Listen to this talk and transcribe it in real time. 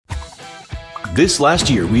This last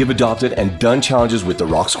year, we have adopted and done challenges with the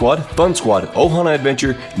Rock Squad, Fun Squad, Ohana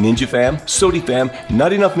Adventure, Ninja Fam, SOTY Fam,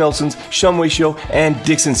 Not Enough Nelsons, Shumway Show, and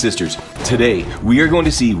Dixon Sisters. Today, we are going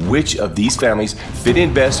to see which of these families fit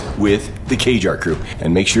in best with the Kjar Crew.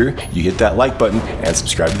 And make sure you hit that like button and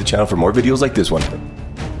subscribe to the channel for more videos like this one.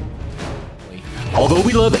 Although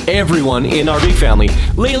we love everyone in our big family,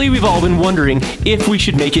 lately we've all been wondering if we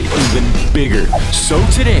should make it even bigger. So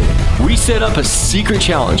today, we set up a secret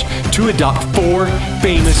challenge to adopt 4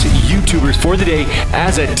 famous YouTubers for the day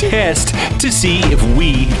as a test to see if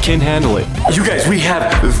we can handle it. You guys, we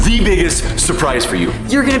have the biggest surprise for you.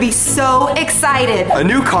 You're gonna be so excited. A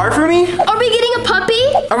new car for me? Are we getting a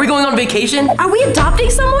puppy? Are we going on vacation? Are we adopting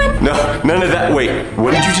someone? No, none of that. Wait,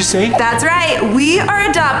 what did you just say? That's right, we are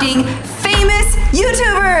adopting famous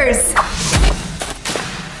YouTubers.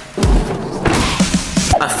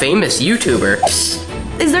 A famous YouTuber?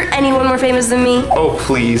 Is there anyone more famous than me? Oh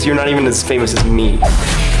please, you're not even as famous as me.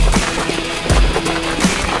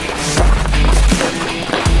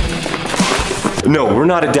 No, we're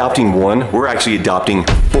not adopting 1, we're actually adopting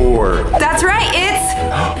 4. That's right, it's...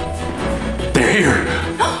 They're here.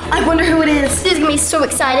 I wonder who it is. This is gonna be so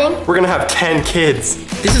exciting. We're gonna have 10 kids.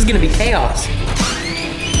 This is gonna be chaos.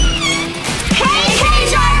 Hey,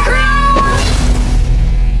 Kjar Crew!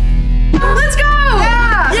 Let's go!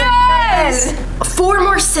 Yeah! Yes! 4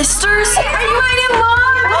 more sisters? Are you my new mom?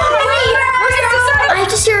 I have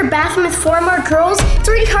to share a bathroom with 4 more girls. It's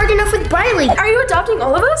already hard enough with Briley. Are you adopting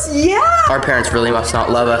all of us? Yeah! Our parents really must not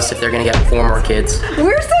love us if they're gonna get 4 more kids.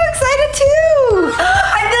 We're so excited too!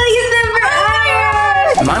 I feel like it's been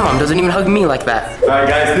forever! My mom doesn't even hug me like that. Alright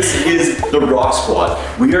guys, this is the Rock Squad.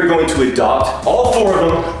 We are going to adopt all 4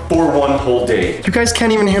 of them for 1 whole day. You guys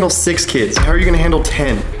can't even handle 6 kids. How are you gonna handle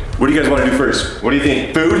 10? What do you guys want to do first? What do you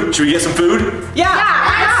think? Food? Should we get some food? Yeah!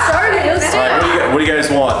 I'm started. Let's do it. Alright, what do you guys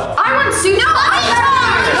want? I want sushi. No,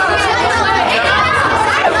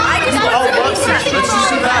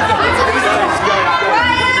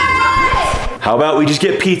 How about we just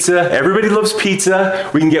get pizza? Everybody loves pizza.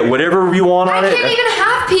 We can get whatever you want on it. I can't even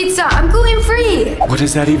have pizza. I'm gluten free. What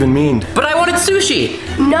does that even mean? But I wanted sushi.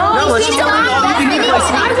 No, let's just I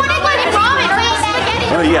wanted like ramen.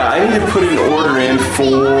 Oh yeah, I need to put an order in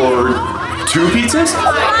for 2 pizzas?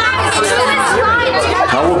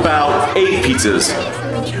 How about 8 pizzas?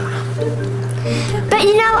 But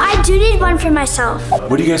you know, I do need one for myself.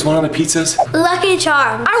 What do you guys want on the pizzas? Lucky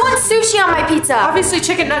Charms. I want sushi on my pizza. Obviously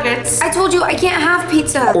chicken nuggets. I told you I can't have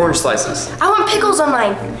pizza. Orange slices. I want pickles on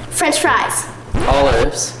mine. French fries.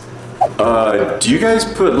 Olives. Do you guys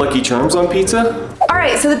put Lucky Charms on pizza? All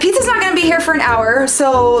right, so the pizza's not gonna be here for an hour,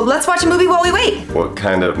 so let's watch a movie while we wait. What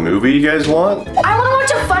kind of movie you guys want? I want to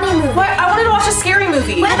watch a funny movie. What? I wanted to watch a scary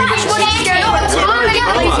movie. What about a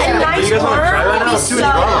nice horror would be so good. I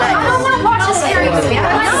don't want to watch a scary movie.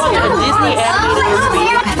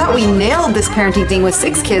 I thought we nailed this parenting thing with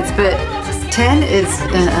 6 kids, but 10 is,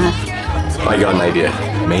 I got an idea.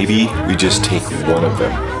 Maybe we just take 1 of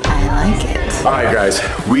them. I like it. All right, guys,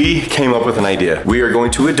 we came up with an idea. We are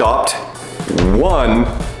going to adopt 1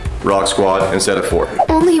 Rock Squad instead of 4.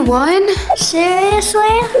 Only 1?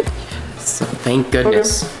 Seriously? Thank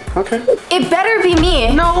goodness. Okay. It better be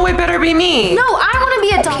me. No, it better be me. No, I want to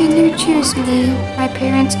be adopted. Can you choose me? My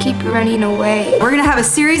parents keep running away. We're gonna have a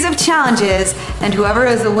series of challenges, and whoever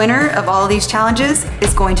is the winner of all of these challenges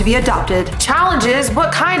is going to be adopted. Challenges?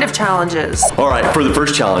 What kind of challenges? All right, for the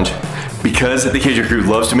first challenge, because the Kjar Crew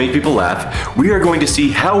loves to make people laugh, we are going to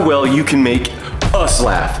see how well you can make us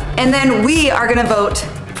laugh. And then we are gonna vote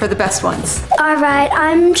for the best ones. All right,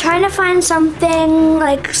 I'm trying to find something,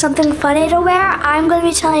 like something funny to wear. I'm gonna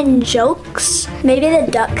be telling jokes. Maybe the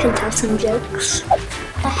duck can tell some jokes.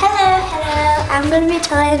 Hello. I'm gonna be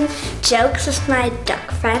telling jokes with my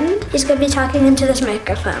duck friend. He's gonna be talking into this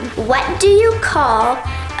microphone. What do you call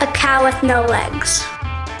a cow with no legs?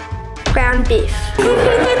 Ground beef.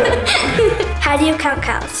 How do you count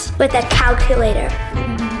cows? With a calculator.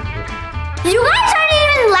 You guys aren't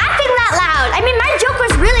even laughing that loud. I mean, my joke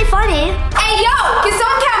was really funny. Hey, yo, can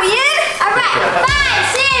someone count me in? All right, 5,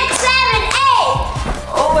 6, 7,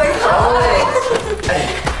 8. Oh my God.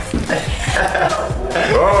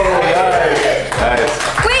 Oh, nice.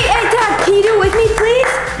 Wait, hey, Dad, can you do it with me, please?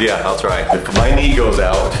 Yeah, I'll try. If my knee goes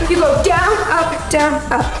out, You go down, up, down,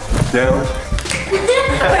 up. down.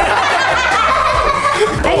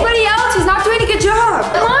 Anybody else who's not doing a good job?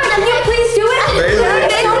 Come on, can you please do it?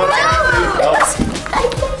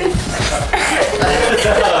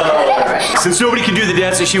 Since nobody can do the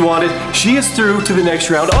dance that she wanted, she is through to the next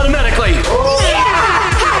round automatically. Let's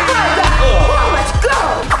go.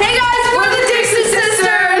 Hey guys, we're the Dixon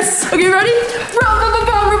Sisters. Okay, ready?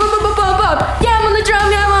 Yeah.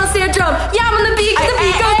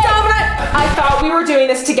 we're doing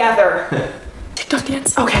this together. TikTok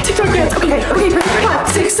dance. Okay, TikTok dance. Okay, 5,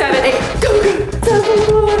 6, 7, 8. Go, go.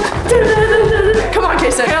 Come on,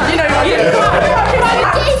 Jason. You know you want it. Come on.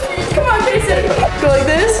 Come on, Jason. Go like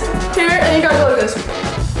this. Here, and you gotta go like this.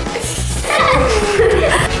 Here,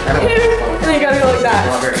 and then you gotta go like that.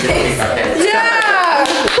 Yeah!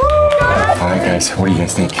 All right, guys, what do you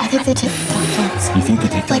guys think? I think the TikTok dance. You think the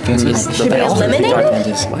TikTok dance Should be eliminated?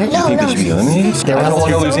 What? You think they should be eliminated? I don't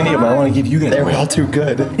want to lose any of them. I want to give you guys. They were all too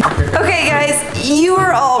good. Okay, guys, you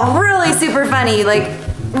were all really super funny. Like,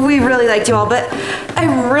 we really liked you all, but I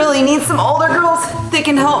really need some older girls that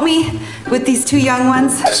can help me with these 2 young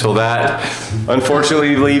ones. So that,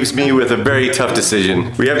 unfortunately, leaves me with a very tough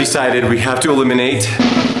decision. We have decided we have to eliminate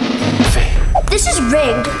Faye. This is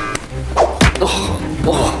rigged.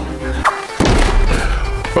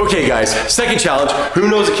 Okay, guys, second challenge. Who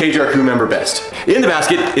knows a Kjar Crew member best? In the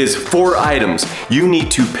basket is 4 items. You need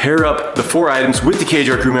to pair up the 4 items with the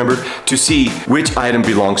Kjar Crew member to see which item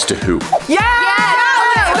belongs to who. This is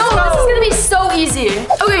gonna be so easy.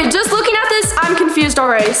 Okay, just looking at this, I'm confused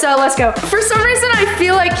already, so let's go. For some reason, I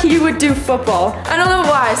feel like he would do football. I don't know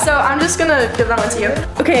why, so I'm just gonna give that one to you.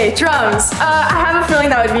 Okay, drums. I have a feeling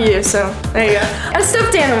that would be you, so there you go. A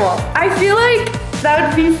stuffed animal. I feel like that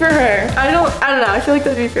would be for her. I don't know, I feel like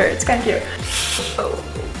that would be for her. It's kind of cute. Oh.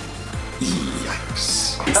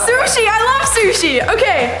 Yikes. Sushi, I love sushi.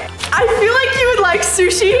 Okay, I feel like you would like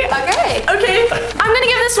sushi. Okay. Okay, I'm gonna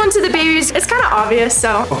give this one to the babies. It's kind of obvious,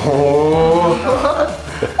 so. Oh.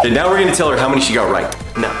 And now we're gonna tell her how many she got right.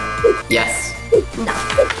 No. Yes. No.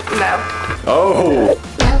 Oh.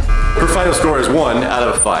 Her final score is 1 out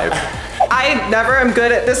of 5. I never am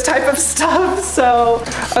good at this type of stuff, so.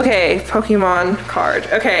 Okay, Pokemon card.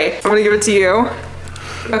 Okay, I'm gonna give it to you.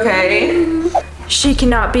 Okay. She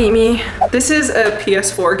cannot beat me. This is a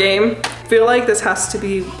PS4 game. I feel like this has to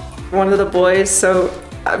be one of the boys, so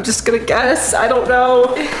I'm just gonna guess. I don't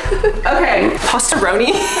know. Okay,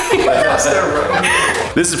 Pastaroni.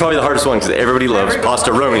 This is probably the hardest one because everybody loves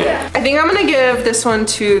pastaroni. I think I'm gonna give this one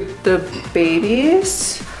to the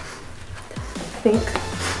babies. I think.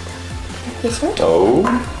 This one? Oh.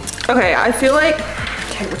 Okay, I feel like,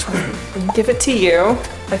 okay, which one? I'm gonna give it to you.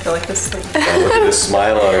 I feel like this thing. Look at the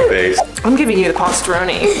smile on her face. I'm giving you the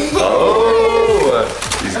pastaroni. Oh,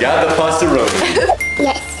 she's got the pastaroni.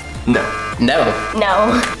 Yes. No. No.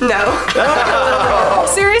 No. No.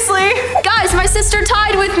 Seriously? Guys, my sister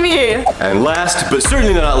tied with me. And last, but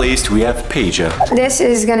certainly not least, we have Paige. This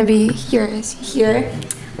is gonna be yours here.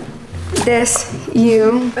 This,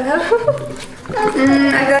 you.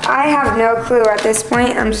 I have no clue at this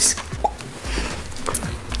point. I'm just.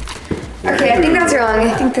 Okay, I think that's wrong.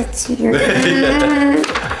 I think that's you.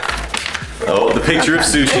 Oh, the picture of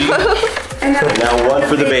sushi. And now one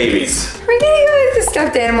for the babies. We're gonna go with the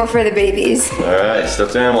stuffed animal for the babies. All right,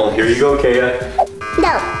 stuffed animal. Here you go, Kaya.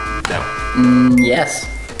 No. No. Yes.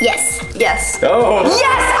 Yes. Yes. Oh.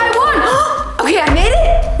 Yes, I won! Okay, I made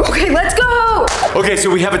it? Okay, let's go! Okay, so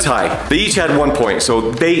we have a tie. They each had 1 point,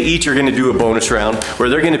 so they each are gonna do a bonus round where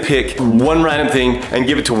they're gonna pick one random thing and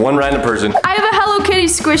give it to one random person. I have a Hello Kitty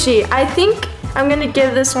squishy. I think I'm gonna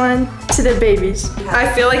give this one to the babies. I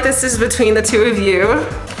feel like this is between the 2 of you.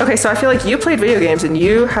 Okay, so I feel like you played video games and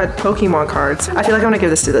you had Pokemon cards. I feel like I'm gonna give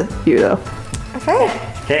this to you though. Okay.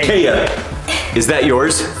 Kaya, is that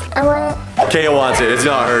yours? I want Kaya wants it, it's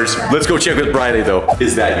not hers. Let's go check with Briley though.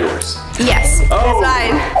 Is that yours? Yes. Oh. It's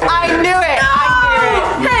mine. I knew it.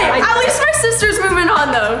 Hey, at least my sister's moving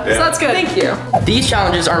on though, so that's good. Thank you. These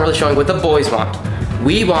challenges aren't really showing what the boys want.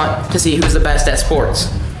 We want to see who's the best at sports.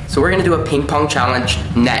 So we're gonna do a ping pong challenge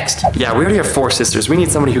next. Yeah, we already have 4 sisters. We need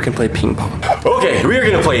somebody who can play ping pong. Okay, we are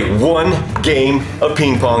gonna play 1 game of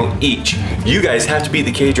ping pong each. You guys have to beat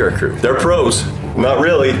the Kjar Crew. They're pros. Not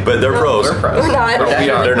really, but they're pros. We're pros. We're not. We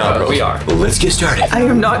are. They're not pros. We are. Well, let's get started. I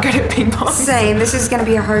am not good at ping pong. Same. This is gonna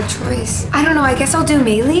be a hard choice. I don't know. I guess I'll do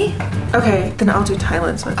melee. Okay, then I'll do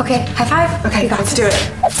Thailand's one. Okay. High five. Okay, let's do it.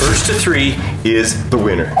 First to 3 is the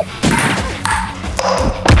winner.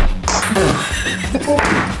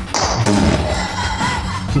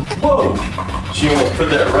 Whoa! She almost put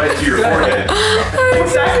that right to your forehead.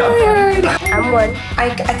 I'm one. I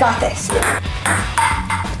got this.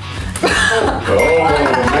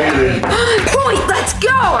 Oh, amazing. Point. Let's go.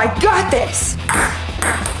 I got this.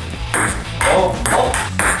 Oh,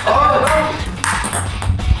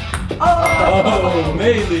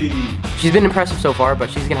 Maylee. She's been impressive so far, but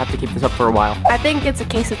she's gonna have to keep this up for a while. I think it's a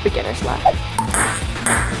case of beginner's luck.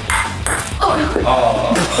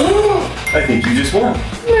 I think you just won.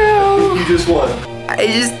 No. You just won.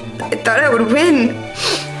 I thought I would win.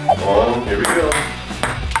 Come on, here we go.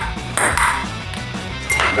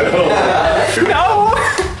 No. No!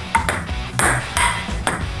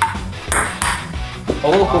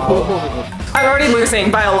 I'm already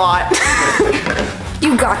losing by a lot.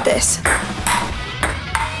 You got this.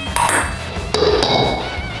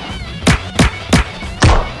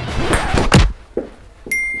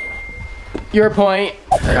 Your point.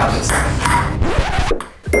 I got this.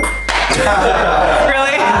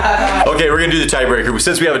 Really? Okay, we're gonna do the tiebreaker.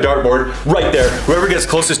 Since we have a dartboard right there, whoever gets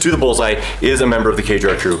closest to the bullseye is a member of the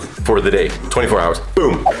Kjar Crew for the day. 24 hours.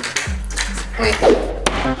 Boom. Wait. That's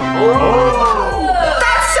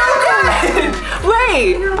so good!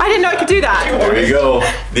 Wait, I didn't know I could do that. There you go.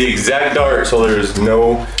 The exact dart, so there's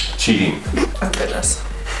no cheating. Oh goodness.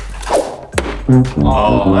 Oh,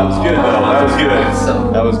 that was good though. That was good.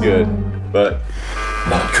 That was good. But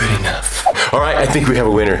not good enough. All right, I think we have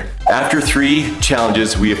a winner. After 3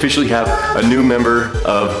 challenges, we officially have a new member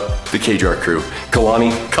of the Kjar Crew.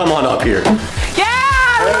 Kalani, come on up here. Yeah!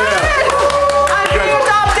 I'm being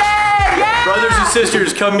adopted! Yeah! Brothers and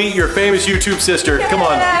sisters, come meet your famous YouTube sister. Come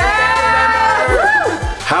on.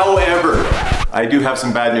 However, I do have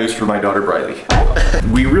some bad news for my daughter, Briley.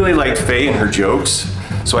 We really liked Faye and her jokes,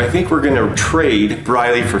 so I think we're gonna trade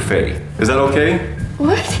Briley for Faye. Is that okay?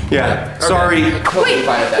 What? Yeah, sorry. Wait, she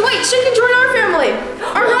can join our family.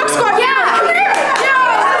 Our rock squad. Yeah. Come here.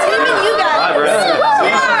 Yeah. Even you guys. Hi, Briley.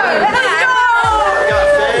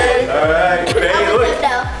 All right, Faye, look.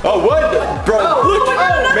 Oh, what? Bro, look.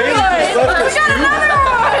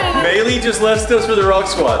 Maylee just left us for the rock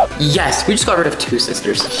squad. Yes, we just got rid of 2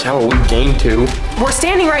 sisters. Yeah, well, we gained 2. We're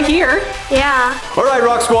standing right here. Yeah. All right,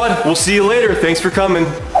 rock squad. We'll see you later. Thanks for coming.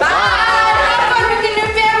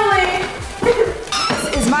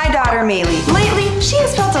 My daughter Maylee. Lately, she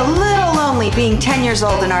has felt a little lonely being 10 years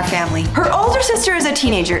old in our family. Her older sister is a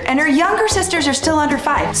teenager, and her younger sisters are still under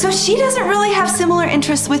 5, so she doesn't really have similar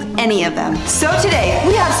interests with any of them. So today,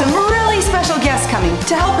 we have some really special guests coming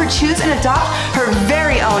to help her choose and adopt her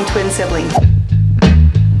very own twin sibling.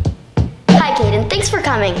 Hi, Kaden. Thanks for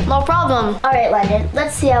coming. No problem. All right, London.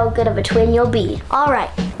 Let's see how good of a twin you'll be. All right.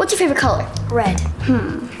 What's your favorite color? Red.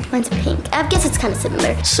 Mine's pink. I guess it's kind of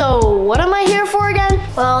similar. So, what am I here for again?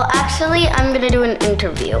 Well, actually, I'm gonna do an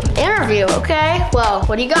interview. Interview, okay. Well,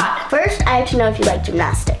 what do you got? First, I have to know if you like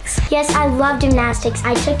gymnastics. Yes, I love gymnastics.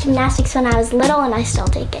 I took gymnastics when I was little, and I still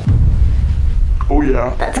take it. Oh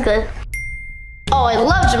yeah. That's good. Oh, I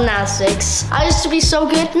love gymnastics. I used to be so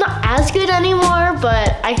good. Not as good anymore,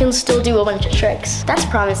 but I can still do a bunch of tricks. That's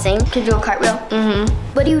promising. Can you do a cartwheel? Mm-hmm.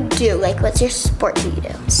 What do you do? Like, what's your sport do you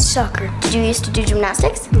do? Soccer. Did you used to do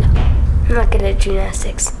gymnastics? No, I'm not good at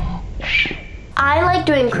gymnastics. I like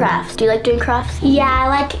doing crafts. Do you like doing crafts? Yeah, I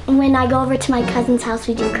like when I go over to my cousin's house,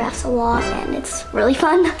 we do crafts a lot, and it's really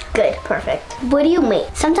fun. Good, perfect. What do you make?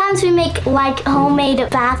 Sometimes we make like homemade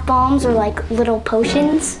bath bombs or like little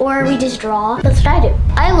potions, or we just draw. That's what I do.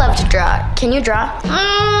 I love to draw. Can you draw?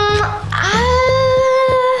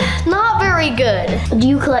 Not very good. Do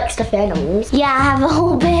you collect stuffed animals? Yeah, I have a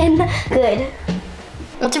whole bin. Good.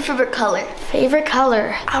 What's your favorite color? Favorite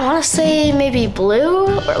color? I want to say maybe blue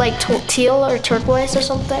or like teal or turquoise or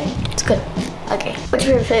something. It's good. Okay. What's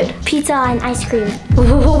your favorite food? Pizza and ice cream.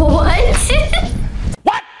 What?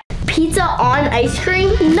 What? Pizza on ice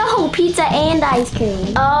cream? No, pizza and ice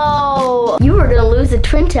cream. Oh. You were gonna lose the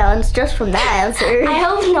twin talents just from that answer. I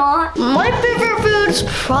hope not. My favorite food's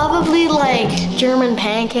probably like German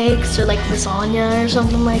pancakes or like lasagna or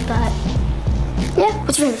something like that. Yeah.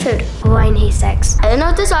 What's your favorite food? Wine haystacks. I don't know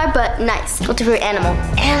what those are, but nice. What's your favorite animal?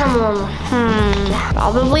 Animal?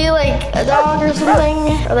 Probably like a dog or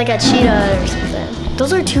something. Or like a cheetah or something.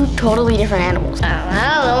 Those are 2 totally different animals. I don't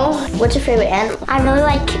know. What's your favorite animal? I really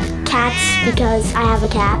like cats because I have a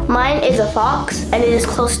cat. Mine is a fox, and it is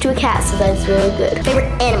close to a cat, so that's really good.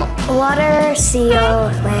 Favorite animal? Water,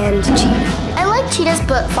 seal, land, cheetah. I like cheetahs,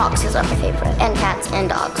 but foxes are my favorite. And cats, and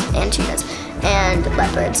dogs, and cheetahs. And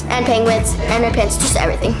leopards, and penguins, and pins, just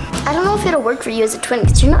everything. I don't know if it'll work for you as a twin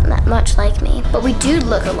because you're not that much like me, but we do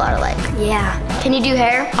look a lot alike. Yeah. Can you do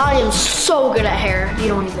hair? I am so good at hair. You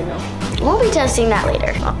don't even know. We'll be testing that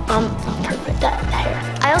later. I'm perfect at hair.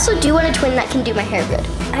 I also do want a twin that can do my hair good.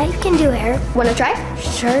 I can do hair. Wanna try?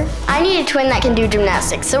 Sure. I need a twin that can do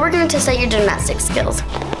gymnastics, so we're gonna test out your gymnastics skills.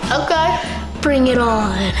 Okay. Bring it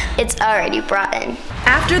on. It's already brought in.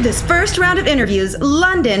 After this first round of interviews,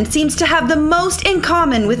 London seems to have the most in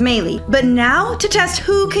common with Maylee. But now to test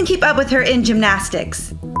who can keep up with her in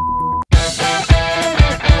gymnastics. The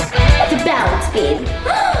balance beam.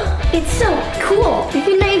 It's so cool.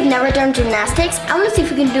 Even though you've never done gymnastics, I want to see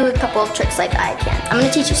if we can do a couple of tricks like I can. I'm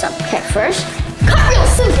going to teach you some. Okay, first, cartwheel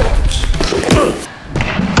scissors.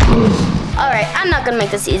 All right, I'm not gonna make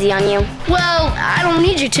this easy on you. Well, I don't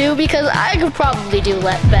need you to because I could probably do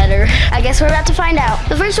better. I guess we're about to find out.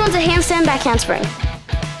 The first one's a handstand back handspring.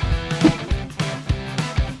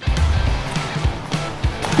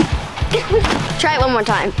 Try it one more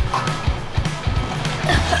time.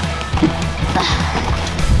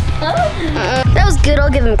 That was good, I'll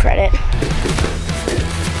give him credit.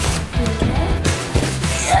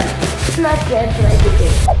 Not good, but I did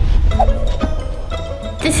it.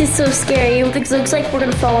 This is so scary. It looks like we're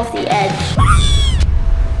gonna fall off the edge.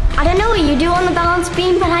 I don't know what you do on the balance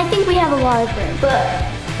beam, but I think we have a lot of room. But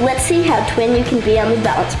let's see how twin you can be on the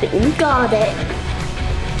balance beam. Got it.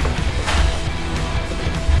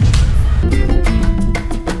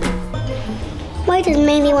 Why does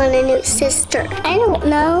Mandy want a new sister? I don't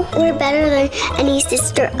know. We're better than any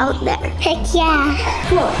sister out there. Heck yeah.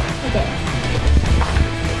 Come on. Okay.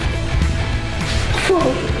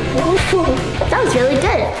 That was really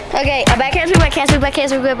good. Okay, a back handspring, back handspring, back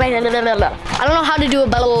handspring, back handspring, blah, blah, blah. I don't know how to do a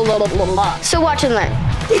blah, blah, blah, blah, blah. So watch and learn.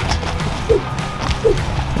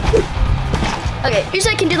 Okay, here's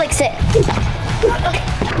what I can do, like sit.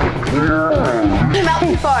 Came out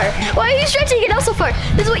too far. Why are you stretching it out so far?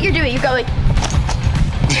 This is what you're doing. You're going.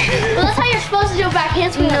 Well, that's how you're supposed to do a back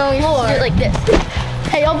handspring on the floor. You're like this.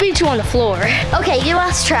 Hey, I'll beat you on the floor. Okay, your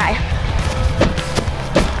last try.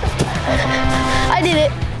 I did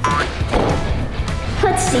it.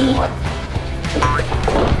 Let's see.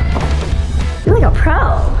 You're like a pro.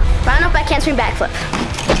 Round up back handspring backflip.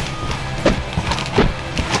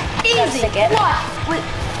 Easy. Stick it. Wait.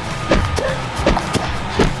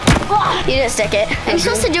 You didn't stick it. You're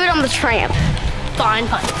supposed to do it on the tramp. Fine.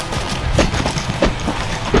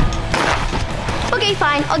 Okay,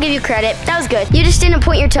 fine. I'll give you credit. That was good. You just didn't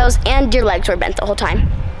point your toes and your legs were bent the whole time.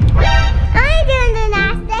 I'm doing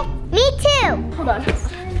gymnastics. Me too. Hold on.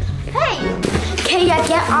 Hey! Kaya,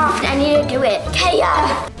 get off. I need to do it.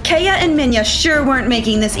 Kaya! Kaya and Minya sure weren't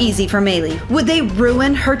making this easy for Maylee. Would they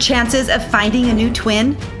ruin her chances of finding a new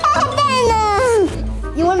twin?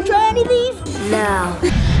 You want to try any of these? No.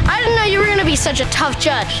 I didn't know you were going to be such a tough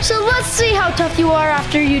judge. So let's see how tough you are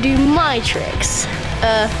after you do my tricks.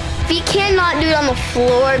 Feet cannot do it on the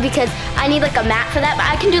floor because I need like a mat for that, but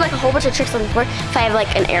I can do like a whole bunch of tricks on the floor if I have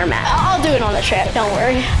like an air mat. I'll do it on the track, don't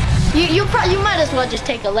worry. You might as well just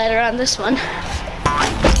take a letter on this one.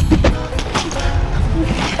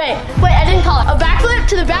 Wait, I didn't call it. A backflip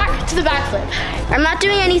to the back to the backflip. I'm not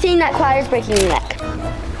doing anything that requires breaking your neck.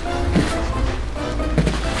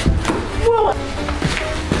 Whoa.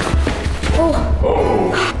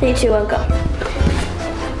 Oh. 3, 2, 1, go.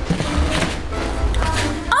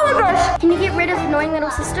 Oh my gosh! Can you get rid of annoying little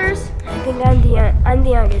sisters? I think I'm the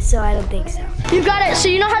youngest, so I don't think so. You got it. So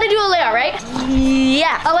you know how to do a layout, right?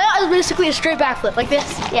 Yeah. A layout is basically a straight backflip, like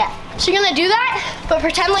this. Yeah. So you're gonna do that, but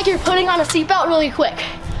pretend like you're putting on a seatbelt really quick.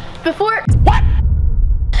 Before, what?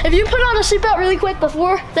 If you put on a seatbelt really quick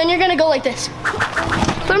before, then you're gonna go like this.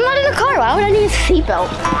 But I'm not in a car. Why would I need a seatbelt?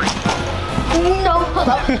 No, hold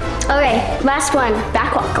up. Okay, last one.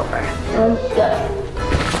 Back walk over. Good.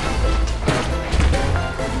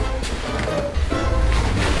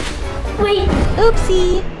 Wait,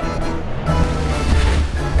 oopsie.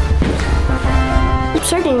 I'm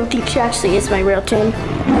starting to think she actually is my real twin.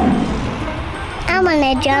 I want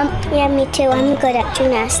to jump. Yeah, me too. I'm good at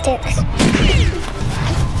gymnastics.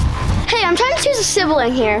 Hey, I'm trying to choose a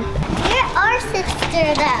sibling here. You're our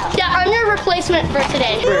sister, though. Yeah, I'm your replacement for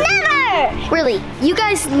today. Never! Really, you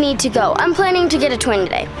guys need to go. I'm planning to get a twin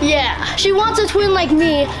today. Yeah, she wants a twin like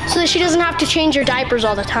me so that she doesn't have to change her diapers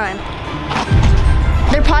all the time.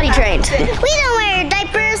 They're potty trained. We don't wear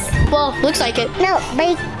diapers. Well, looks like it. No,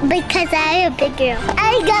 because I'm a big girl.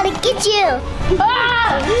 I gotta get you.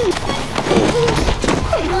 Ah!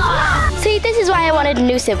 See, this is why I wanted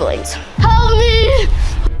new siblings. Help me!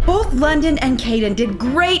 Both London and Kaden did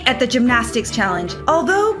great at the gymnastics challenge,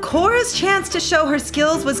 although Cora's chance to show her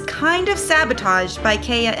skills was kind of sabotaged by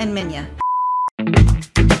Kaya and Minya.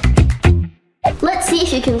 Let's see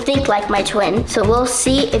if you can think like my twin. So we'll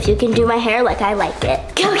see if you can do my hair like I like it.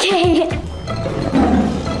 Okay.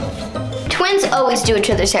 Twins always do each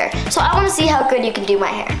other's hair, so I want to see how good you can do my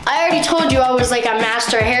hair. I already told you I was like a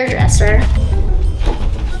master hairdresser.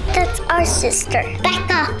 That's our sister. Back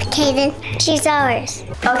off, Kaden. She's ours.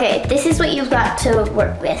 Okay, this is what you've got to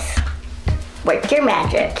work with. Work your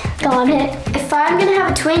magic. Got it. If I'm gonna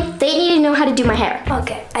have a twin, they need to know how to do my hair.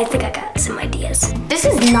 Okay, I think I got some ideas. This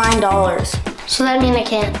is $9. So that means I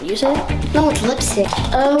can't use it? No, it's lipstick.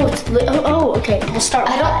 Oh, it's okay. We'll start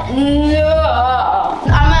with that.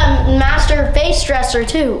 No. I'm a master face dresser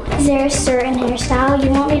too. Is there a certain hairstyle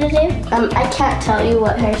you want me to do? I can't tell you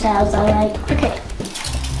what hairstyles I like. Okay.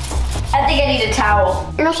 I think I need a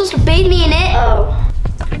towel. You're not supposed to bathe me in it. Oh.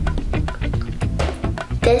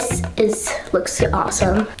 This looks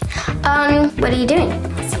awesome. What are you doing?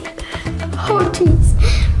 Oh, jeez.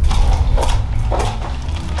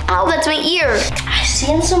 Ow. No, that's my ear. I've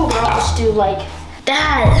seen some girls do like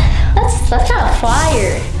that. That's kind of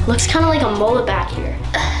fire. Looks kind of like a mullet back here.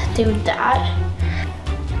 Do that.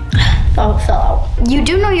 Oh, it fell out. You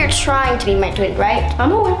do know you're trying to be my twin, right?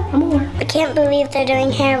 I'm aware. I can't believe they're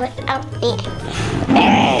doing hair without me.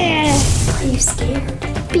 Are you scared?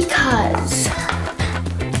 Because.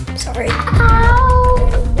 Sorry.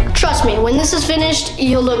 Ow. Trust me, when this is finished,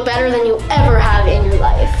 you'll look better than you ever have in your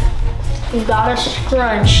life. You got a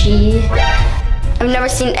scrunchie. I've never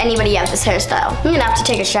seen anybody have this hairstyle. I'm gonna have to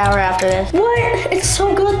take a shower after this. What? It's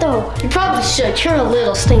so good though. You probably should. You're a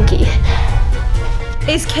little stinky.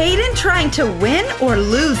 Is Caden trying to win or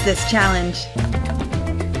lose this challenge?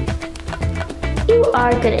 You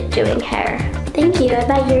are good at doing hair. Thank you. I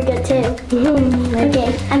bet you're good too.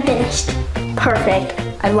 Okay, I'm finished. Perfect.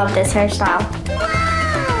 I love this hairstyle.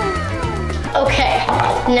 Okay,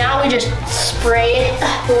 now we just spray it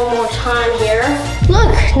one more time here.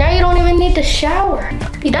 Look, now you don't even need to shower.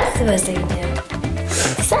 That's the best thing to do.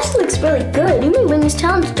 This actually looks really good. You may win this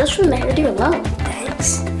challenge just from the hairdo alone.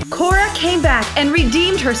 Thanks. Cora came back and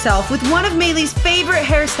redeemed herself with one of Maylee's favorite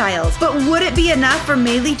hairstyles. But would it be enough for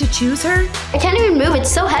Maylee to choose her? I can't even move.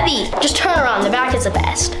 It's so heavy. Just turn around. The back is the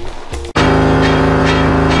best.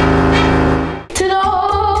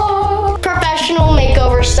 Ta-da! Professional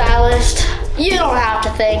makeover stylist. You don't have to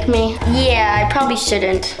thank me. Yeah, I probably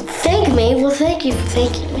shouldn't. Thank me? Well, thank you for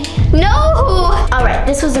thanking me. No! All right,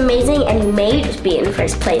 this was amazing, and you may just be in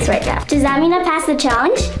first place right now. Does that mean I passed the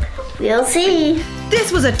challenge? We'll see.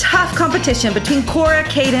 This was a tough competition between Cora,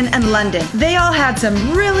 Caden, and London. They all had some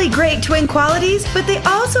really great twin qualities, but they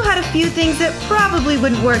also had a few things that probably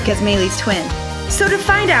wouldn't work as Maylee's twin. So to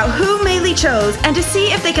find out who Maylee chose and to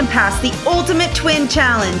see if they can pass the ultimate twin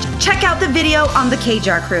challenge, check out the video on the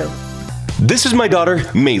Kjar Crew. This is my daughter,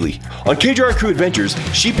 Maylee. On Kjar Crew Adventures,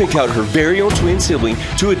 she picked out her very own twin sibling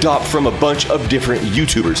to adopt from a bunch of different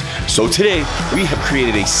YouTubers. So today, we have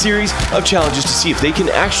created a series of challenges to see if they can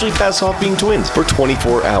actually pass off being twins for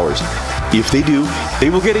 24 hours. If they do, they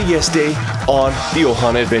will get a yes day on the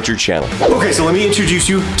Ohana Adventure channel. Okay, so let me introduce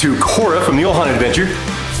you to Cora from the Ohana Adventure.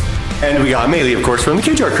 And we got Maylee, of course, from the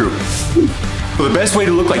Kjar Crew. Well, the best way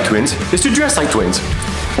to look like twins is to dress like twins.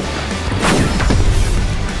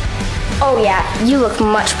 Oh yeah, you look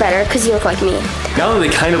much better because you look like me. Now that they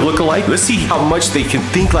kind of look alike, let's see how much they can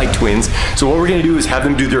think like twins. So what we're gonna do is have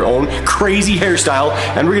them do their own crazy hairstyle,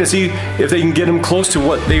 and we're gonna see if they can get them close to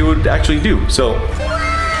what they would actually do. So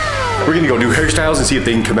we're gonna go do hairstyles and see if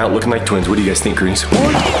they can come out looking like twins. What do you guys think, Crewnies?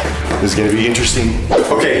 This is gonna be interesting.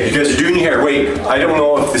 Okay, you guys are doing your hair. Wait, I don't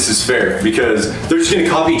know if this is fair because they're just gonna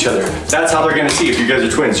copy each other. That's how they're gonna see if you guys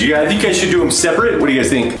are twins. I think you guys should do them separate. What do you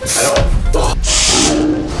guys think? I don't.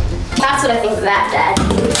 That's what I think of that, Dad.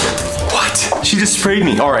 What? She just sprayed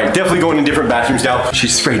me. All right, definitely going in different bathrooms now. She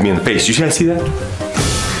sprayed me in the face. You guys see that?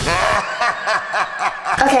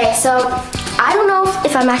 Okay, so I don't know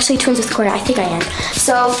if I'm actually twins with Cora. I think I am.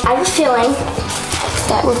 So I have a feeling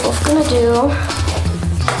that we're both gonna do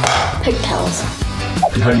pigtails.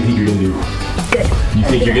 How do you think you're gonna do? Good. You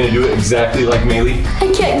think you're gonna do it exactly like Maylee? I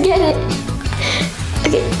can't get it.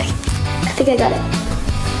 Okay, I think I got it.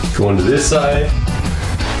 Going to this side.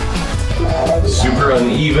 Super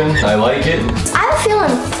uneven. I like it. I have a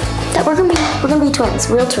feeling that we're gonna be twins,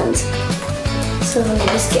 real twins. So let me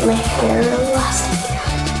just get my hair elastic.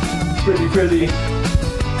 Pretty.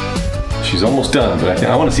 She's almost done, but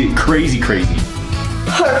I want to see it crazy.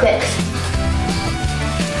 Perfect.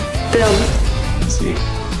 Boom. Let's see.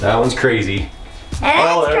 That one's crazy. And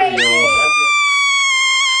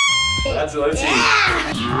that's crazy. Let's see.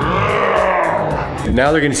 And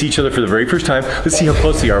now they're gonna see each other for the very first time. Let's see how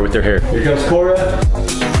close they are with their hair. Here comes Cora.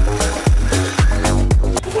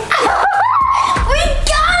 We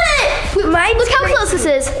got it! Wait, look how close this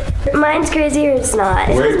is. Mine's crazy or it's not.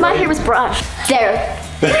 My hair was brushed. There.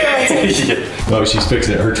 Yeah. Oh, she's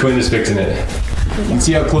fixing it. Her twin is fixing it. You can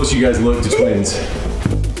see how close you guys look to twins.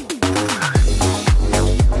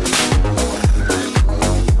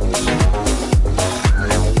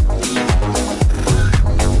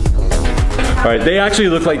 All right, they actually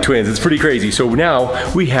look like twins. It's pretty crazy. So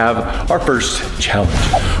now we have our first challenge.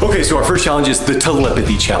 Okay, so our first challenge is the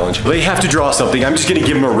telepathy challenge. They have to draw something. I'm just gonna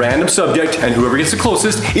give them a random subject, and whoever gets the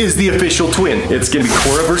closest is the official twin. It's gonna be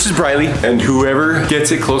Cora versus Briley, and whoever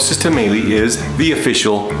gets it closest to Maylee is the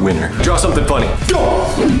official winner. Draw something funny. Go!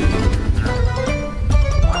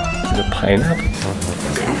 The pineapple.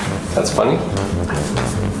 That's funny.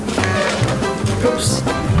 Oops.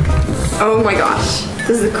 Oh my gosh.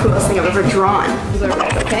 This is the coolest thing I've ever drawn. These are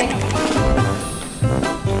red, okay?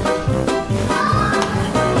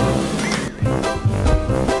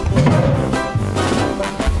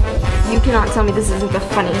 You cannot tell me this isn't the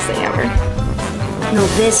funniest thing ever. No,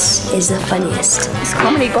 this is the funniest. It's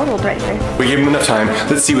comedy gold right there. We gave them enough time.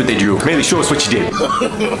 Let's see what they drew. Maybe show us what you did.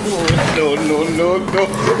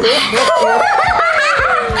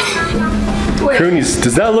 Crewnies,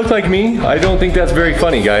 does that look like me? I don't think that's very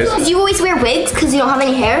funny, guys. You always wear wigs because you don't have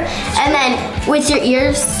any hair, and then with your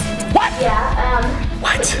ears. What? Yeah.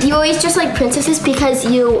 What? You always dress like princesses because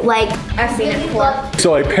you like. I've seen it before.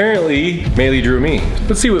 So apparently, Maylee drew me.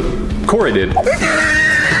 Let's see what Cora did.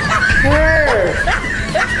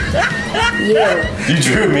 You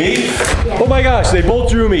drew me? Yeah. Oh my gosh, they both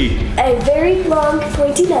drew me. A very long,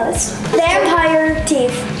 pointy nose. Vampire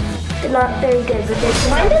teeth. They're not very good, but they're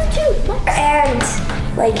mine does too. And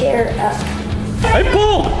like hair up. I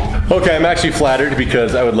pulled. Okay, I'm actually flattered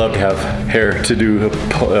because I would love to have hair to do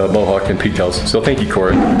a mohawk and pigtails. So thank you,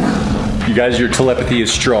 Cora. You guys, your telepathy is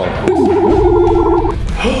strong.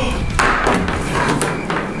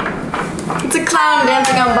 It's a clown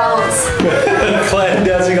dancing on balls. Clown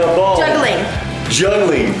dancing on balls. Juggling.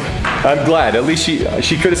 Juggling. I'm glad. At least she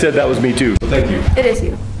could have said that was me too. So thank you. It is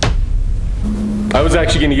you. I was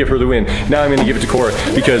actually going to give her the win. Now I'm going to give it to Cora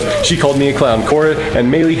because she called me a clown. Cora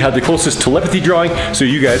and Maylee had the closest telepathy drawing, so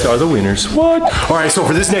you guys are the winners. What? All right, so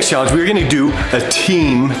for this next challenge, we're going to do a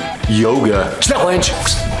team yoga challenge.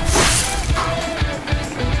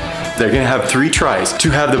 They're going to have 3 tries to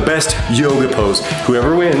have the best yoga pose.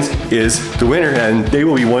 Whoever wins is the winner, and they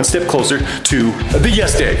will be one step closer to the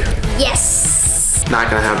yes day. Yes. Not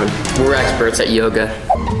gonna happen. We're experts at yoga.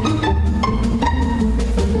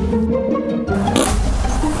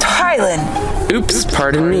 Oops,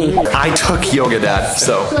 pardon me. I took yoga, Dad,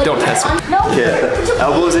 so don't test me. Yeah,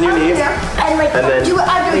 elbows in your knees, and then do it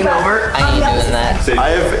under lean over. I ain't doing that. I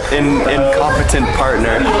have an incompetent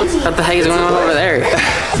partner. What the heck is going on over there?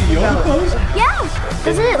 Yeah.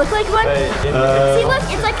 Doesn't it look like one? See, look,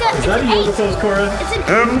 it's like a. Is that a yoga pose, Cora? It's an.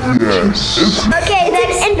 Okay,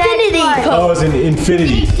 that's infinity pose. Oh, it was an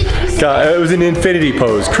infinity. God, it was an infinity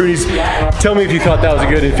pose. Crewnies, tell me if you thought that was a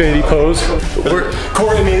good infinity pose.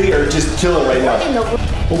 Cora and Maylee are just killing right now.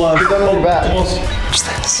 Hold on. Get that on your back. Almost. Watch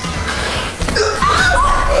this.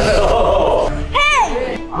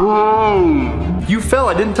 Hey! You fell.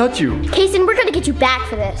 I didn't touch you. Kason, we're gonna get you back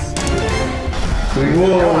for this. Whoa,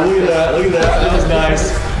 look at that. Look at that. That was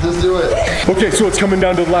nice. Let's do it. Okay, so it's coming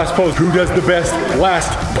down to the last pose. Who does the best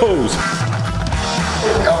last pose?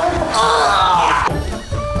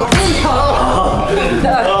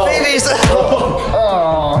 Babies!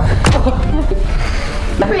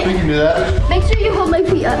 We can do that. Make sure you hold my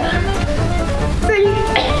feet up. Ready?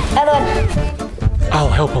 I'll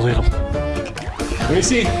help a little. Let me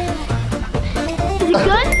see. Is it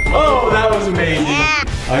good? Oh, that was amazing. Yeah.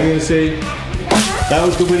 I'm gonna say that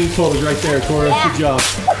was the winning pose right there, Cora. Yeah. Good job.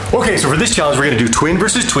 Okay, so for this challenge, we're gonna do twin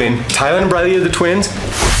versus twin. Tyler and Briley are the twins.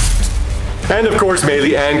 And of course,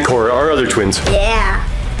 Maylee and Cora are other twins. Yeah.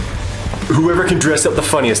 Whoever can dress up the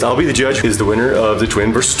funniest, I'll be the judge, is the winner of the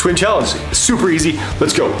twin versus twin challenge. Super easy.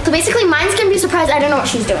 Let's go. So basically, mine's gonna be a surprise. I don't know what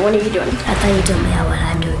she's doing. What are you doing? I thought you told me what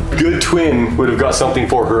I'm doing. Good twin would have got something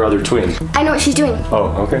for her other twin. I know what she's doing.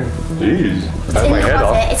 Oh, okay. Jeez. It's I have in my the head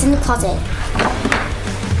closet. off. It's in the closet.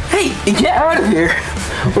 Hey, get out of here.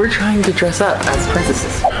 We're trying to dress up as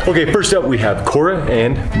princesses. Okay, first up we have Cora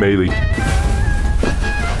and Maylee.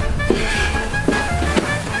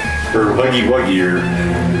 Or Wuggy Wuggy, or...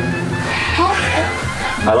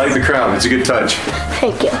 I like the crown, it's a good touch.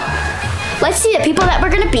 Thank you. Let's see the people that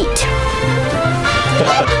we're gonna beat.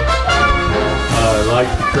 I like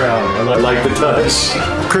the crown, I like the touch.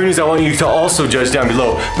 Crewnies, I want you to also judge down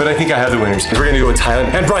below, but I think I have the winners. We're gonna go with Tyler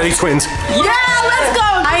and Briley twins. Yeah, let's go!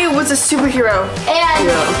 I was a superhero. And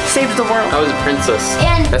saved the world. I was a princess.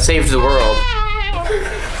 And that saved the world.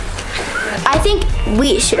 I think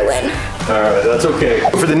we should win. Alright, that's okay.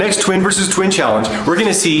 For the next twin versus twin challenge, we're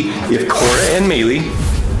gonna see if Cora and Maylee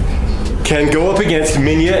can go up against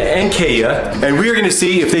Minya and Kaya, and we are gonna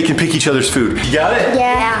see if they can pick each other's food. You got it?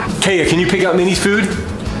 Yeah. Kaya, can you pick out Minnie's food?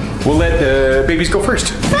 We'll let the babies go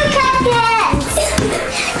first. Food packet!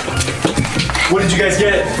 What did you guys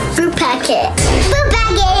get? Food packet. Food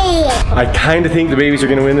packet! I kind of think the babies are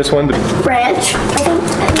gonna win this one. Ranch. I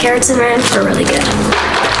think carrots and ranch are really good.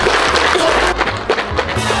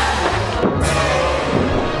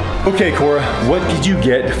 Okay, Cora, what did you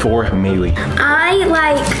get for Maylee? I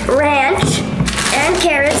like ranch and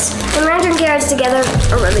carrots, and ranch and carrots together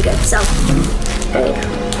are really good, so there you go.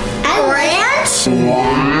 And ranch?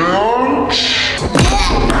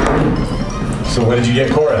 So what did you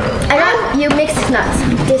get, Cora? I got you mixed nuts.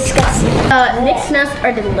 Disgusting. Mixed nuts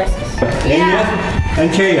are delicious. Minya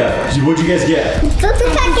and Kaya, what did you guys get? Food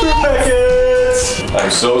packets. Tannerites,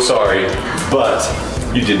 I'm so sorry, but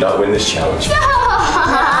you did not win this challenge.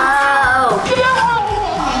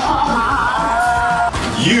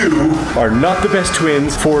 You are not the best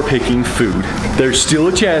twins for picking food. There's still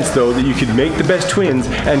a chance though that you could make the best twins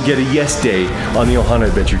and get a yes day on the Ohana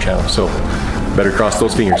Adventure channel. So better cross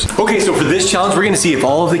those fingers. Okay, so for this challenge, we're gonna see if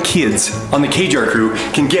all of the kids on the Kjar Crew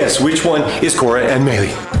can guess which one is Cora and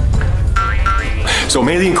Maylee. So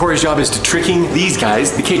Maylee and Cora's job is to tricking these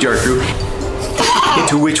guys, the Kjar Crew,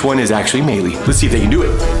 into which one is actually Maylee. Let's see if they can do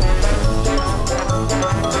it.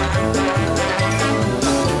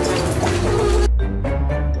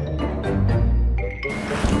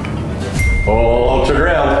 Oh, turn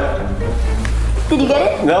around. Did you get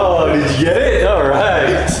it? No, did you get it? All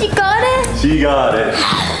right. She got it? She got it.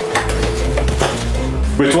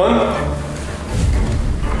 Which one?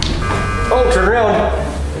 Oh, turn around.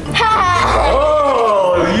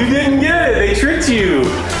 Oh, you didn't get it. They tricked you.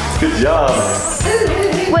 Good job.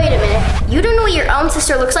 Wait a minute. You don't know what your own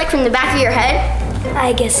sister looks like from the back of your head?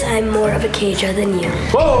 I guess I'm more of a Kjar than you.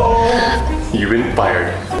 Whoa! You've been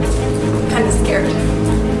fired. Kind of scared.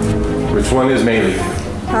 Which one is Maylee?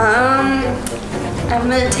 I'm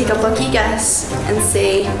gonna take a lucky guess and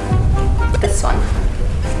say this one.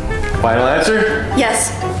 Final answer?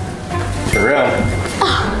 Yes. Turn around.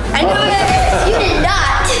 I knew it! You did not!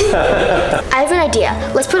 I have an idea.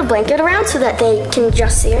 Let's put a blanket around so that they can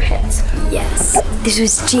just see our heads. Yes. This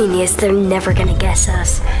was genius. They're never gonna guess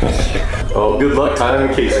us. Oh, good luck, Tyler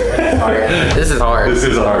and Casey. This is hard. This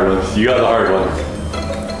is a hard one. You got the hard one.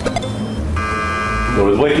 Go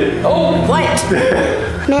with blanket. Oh, what?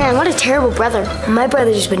 Man, what a terrible brother. My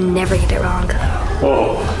brother just would never get it wrong.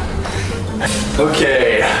 Oh.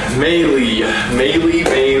 Okay, Maylee.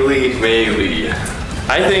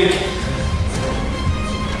 I think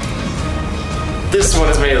this one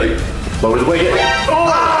is Maylee. Lower the blanket. Oh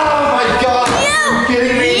my God! Are you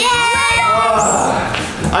kidding me?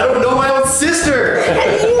 Yes! I don't know my own sister.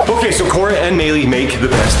 Okay, so Cora and Maylee make the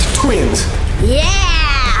best twins. Yeah!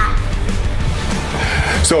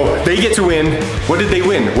 So they get to win. What did they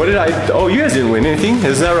win? What did I? Oh, you guys didn't win anything.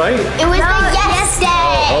 Is that right? It was the yes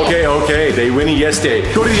day. Okay. They win a yes day.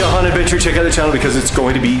 Go to the Ohana Adventure. Check out the channel because it's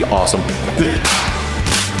going to be awesome.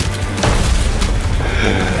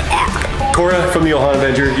 Cora from the Ohana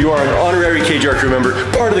Adventure, you are an honorary Kjar Crew member,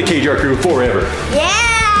 part of the Kjar Crew forever.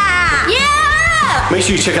 Yeah! Yeah! Make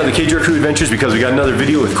sure you check out the Kjar Crew Adventures because we got another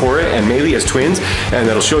video with Cora and Maylee as twins, and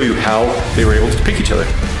that'll show you how they were able to pick each other.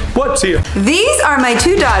 What? See ya. These are my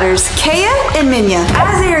two daughters, Kaya and Minya.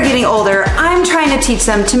 As they are getting older, I'm trying to teach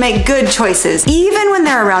them to make good choices, even when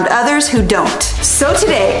they're around others who don't. So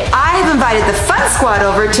today, I have invited the Fun Squad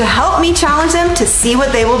over to help me challenge them to see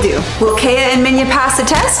what they will do. Will Kaya and Minya pass the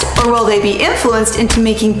test, or will they be influenced into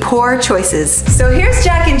making poor choices? So here's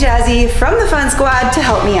Jack and Jazzy from the Fun Squad to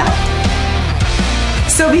help me out.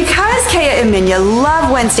 So because Kaya and Minya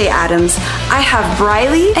love Wednesday Addams, I have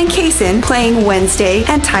Briley and Kason playing Wednesday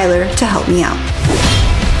and Tyler to help me out.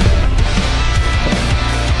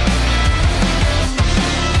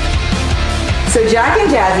 So Jack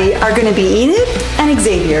and Jazzy are gonna be Enid and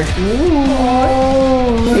Xavier.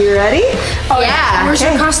 Ooh. You ready? Oh yeah. Where's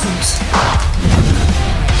your costumes?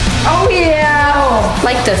 Oh yeah.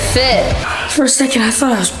 Like the fit. For a second, I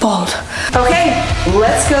thought I was bald. Okay,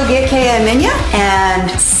 let's go get Kaya and Minya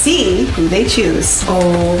and see who they choose.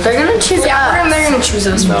 Oh, they're gonna choose us. They're gonna choose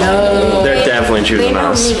us. No, they're definitely choosing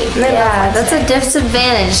us. Yeah, that's a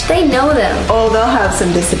disadvantage. They know them. Oh, they'll have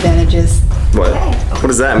some disadvantages. What? What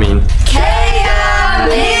does that mean? Kaya,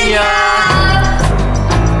 Minya!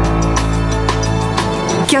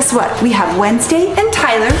 Guess what? We have Wednesday and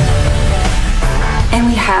Tyler. And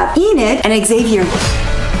we have Enid and Xavier.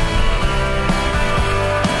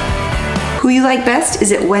 Who you like best? Is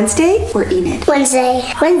it Wednesday or Enid? Wednesday.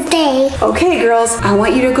 Okay, girls, I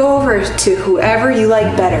want you to go over to whoever you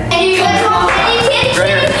like better. And you guys want any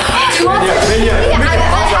candy? Do you want some candy? I have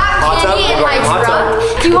candy in my truck.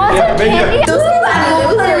 Do you want some candy?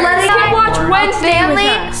 Watch Wednesday with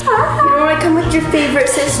us. You don't want to come with your favorite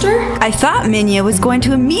sister? I thought Minya was going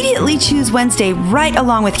to immediately choose Wednesday right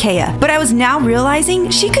along with Kaya, but I was now realizing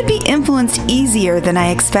she could be influenced easier than I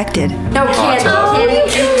expected. No, candy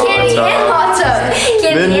and hot tub.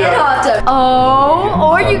 Candy and hot tub.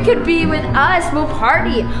 Oh, or you could be with us. We'll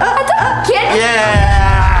party. Candy.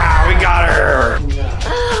 Yeah, we got her.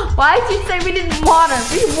 Why did you say we didn't want her?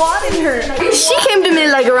 We wanted her. She came to me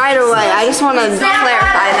like right away. I just want to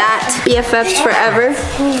clarify that. BFFs forever.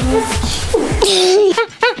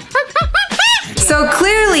 So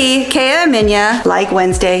clearly, Kaya and Minya like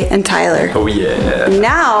Wednesday and Tyler. Oh yeah.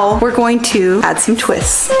 Now we're going to add some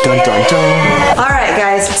twists. Dun dun dun. All right,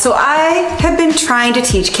 guys. So I have been trying to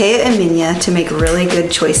teach Kaya and Minya to make really good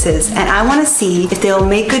choices, and I want to see if they'll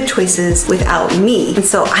make good choices without me. And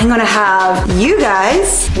so I'm gonna have you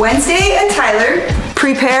guys, Wednesday and Tyler,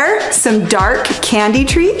 prepare some dark candy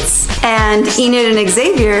treats, and Enid and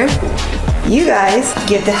Xavier, you guys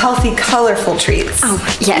get the healthy, colorful treats. Oh,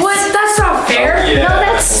 yes. What? That's not fair. Yeah. No,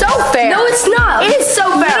 that's so fair. No, it's not. It is so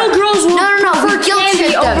fair. Little girls will No, we guilt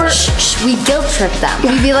trip them. over. We guilt trip them.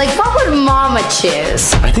 We'd be like, what would Mama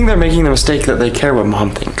choose? I think they're making the mistake that they care what Mom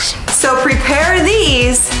thinks. So prepare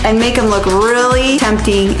these and make them look really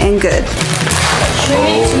tempting and good.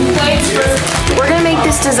 We're gonna make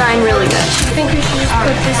this design really good. I think we should just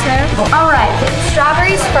put this there. All right,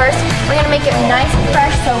 strawberries first. We're gonna make it nice and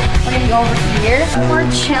fresh, so we're gonna go over here. We're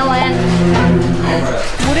chilling.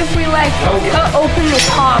 What if we like cut open the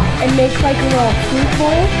top and make like a little fruit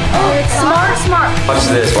bowl? Oh, smart. Watch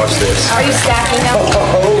this, watch this. Are you stacking them?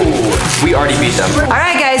 Oh, we already beat them. All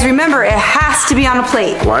right, guys, remember, it has to be on a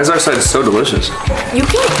plate. Why is our side so delicious? You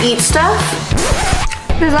can't eat stuff.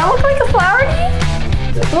 Does that look like a flower to you?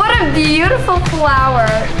 What a beautiful flower.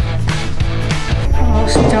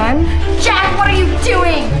 Almost done. Jack, what are you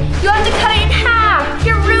doing? You have to cut it in half.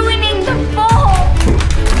 You're ruining the bowl.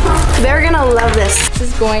 They're gonna love this.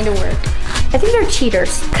 This is going to work. I think they're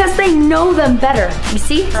cheaters because they know them better. You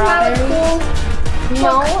see? Isn't that cool?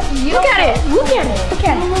 No, look at it. Look at it. Look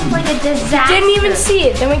at it. It looks like a disaster. Didn't even see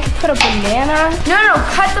it. Then we could put a banana. No,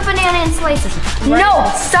 cut the banana in slices. Right. No,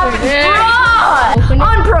 stop it.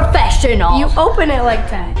 Unprofessional. You open it like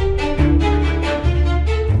that.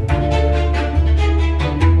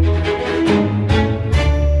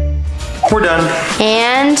 We're done.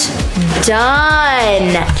 And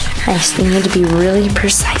done. Nice, they need to be really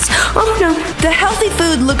precise. Oh no, the healthy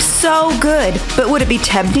food looks so good, but would it be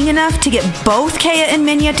tempting enough to get both Kaya and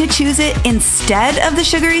Minya to choose it instead of the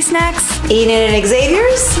sugary snacks? Enid and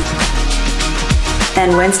Xavier's,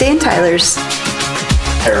 and Wednesday and Tyler's.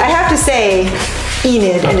 I have to say,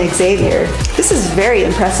 Enid and Xavier, this is very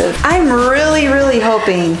impressive. I'm really, really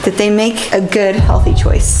hoping that they make a good, healthy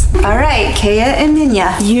choice. All right, Kaya and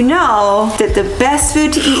Minya, you know that the best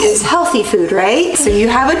food to eat is healthy food, right? So you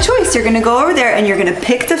have a choice. You're gonna go over there and you're gonna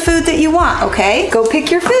pick the food that you want, okay? Go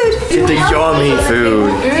pick your food. Get the yummy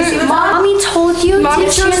food. Mommy told you to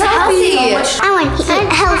choose healthy. I want to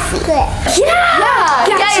eat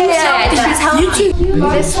healthy.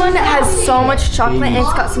 This one has so much chocolate and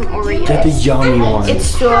it's got some Oreos. Get the yummy one. It's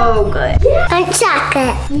so good. I want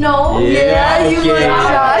chocolate. No. Yeah, you want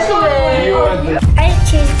chocolate. I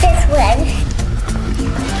choose this one.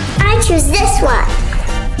 I choose this one.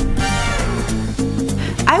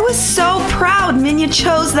 I was so proud Minya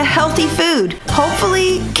chose the healthy food.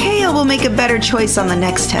 Hopefully, Kaya will make a better choice on the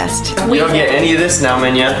next test. You don't get any of this now,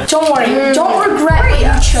 Minya. Don't worry. Don't regret what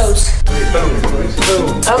you chose.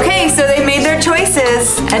 Okay, so they made their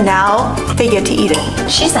choices and now they get to eat it.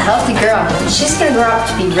 She's a healthy girl. She's gonna grow up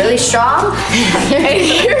to be really strong. And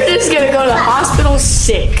you're just gonna go to the hospital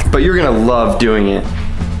sick. But you're gonna love doing it.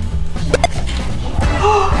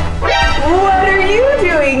 What are you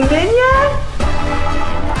doing, Minya?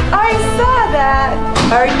 I saw that.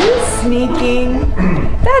 Are you sneaking?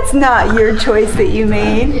 That's not your choice that you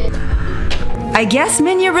made. I guess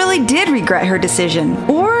Minya really did regret her decision.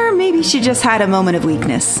 Or maybe she just had a moment of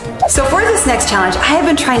weakness. So for this next challenge, I have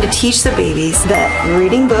been trying to teach the babies that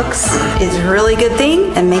reading books is a really good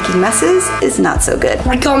thing and making messes is not so good.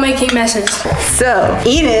 I call making messes. So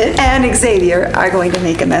Enid and Xavier are going to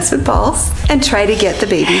make a mess with balls and try to get the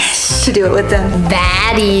babies to do it with them.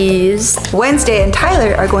 Baddies. Wednesday and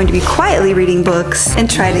Tyler are going to be quietly reading books and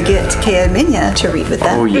try to get Kaya and Minya to read with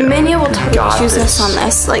them. Oh yeah. Minya will totally Got choose this. us on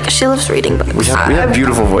this. Like, she loves reading books. We have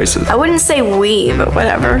beautiful voices. I wouldn't say we, but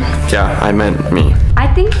whatever. Yeah, I meant me. I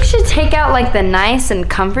think we should take out like the nice and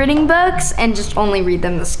comforting books and just only read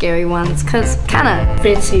them the scary ones, cause kinda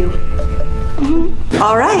fits you.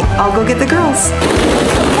 All right, I'll go get the girls.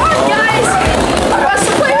 Come on, guys! I want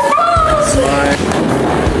to play balls!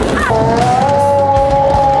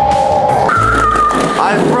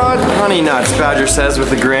 I've brought honey nuts, Badger says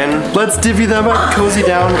with a grin. Let's divvy them up, cozy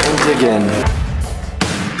down, and dig in.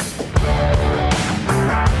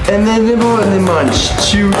 And then nibble and then munch,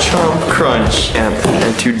 chew, chomp, crunch,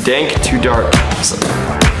 and too dank, too dark. So.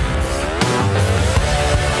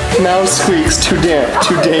 Now squeaks, too damp,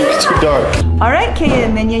 too dank, too dark. All right, Kaya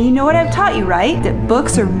and Minya, you know what I've taught you, right? That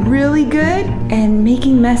books are really good and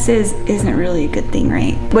making messes isn't really a good thing,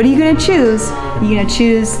 right? What are you gonna choose? You gonna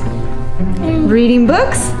choose Reading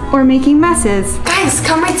books or making messes? Guys,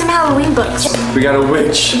 come read some Halloween books. We got a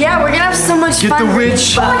witch. Yeah, we're gonna have so much fun. Get the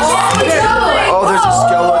witch. Oh, there's a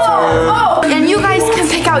skeleton. And you guys can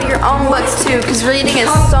pick out your own books too, because reading is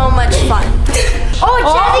so much fun.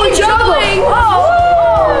 Oh, juggling! Oh!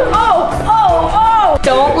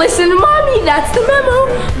 Don't listen to mommy. That's the memo.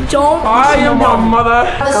 Don't. I am my mother.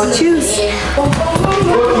 Go choose.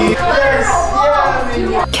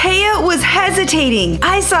 Kaya was hesitating.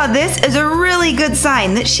 I saw this as a really good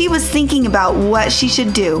sign that she was thinking about what she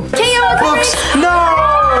should do. Kaya, Books. No.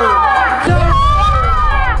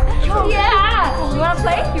 Yeah. You wanna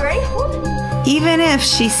play? You ready? Even if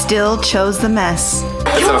she still chose the mess.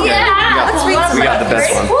 It's okay. We got the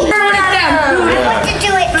best one.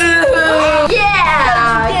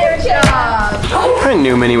 I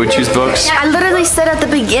knew Minnie would choose books. I literally said at the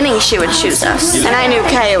beginning she would choose us. And I knew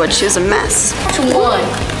Kaya would choose a mess. Catch one.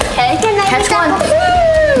 Okay? Catch one.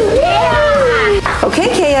 Okay,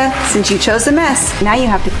 Kaya, since you chose the mess, now you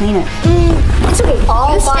have to clean it. It's okay.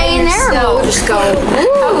 All stay in there. We'll just go.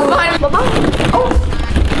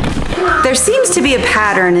 There seems to be a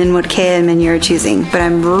pattern in what Kaya and Minya are choosing, but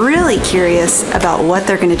I'm really curious about what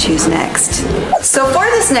they're going to choose next. So for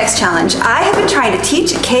this next challenge, I have been trying to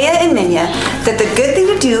teach Kaya and Minya that the good thing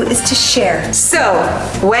to do is to share. So,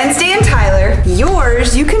 Wednesday and Tyler,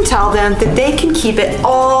 yours, you can tell them that they can keep it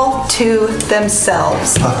all to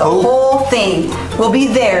themselves. The whole thing will be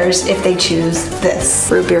theirs if they choose this.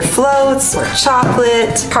 Root beer floats, or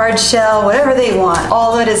chocolate, hard shell, whatever they want.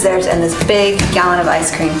 All of it is theirs and this big gallon of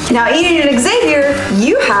ice cream. Now, Eden and Xavier,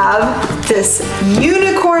 you have this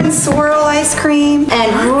unicorn swirl ice cream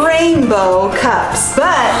and rainbow cups.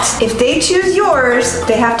 But if they choose yours,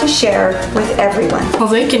 they have to share with everyone. Well,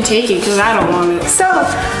 they can take it because I don't want it. So,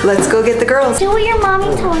 let's go get the girls. Do what your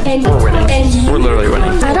mommy told you. We're winning. We're literally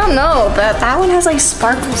winning. I don't know, but that one has like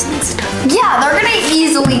sparkles and stuff. Yeah, they're gonna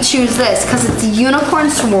easily choose this because it's unicorn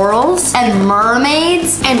swirls and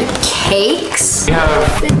mermaids and cakes. We have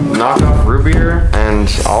knockoff root beer and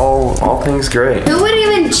all things great. Who would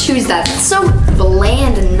even choose that? It's so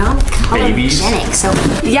bland and not colorgenic. So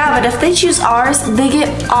Yeah, but if they choose ours, they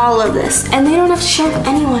get all of this. And they don't have to share with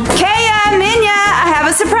anyone. Kaya, Minya, I have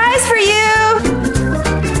a surprise for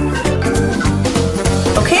you.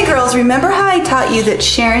 Okay, girls, remember how I taught you that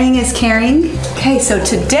sharing is caring? Okay, so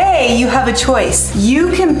today you have a choice. You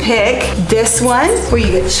can pick this one where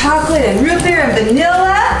you get chocolate and root beer and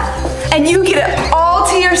vanilla, and you get it all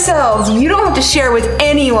to yourselves. You don't have to share with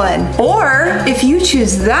anyone. Or if you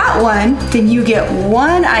choose that one, then you get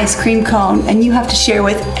one ice cream cone and you have to share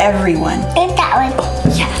with everyone. Eat that one.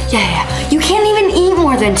 yeah. You can't even eat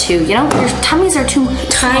more than two. You know, your tummies are too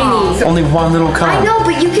tiny. Only one little cone. I know,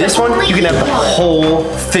 but you can. This one, you can have the whole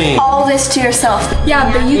thing. All this to yourself.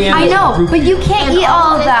 Yeah, but you I know, but you can't eat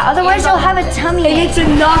all of that. Otherwise, you'll have a tummy ache. It's a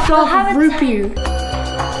knockoff of root beer.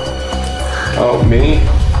 Oh, Minnie.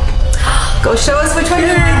 Go show us which one you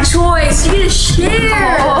Good want. choice. You get to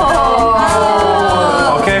share.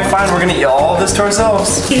 Okay, fine. We're gonna eat all of this to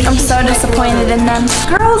ourselves. I'm so disappointed in them.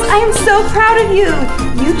 Girls, I am so proud of you.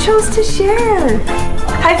 You chose to share.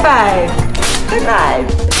 High five. High five.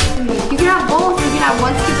 You can have both. You can have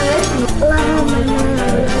one scoop of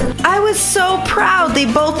this. I was so proud they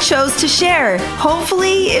both chose to share.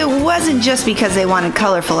 Hopefully, it wasn't just because they wanted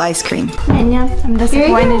colorful ice cream. Minya, I'm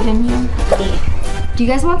disappointed in you. Do you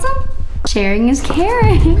guys want some? Sharing is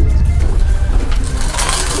caring.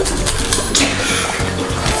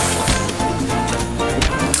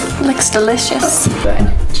 Looks delicious.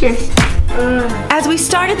 Cheers. As we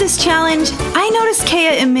started this challenge, I noticed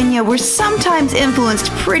Kaya and Minya were sometimes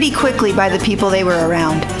influenced pretty quickly by the people they were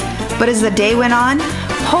around. But as the day went on,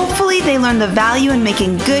 hopefully they learned the value in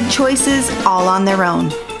making good choices all on their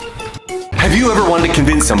own. Have you ever wanted to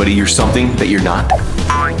convince somebody you're something that you're not?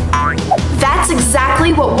 That's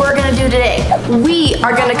exactly what we're gonna do today. We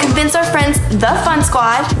are gonna convince our friends, the Fun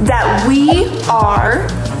Squad, that we are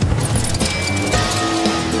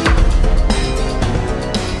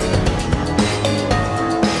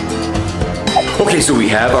Okay, so we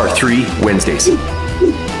have our 3 Wednesdays.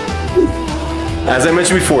 As I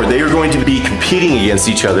mentioned before, they are going to be competing against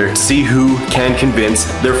each other to see who can convince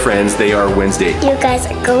their friends they are Wednesday. You guys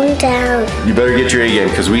are going down. You better get your A game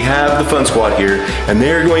because we have the Fun Squad here and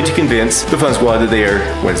they're going to convince the Fun Squad that they are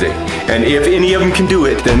Wednesday. And if any of them can do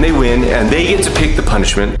it, then they win and they get to pick the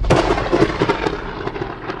punishment.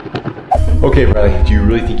 Okay, Riley, do you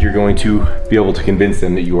really think you're going to be able to convince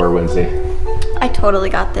them that you are Wednesday? I totally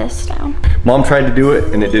got this down. Mom tried to do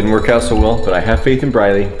it and it didn't work out so well, but I have faith in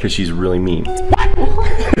Briley because she's really mean. I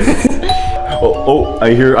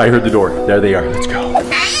heard the door. There they are. Let's go.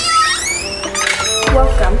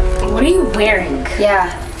 Welcome. What are you wearing? Yeah.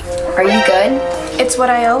 Are you good? It's what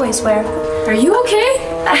I always wear. Are you okay?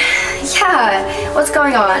 Yeah. What's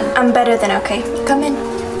going on? I'm better than okay. Come in.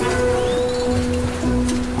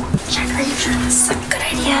 Jack, are you sure this is a good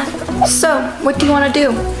idea? So, what do you want to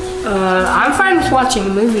do? I'm fine with watching a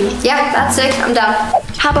movie. Yeah, that's it. I'm done.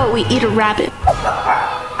 How about we eat a rabbit?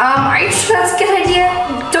 Are you sure that's a good idea?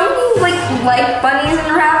 Don't you like bunnies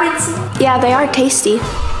and rabbits? Yeah, they are tasty.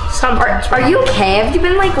 Are you okay? Have you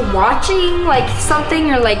been watching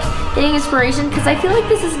something or getting inspiration? Because I feel like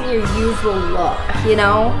this isn't your usual look, you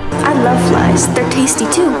know? I love flies. They're tasty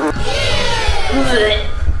too.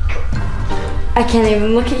 I can't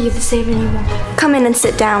even look at you the same anymore. Come in and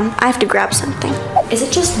sit down. I have to grab something. Is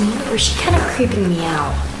it just me or is she kind of creeping me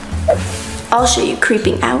out? I'll show you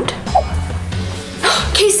creeping out.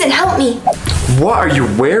 Kason, help me. What are you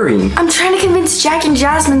wearing? I'm trying to convince Jack and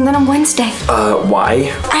Jasmine that on Wednesday.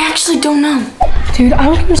 Why? I actually don't know. Dude,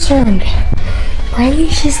 I'm concerned. Riley,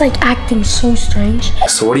 she's acting so strange.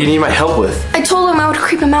 So what do you need my help with? I told him I would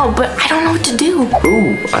creep him out, but I don't know what to do.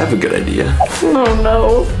 Ooh, I have a good idea. Oh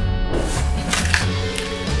no.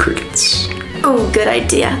 Crickets. Ooh, good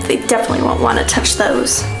idea. They definitely won't want to touch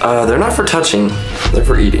those. They're not for touching, they're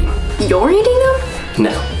for eating. You're eating them?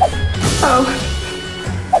 No. Oh.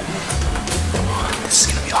 This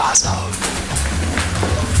is gonna be awesome.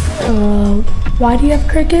 Why do you have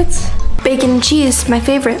crickets? Bacon and cheese, my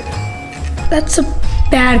favorite. That's a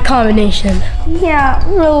bad combination. Yeah,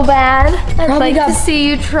 real bad. I'd Probably like to see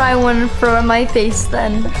you try one in front of my face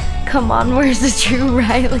then. Come on, where's the true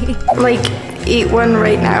Riley? Eat one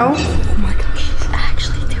right now? Oh my gosh, she's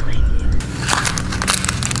actually doing it.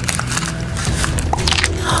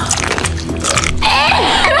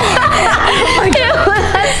 Ew,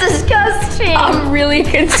 that's disgusting. I'm really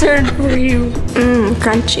concerned for you.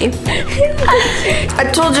 Crunchy. I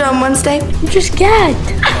told you on Wednesday. You just gagged.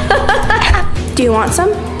 Do you want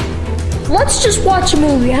some? Let's just watch a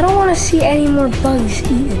movie. I don't want to see any more bugs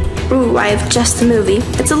eaten. Ooh, I have just the movie.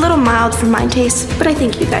 It's a little mild for my taste, but I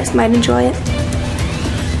think you guys might enjoy it.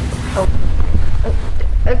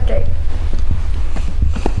 Okay.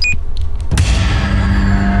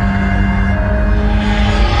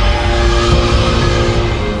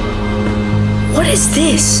 What is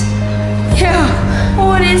this? Yeah,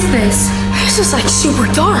 what is this? This is super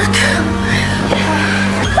dark.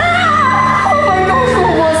 Oh my gosh,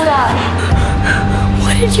 what was that?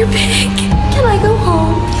 What did you pick? Can I go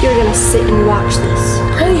home? You're gonna sit and watch this.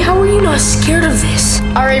 Riley, how are you not scared of this?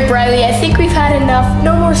 All right, Briley, I think we've had enough.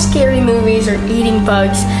 No more scary movies or eating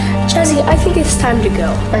bugs. Jazzy, I think it's time to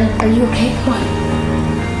go. Are you okay? Come on.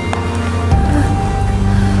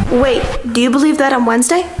 Wait, do you believe that on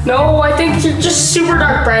Wednesday? No, I think you're just super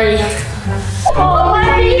dark, Briley. Oh,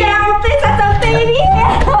 let me out! Please, that's a baby!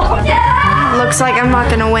 Yeah! Looks like I'm not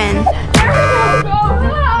gonna win.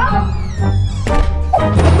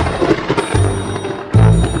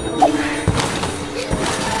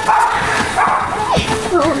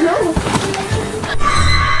 Oh no!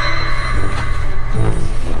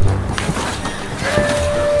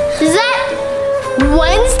 Is that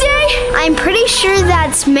Wednesday? I'm pretty sure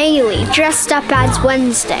that's Maylee, dressed up as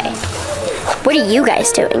Wednesday. What are you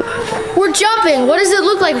guys doing? We're jumping. What does it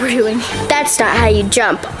look like we're doing? That's not how you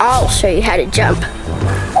jump. I'll show you how to jump.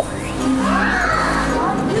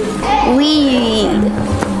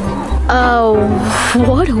 Oh,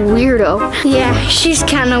 what a weirdo. Yeah, she's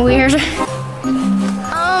kind of weird.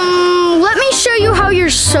 Let me show you how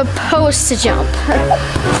you're supposed to jump.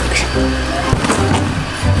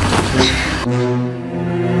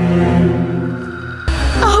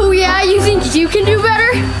 Oh yeah, you think you can do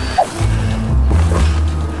better?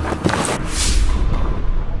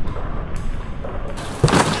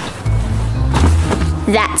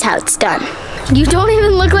 That's how it's done. You don't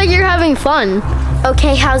even look like you're having fun.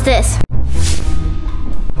 Okay, how's this?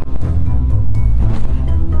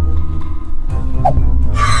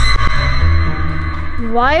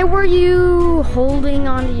 Why were you holding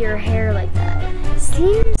onto your hair like that?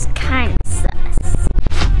 Seems kind of sus.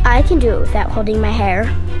 I can do it without holding my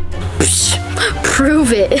hair. Psh,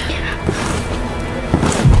 prove it.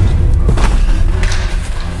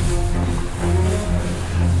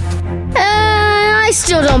 I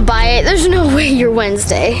still don't buy it. There's no way you're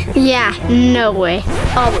Wednesday. Yeah, no way.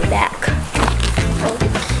 I'll be back.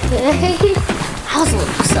 Okay. That was a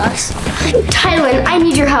little sus. Tylen, I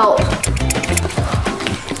need your help.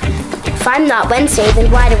 If I'm not Wednesday, then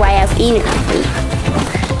why do I have Enid with me?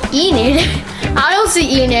 Enid? I don't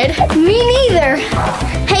see Enid. Me neither.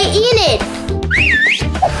 Hey, Enid.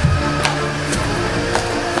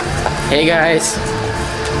 Hey guys,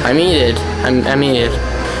 I'm Enid. I'm Enid.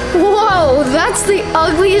 Whoa, that's the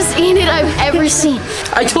ugliest Enid I've ever seen.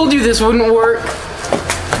 I told you this wouldn't work.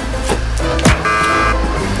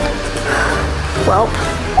 Well,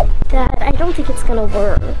 Dad, I don't think it's gonna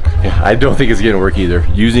work. Yeah, I don't think it's gonna work either.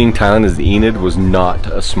 Using Tylen as Enid was not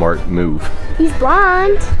a smart move. He's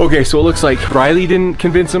blonde. Okay, so it looks like Riley didn't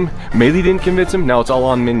convince him, Maylee didn't convince him, now it's all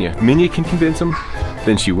on Minya. Minya can convince him,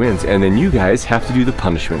 then she wins, and then you guys have to do the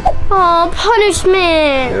punishment. Oh,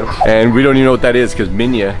 punishment! Yep. And we don't even know what that is because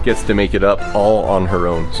Minya gets to make it up all on her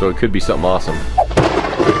own, so it could be something awesome.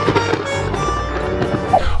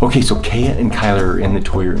 Okay, so Kaya and Kyler are in the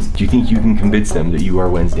toy room. Do you think you can convince them that you are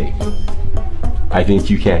Wednesday? I think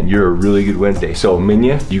you can. You're a really good Wednesday. So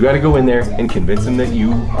Minya, you gotta go in there and convince them that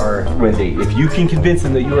you are Wednesday. If you can convince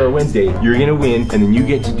them that you are Wednesday, you're gonna win, and then you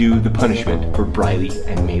get to do the punishment for Briley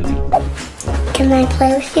and Maylee. Can I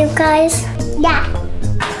play with you guys? Yeah.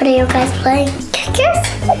 What are you guys playing? Kickers?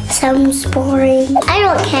 Sounds boring. I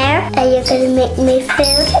don't care. Are you gonna make me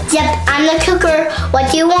food? Yep, I'm the cooker. What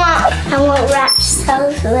do you want? I want rat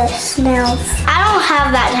cells with snails. I don't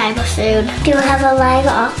have that type of food. Do you have a live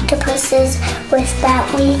octopuses with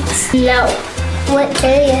bat wings? No. What do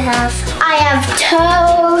you have? I have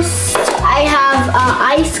toast. I have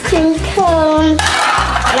ice cream cone.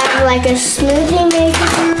 And I have like a smoothie maker.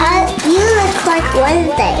 You look like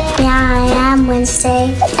Wednesday. Yeah, I am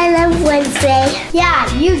Wednesday. I love Wednesday. Yeah,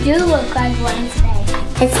 you do look like Wednesday.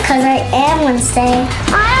 It's because I am Wednesday.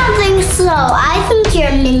 I don't think so. I think you're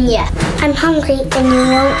Minya. I'm hungry and you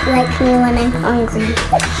won't like me when I'm hungry.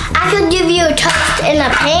 I could give you a toast in a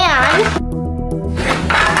pan.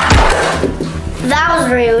 That was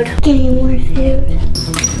rude. Give me more food.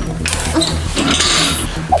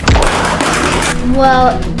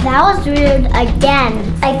 Well, that was rude again.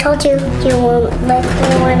 I told you you won't like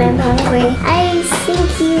me when I'm hungry. I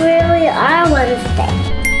think you really are Wednesday.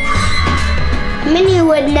 Minnie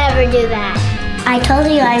would never do that. I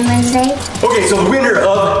told you I'm Wednesday. Okay, so the winner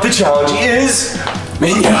of the challenge is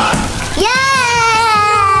Minya.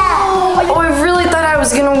 Oh, I really thought I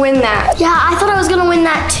was gonna win that. Yeah, I thought I was gonna win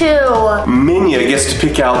that too. Minya gets to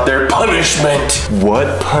pick out their punishment.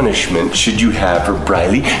 What punishment should you have for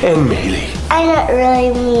Briley and Maylee? I'm not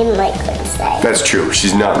really mean like Wednesday. That's true.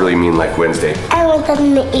 She's not really mean like Wednesday. I want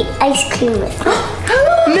them to eat ice cream with me.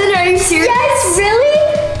 Minna, are you serious? Yes, really?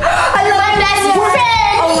 I love my best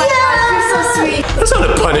friend. Oh my gosh, you're so sweet. That's not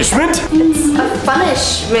a punishment. It's a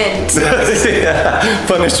punishment. Yeah,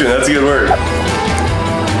 punishment, that's a good word.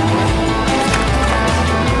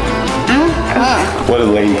 What a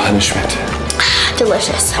lame punishment.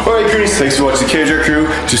 Delicious. All right, Crewnies, thanks for watching the Kjar Crew.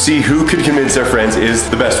 To see who could convince their friends is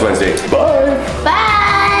the best Wednesday. Bye. Bye.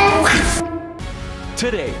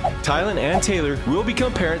 Today, Tylen and Taylor will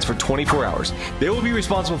become parents for 24 hours. They will be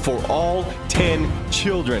responsible for all 10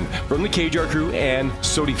 children from the Kjar Crew and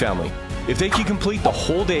SOTY family. If they can complete the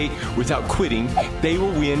whole day without quitting, they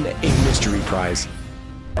will win a mystery prize.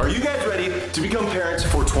 Are you guys ready to become parents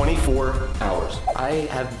for 24 hours? I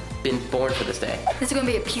have been born for this day. This is gonna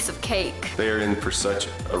be a piece of cake. They are in for such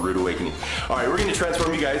a rude awakening. All right, we're gonna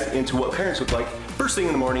transform you guys into what parents look like first thing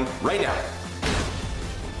in the morning, right now.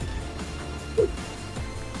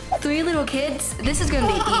 3 little kids? This is gonna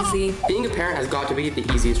be easy. Being a parent has got to be the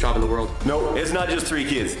easiest job in the world. No, it's not just 3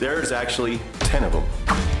 kids. There's actually 10 of them.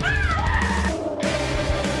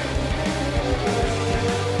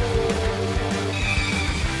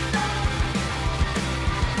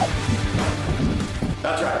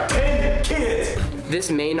 That's right, 10 kids! This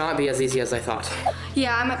may not be as easy as I thought.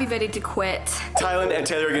 Yeah, I might be ready to quit. Tylen and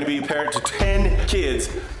Taylor are going to be a parent to 10 kids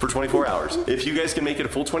for 24 hours. If you guys can make it a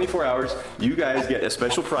full 24 hours, you guys get a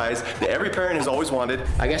special prize that every parent has always wanted.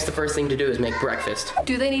 I guess the first thing to do is make breakfast.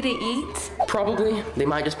 Do they need to eat? Probably. They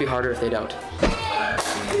might just be harder if they don't.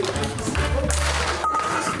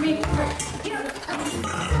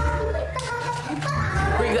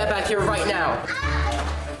 Bring that back here right now.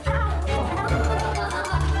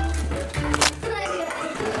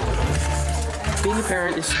 Being a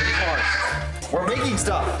parent is so hard. We're making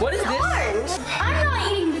stuff. What is this? I'm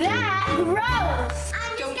not eating that. Gross.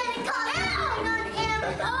 I'm just gonna call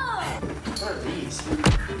What are these?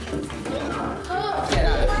 Oh. Get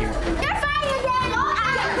out of here. You're fighting again.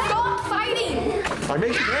 Stop fighting. I'm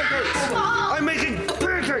making pancakes. I'm making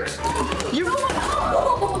pancakes. You.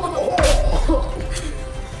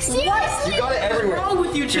 Seriously? You got it everywhere. What's wrong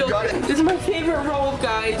with you children? This is my favorite roll,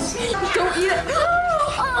 guys. Don't eat it.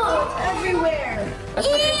 Everywhere. Ew,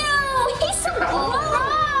 he's so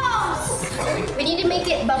gross. We need to make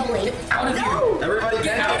it bubbly. Out of here. Everybody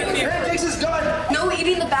get out of here. Pancakes is done. No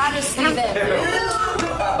eating the bad, just leave it.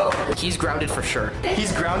 he's grounded for sure.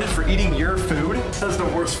 He's grounded for eating your food? That's the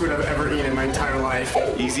worst food I've ever eaten in my entire life.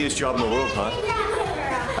 Easiest job in the world, huh?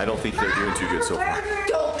 I don't think they're doing too good so far.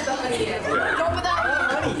 Don't put the honey in. Don't put the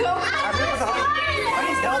honey. Don't put the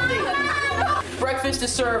Honey's healthy. Breakfast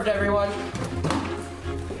is served, everyone.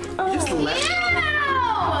 Just let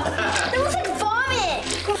It looks like vomit.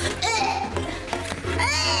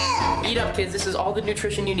 Eat up, kids. This is all the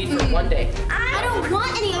nutrition you need for one day. I don't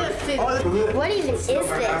want any other food. What even is this?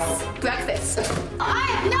 breakfast.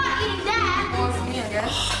 I'm not eating that. More for me, I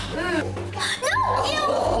guess. No, ew.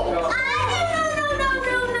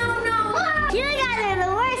 No. You guys are the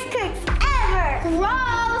worst cooks ever.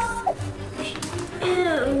 Gross.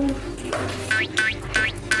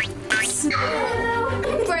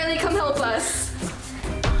 Riley, come help us.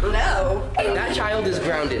 No. That child is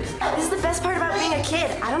grounded. This is the best part about being a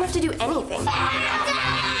kid. I don't have to do anything.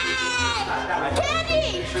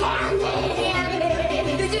 Candy!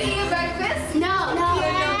 Did you eat your breakfast? No.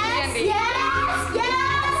 Candy.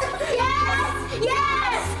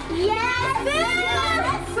 Yes!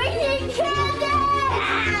 Food! We need candy!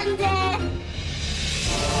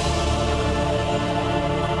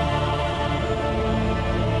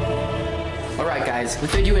 All right, guys. We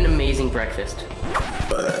fed you an amazing breakfast.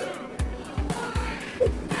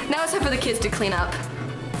 Now it's time for the kids to clean up.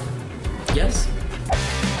 Yes?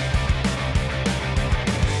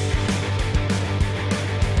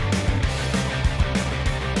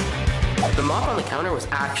 The mop on the counter was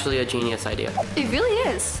actually a genius idea. It really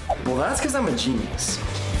is. Well, that's because I'm a genius.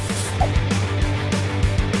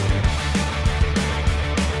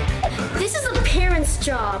 This is a parent's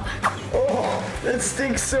job. Oh, that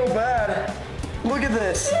stinks so bad. Look at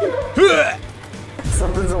this.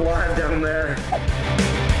 Something's alive down there.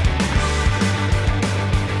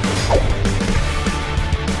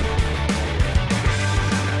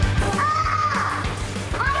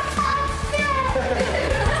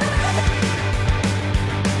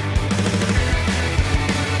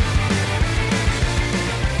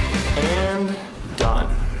 And done.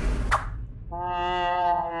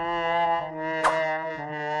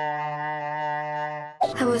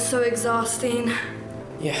 That was so exhausting.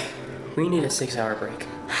 Yeah, we need a 6-hour break.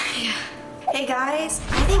 Hey guys,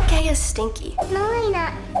 I think Kay is stinky. No, I'm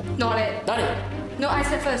not. Not it. Not it. No, I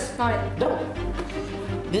said first. Not it. No.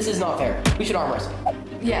 This is not fair. We should arm wrestle.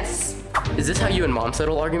 Yes. Is this how you and Mom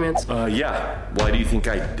settle arguments? Yeah. Why do you think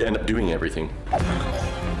I end up doing everything?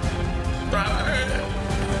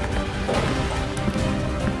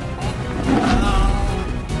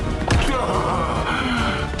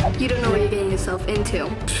 You don't know what you're getting yourself into.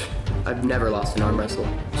 I've never lost an arm wrestle,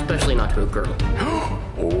 especially not to a girl.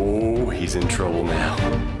 Oh, he's in trouble now.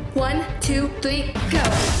 1, 2, 3, go.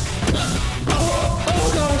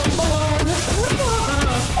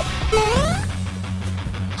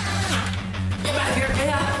 Get back here, get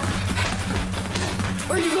out.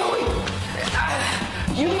 Where are you going?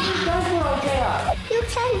 You need your diaper on, Kaya. You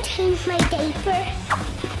can't change my diaper.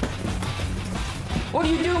 What are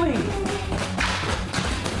you doing?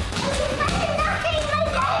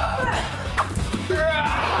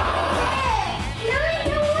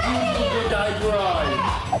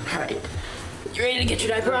 Alright. You ready to get your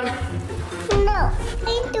diaper on? No,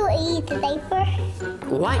 I don't eat the diaper.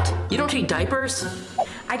 What? You don't take diapers?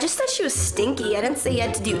 I just said she was stinky. I didn't say you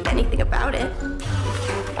had to do anything about it.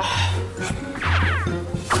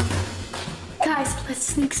 Guys, let's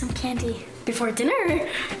sneak some candy before dinner.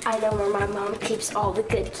 I know where my mom keeps all the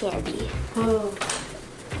good candy. Oh,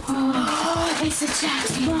 it's a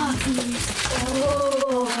Jack's muffins.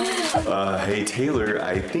 Oh. Hey Taylor,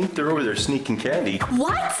 I think they're over there sneaking candy.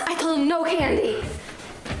 What? I told him no candy.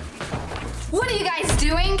 What are you guys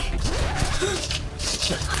doing?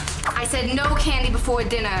 I said no candy before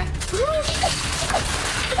dinner. Stop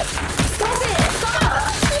it! Stop!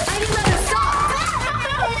 I didn't let her stop!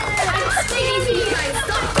 I'm speaking to you guys.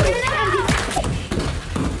 Stop doing that!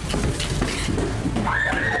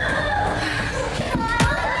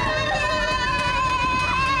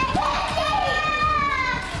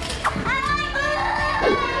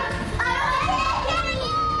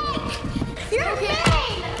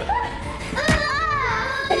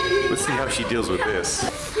 Let's see how she deals with this.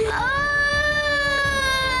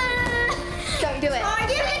 Don't do it.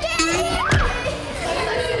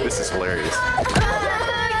 This is hilarious.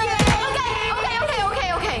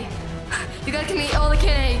 Okay. You guys can eat all the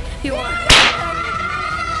candy you want.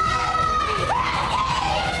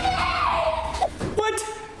 What?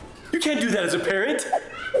 You can't do that as a parent.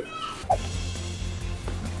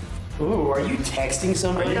 Ooh, are you texting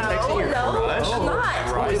somebody? No, I'm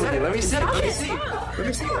not. Riley, let me see. Let me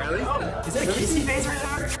see, Riley. Is that a kissy face right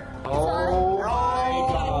there? Oh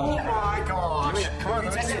my God. Come on,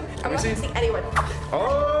 let me see. I'm not missing anyone.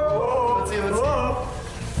 Oh! Let's see, let's see.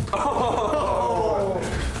 Oh!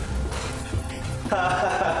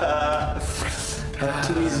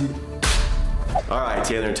 Too easy. All right,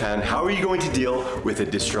 Taylor and Tan, how are you going to deal with a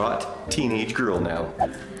distraught teenage girl now?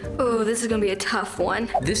 Oh, this is gonna be a tough one.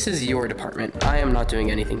 This is your department. I am not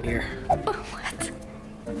doing anything here. What?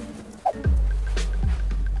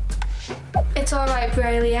 It's alright,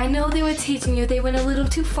 Briley. I know they were teaching you. They went a little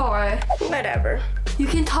too far. Whatever. You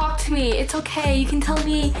can talk to me. It's okay. You can tell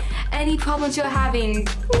me any problems you're having.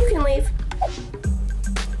 You can leave.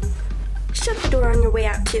 Shut the door on your way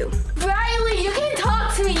out, too. Briley, you can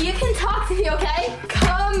talk to me. You can talk to me, okay?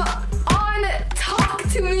 Come on, talk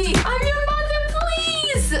to me. I'm your mother,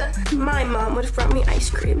 please. My mom would have brought me ice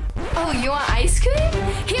cream. Oh, you want ice cream?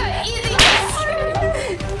 Here, eat the ice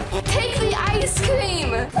cream. Take the ice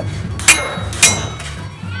cream.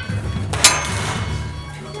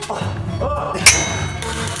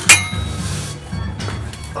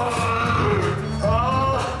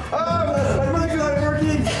 My mic's not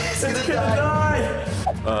working. It's gonna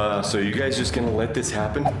die. So you guys just gonna let this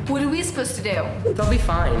happen? What are we supposed to do? They'll be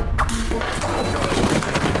fine.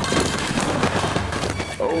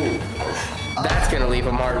 Oh. That's gonna leave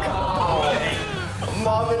a mark.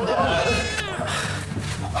 Mom and Dad.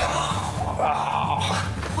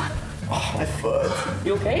 Oh, my foot.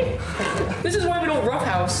 You okay? This is why we don't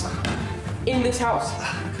roughhouse in this house.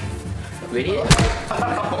 You idiot.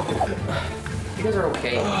 You guys are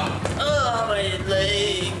okay. Oh, my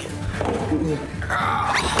leg.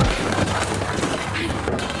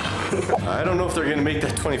 I don't know if they're gonna make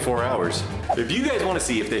that 24 hours. If you guys wanna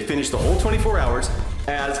see if they finish the whole 24 hours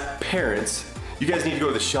as parents, you guys need to go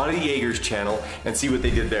to the SOTY Yeagers channel and see what they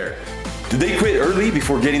did there. Did they quit early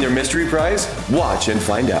before getting their mystery prize? Watch and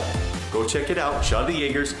find out. Go check it out, SOTY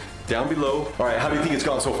Yeagers, down below. All right, how do you think it's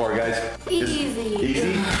gone so far, guys? Easy.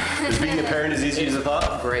 Easy? Is being a parent as easy as I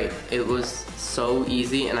thought? Great. It was so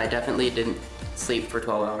easy, and I definitely didn't sleep for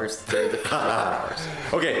 12 hours through the 12 hours.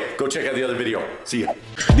 Okay, go check out the other video. See ya.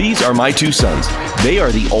 These are my two sons. They are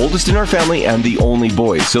the oldest in our family and the only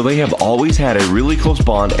boys, so they have always had a really close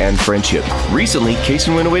bond and friendship. Recently,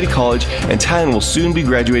 Kason went away to college, and Tylen will soon be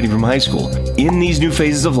graduating from high school. In these new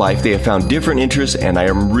phases of life, they have found different interests, and I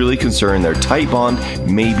am really concerned their tight bond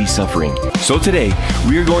may be suffering. So today,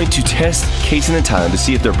 we are going to test Kason and Tylen to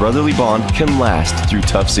see if their brotherly bond can last through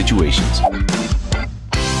tough situations.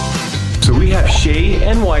 So we have Shay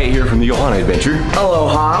and Wyatt here from the Ohana Adventure.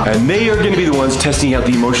 Aloha. And they are going to be the ones testing out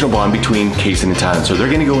the emotional bond between Kason and Tylen. So they're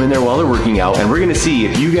going to go in there while they're working out, and we're going to see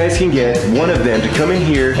if you guys can get one of them to come in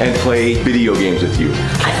here and play video games with you.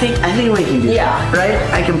 I think we can do that, right?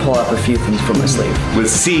 I can pull up a few things from my sleeve.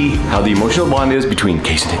 Let's see how the emotional bond is between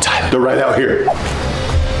Kason and Tylen. They're right out here.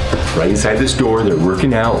 Right inside this door, they're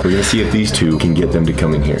working out. We're going to see if these two can get them to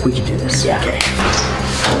come in here. We can do this. Yeah. Okay.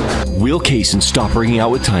 Will Kason stop working out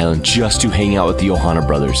with Tylen just to hang out with the Ohana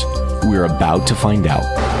brothers? We're about to find out.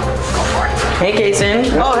 Hey, Kason.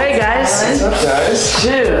 Oh, hey, guys. What's up, guys?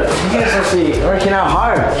 Dude, you guys must be working out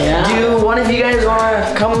hard. Yeah. Do one of you guys want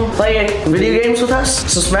to come play video games with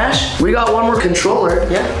us? So Smash? We got one more controller.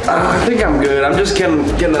 Yeah. I think I'm good. I'm just getting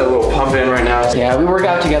a little pump in right now. Yeah, we work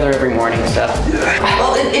out together every morning and stuff.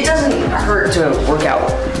 Well, it doesn't hurt to work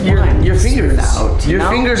out your fingers out. Your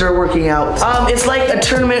fingers are working out. It's like a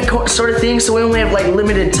tournament sort of thing, so we only have like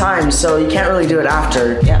limited time, so you can't really do it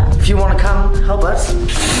after. Yeah. If you want to come help us.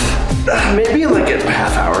 Maybe like a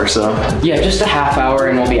half hour or so. Yeah, just a half hour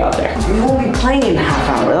and we'll be out there. We won't be playing in a half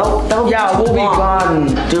hour. We'll be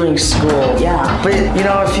gone doing school. Yeah. But you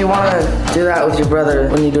know, if you want to do that with your brother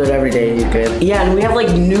when you do it every day, you could. Yeah, and we have like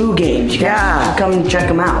new games. You can come and check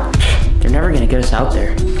them out. They're never gonna get us out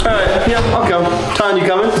there. Alright, yeah, I'll come. Tylen, you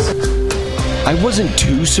coming? I wasn't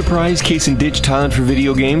too surprised Kason ditched Tylen for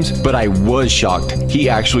video games, but I was shocked he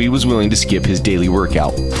actually was willing to skip his daily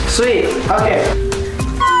workout. Sweet. Okay.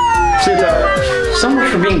 See you, Tylen. So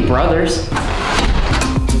much for being brothers.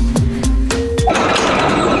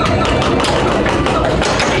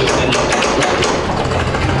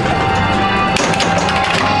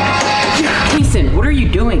 Kason, what are you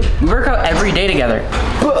doing? We work out every day together.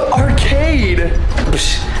 But arcade!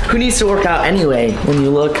 Who needs to work out anyway when you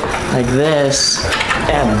look like this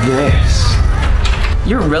and this?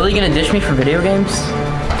 You're really gonna ditch me for video games?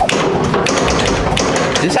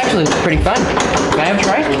 This actually looks pretty fun. Can I have a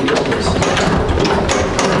try?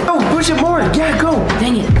 Oh, push it more. Yeah, go.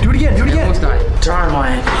 Dang it. Do it again. Do it again. Almost got it. Darn,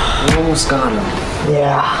 Wyatt. You almost got him.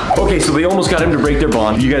 Yeah. Okay, so they almost got him to break their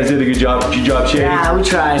bond. You guys did a good job. Good job, Shay. Yeah, we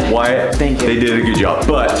tried. Wyatt, thank you. They did a good job.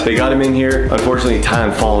 But they got him in here. Unfortunately,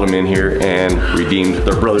 Tylen followed him in here and redeemed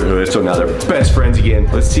their brotherhood. So now they're best friends again.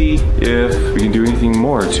 Let's see if we can do anything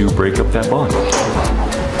more to break up that bond.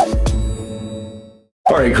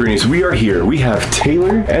 All right, Crewnies, we are here. We have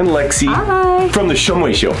Taylor and Lexi from the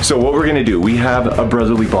Shumway Show. So what we're gonna do, we have a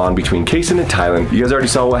brotherly bond between Kaysen and Tylen. You guys already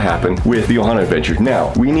saw what happened with the Ohana Adventure.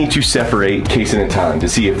 Now, we need to separate Kaysen and Tylen to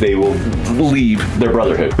see if they will leave their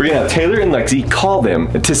brotherhood. We're gonna have Taylor and Lexi call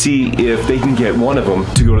them to see if they can get one of them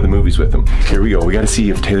to go to the movies with them. Here we go. We gotta see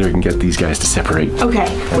if Taylor can get these guys to separate. Okay.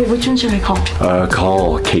 Wait, which one should I call?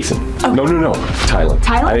 Call Kaysen. Oh. No, Tylen.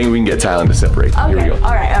 Tylen? I think we can get Tylen to separate. Okay. Here we go.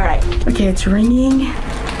 All right. Okay, it's ringing.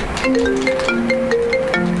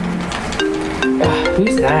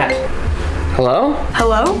 Who's that? Hello?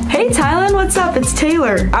 Hello? Hey, Tylen, what's up? It's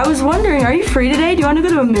Taylor. I was wondering, are you free today? Do you want to go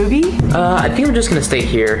to a movie? I think we're just gonna stay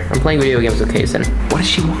here. I'm playing video games with Kaysen. What does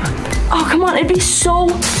she want? Oh, come on, it'd be so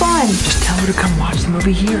fun. Just tell her to come watch the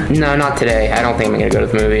movie here. No, not today. I don't think I'm gonna go to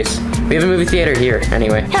the movies. We have a movie theater here,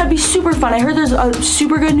 anyway. Yeah, it'd be super fun. I heard there's a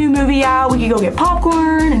super good new movie out. We could go get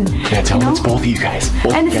popcorn and. Yeah, tell them it's both of you guys.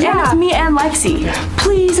 And it's me and Lexi. Yeah.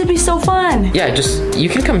 Please, it'd be so fun. Yeah, you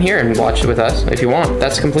can come here and watch it with us if you want.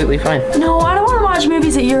 That's completely fine. No, I don't want to watch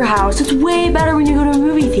movies at your house. It's way better when you go to a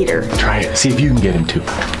movie theater. Try it. See if you can get him to.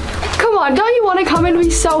 Come on, don't you want to come? It'd be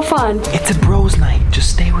so fun. It's a bros night. Just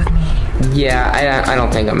stay with me. Yeah, I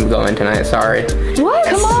don't think I'm going tonight. Sorry. What?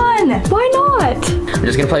 Come on. Why not? I'm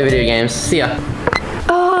just gonna play video games. See ya.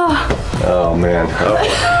 Oh man.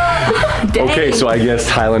 Okay, so I guess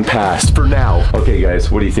Tylen passed for now. Okay,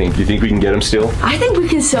 guys, what do you think? Do you think we can get him still? I think we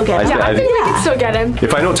can still get him. I think we can still get him.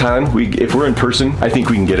 If I know Tylen, if we're in person, I think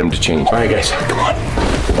we can get him to change. All right, guys, come on.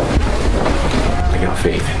 I got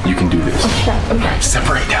faith. You can do this. Okay. All right,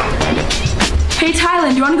 separate now. Hey, Tylen,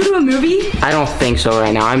 do you want to go to a movie? I don't think so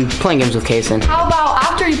right now. I'm playing games with Kaysen. How about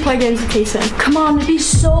after you play games with Kaysen? Come on, it'd be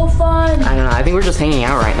so fun. I don't know. I think we're just hanging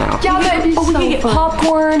out right now. Yeah, but it'd be so we can get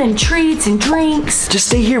popcorn and treats and drinks. Just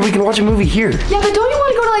stay here. We can watch a movie here. Yeah, but don't you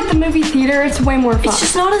want to go to like the movie theater? It's way more fun. It's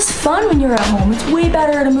just not as fun when you're at home. It's way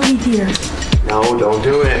better at a movie theater. No, don't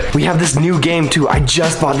do it. We have this new game too. I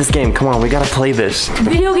just bought this game. Come on, we gotta play this.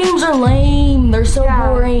 Video games are lame. They're so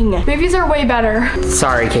boring. Movies are way better.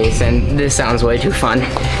 Sorry, Kaysen. This sounds way too fun.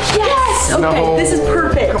 Yes! Okay, this is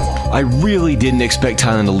perfect. I really didn't expect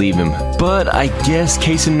Tylen to leave him, but I guess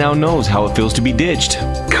Kaysen now knows how it feels to be ditched.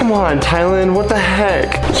 Come on, Tylen, what the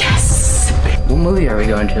heck? Yes! What movie are we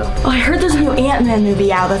going to? Oh, I heard there's a new Ant-Man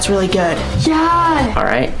movie out that's really good. Yeah! All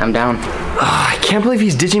right, I'm down. I can't believe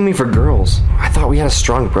he's ditching me for girls. I thought we had a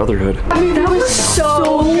strong brotherhood. I mean, that was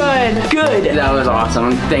so good. Good. That was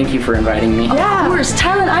awesome. Thank you for inviting me. Yeah. Of course.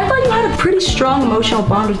 Tylen, I thought you had a pretty strong emotional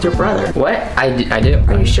bond with your brother. What? I do.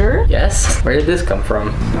 Are you sure? Yes. Where did this come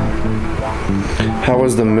from? How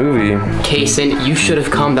was the movie? Kaysen, you should have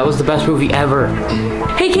come. That was the best movie ever.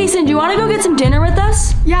 Hey, Kaysen, do you want to go get some dinner with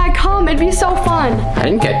us? Yeah, come. It'd be so fun. I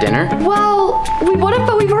didn't get dinner. Well, we would have,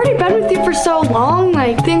 but we've already been with you for so long.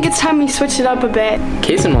 I think it's time we switch it up a bit.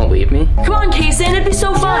 Kaysen won't leave me. Come on, Kaysen. It'd be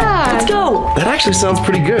so fun. Yeah. Let's go. That actually sounds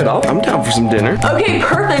pretty good. I'm down for some dinner. Okay,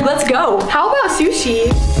 perfect. Let's go. How about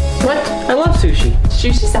sushi? What? I love sushi.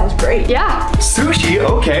 Sushi sounds great. Yeah. Sushi,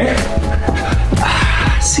 okay.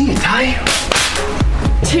 See you, Ty.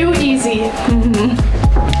 Too easy.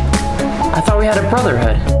 I thought we had a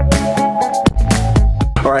brotherhood.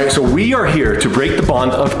 All right, so we are here to break the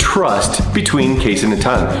bond of trust between Kaysen and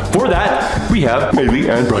Tylen. For that, we have Maylee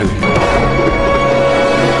and Briley.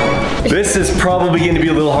 This is probably going to be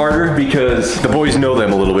a little harder because the boys know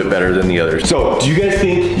them a little bit better than the others. So, do you guys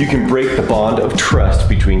think you can break the bond of trust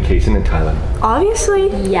between Kaysen and Tylen? Obviously.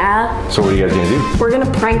 Yeah. So what are you guys going to do? We're going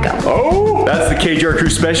to prank them. Oh, that's the Kjar Crew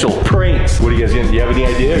special, pranks. What are you guys going to do? Do you have any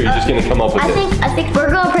idea or are you just going to come up with it? I think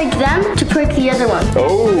we're going to prank them to prank the other one.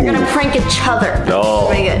 Oh. We're going to prank each other. No,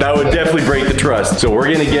 that would definitely break the trust. So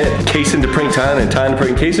we're going to get Kaysen to prank Tylen and Tylen to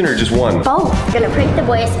prank Kaysen or just one? Both. We're going to prank the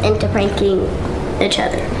boys into pranking each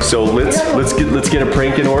other. So let's get a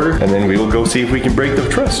prank in order and then we will go see if we can break the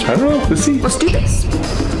trust. I don't know. Let's see. Let's do this.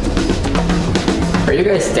 Are you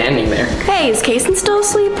guys standing there? Hey, is Kaysen still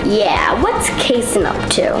asleep? Yeah, what's Kaysen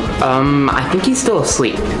up to? I think he's still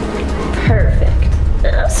asleep. Perfect.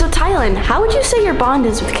 So Tylen, how would you say your bond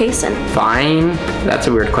is with Kaysen? Fine. That's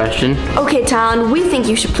a weird question. Okay, Tylen, we think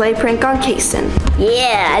you should play prank on Kaysen.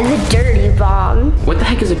 Yeah, the dirty bomb. What the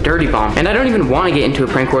heck is a dirty bomb? And I don't even want to get into a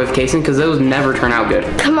prank war with Kaysen because those never turn out good.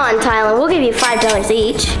 Come on, Tylen, we'll give you $5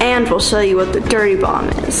 each. And we'll show you what the dirty bomb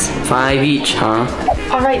is. 5 each, huh?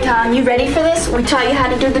 All right, Tylen, you ready for this? We taught you how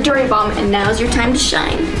to do the dirty bomb, and now's your time to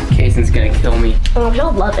shine. Kaysen's gonna kill me. Oh,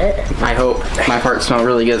 he'll love it. I hope. My farts smell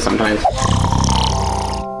really good sometimes.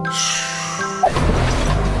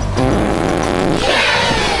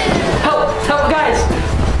 Help, guys!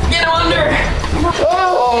 Get him under!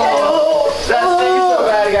 Oh, that stinks so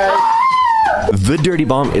bad, guys. The Dirty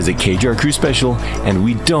Bomb is a Kjar Crew special, and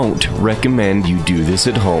we don't recommend you do this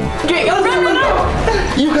at home.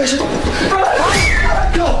 You guys are...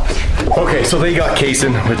 Go! Okay, so they got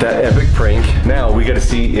Kaysen with that epic prank. Now we gotta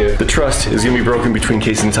see if the trust is gonna be broken between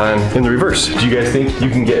Kaysen and Tylen in the reverse. Do you guys think you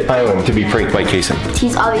can get Tylen to be pranked by Kaysen?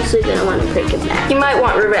 He's obviously gonna want to prank him back. He might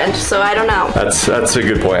want revenge, so I don't know. That's a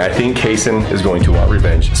good point. I think Kaysen is going to want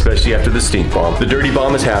revenge, especially after the stink bomb. The dirty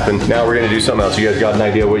bomb has happened. Now we're gonna do something else. You guys got an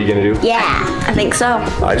idea what you're gonna do? Yeah, I think so.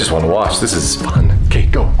 I just want to watch. This is fun. Okay,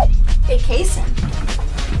 go. Hey, Kaysen.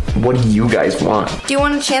 What do you guys want? Do you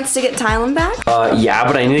want a chance to get Tylen back? Yeah,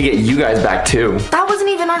 but I need to get you guys back too. That wasn't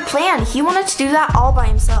even our plan. He wanted to do that all by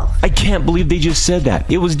himself. I can't believe they just said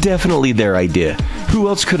that. It was definitely their idea. Who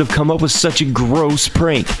else could have come up with such a gross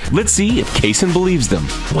prank? Let's see if Kaysen believes them.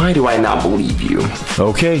 Why do I not believe you?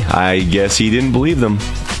 Okay, I guess he didn't believe them.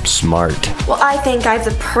 Smart. Well, I think I have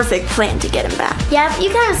the perfect plan to get him back. Yeah, but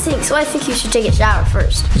you kind of stink, so I think you should take a shower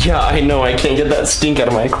first. Yeah, I know. I can't get that stink out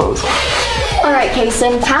of my clothes. All right,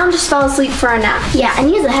 Kaysen, Tylen just fell asleep for a nap. Yeah, and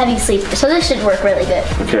he's a heavy sleeper, so this should work really good.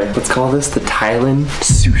 Okay, let's call this the Tylen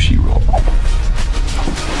sushi roll.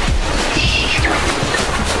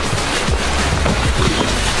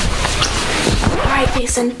 All right,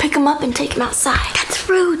 Kaysen, pick him up and take him outside. That's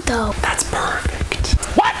rude, though. That's perfect.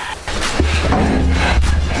 What?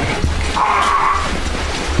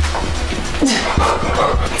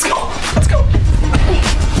 Let's go. Let's go.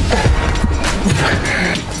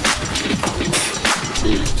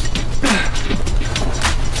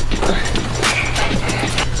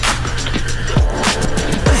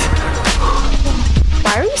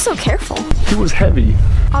 Why are you so careful? It was heavy.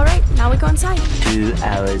 All right, now we go inside. 2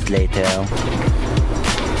 hours later.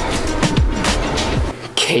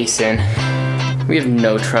 Kaysen, we have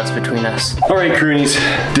no trust between us. All right, Crewnies.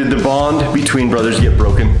 Did the bond between brothers get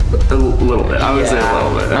broken? A little bit. I would say a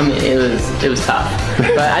little bit. I mean, it was tough,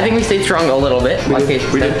 but I think we stayed strong a little bit. But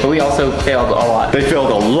we also failed a lot. They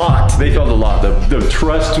failed a lot. They failed a lot. The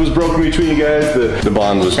trust was broken between you guys. The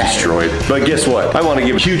bond was destroyed. But guess what? I want to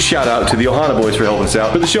give a huge shout out to the Ohana boys for helping us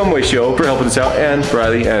out, for the Shumway Show for helping us out, and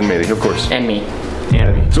Riley and Maylee, of course. And me.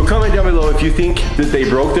 So comment down below if you think that they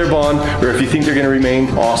broke their bond, or if you think they're going to remain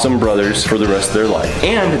awesome brothers for the rest of their life.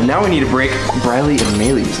 And now we need to break Riley and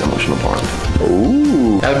Maylee's emotional bond.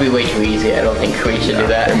 Ooh. That would be way too easy. I don't think we should do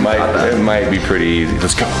that. It might be pretty easy.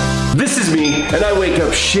 Let's go. This is me, and I wake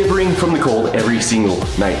up shivering from the cold every single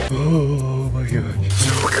night. Oh my god.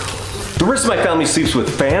 So cold. The rest of my family sleeps with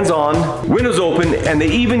fans on, windows open, and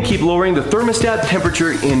they even keep lowering the thermostat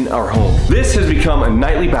temperature in our home. This has become a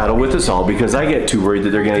nightly battle with us all because I get too worried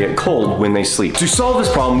that they're gonna get cold when they sleep. To solve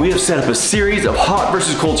this problem, we have set up a series of hot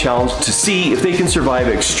versus cold challenge to see if they can survive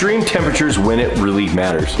extreme temperatures when it really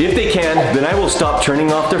matters. If they can, then I will stop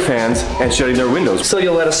turning off their fans and shutting their windows. So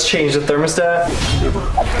you'll let us change the thermostat?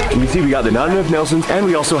 You can see we got the Not Enough Nelsons, and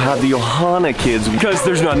we also have the Ohana kids because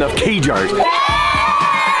there's not enough Kjars.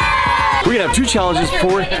 We're gonna have 2 challenges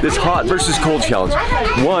for this hot versus cold challenge.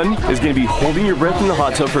 One is gonna be holding your breath in the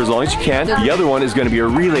hot tub for as long as you can. The other one is gonna be a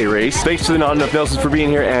relay race. Thanks to the Not Enough Nelsons for being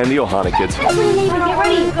here and the Ohana kids. Get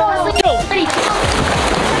ready. Go. Ready.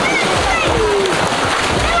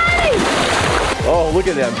 Oh, look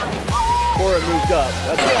at them. Cora moved up.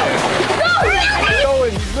 That's right. He's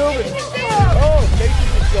going, he's moving. Oh, Casey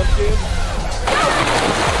just jumped in.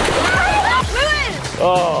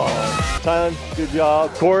 Oh. Tylen, good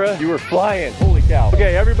job. Cora, you were flying. Holy cow.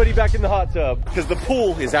 Okay, everybody back in the hot tub because the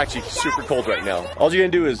pool is actually super cold right now. All you're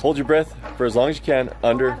gonna do is hold your breath for as long as you can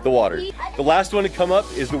under the water. The last one to come up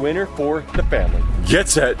is the winner for the family. Get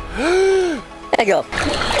set. There you go.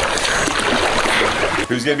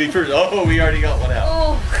 Who's gonna be first? Oh, we already got one out.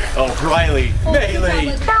 Oh, Riley.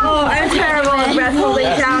 Maylee. Oh, I'm terrible at breath holding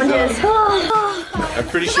challenges. I'm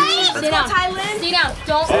pretty sure she's... Let's go, Tylen. Stay down.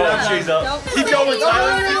 Don't Stay down, she's up. Keep going,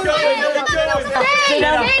 Tylen. Keep going. Stay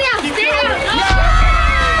down.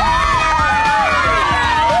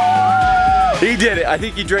 He did it. I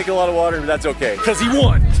think he drank a lot of water, but that's okay. Because he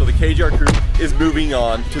won. So the Kjar Crew is moving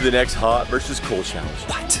on to the next hot versus cold challenge.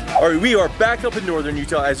 What? All right, we are back up in northern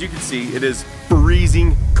Utah. As you can see, it is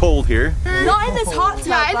freezing cold here. Not in this hot tub.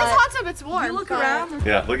 Yeah, in this hot tub it's warm. You look around.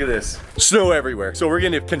 Yeah, look at this. Snow everywhere. So we're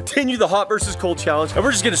gonna continue the hot versus cold challenge, and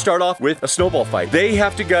we're just gonna start off with a snowball fight. They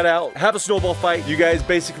have to gut out, have a snowball fight. You guys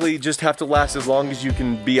basically just have to last as long as you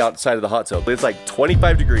can be outside of the hot tub. It's like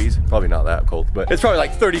 25 degrees, probably not that cold, but it's probably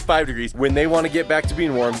like 35 degrees. When they wanna get back to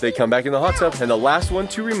being warm, they come back in the hot tub, and the last one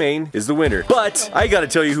to remain is the winner. But I gotta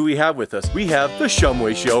tell you who we have with us. We have the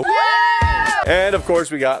Shumway Show. And of course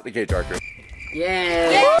we got the Kjar Crew.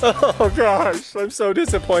 Yeah. Oh gosh, I'm so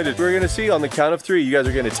disappointed. We're gonna see on the count of 3, you guys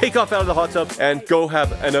are gonna take off out of the hot tub and go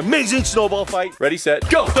have an amazing snowball fight. Ready, set,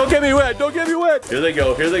 go! Don't get me wet, don't get me wet! Here they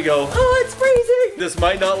go, here they go. Oh, it's freezing. This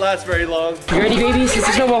might not last very long. You ready, babies? It's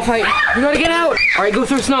a snowball fight. You gotta get out. All right, go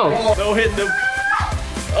through snow. No hitting them.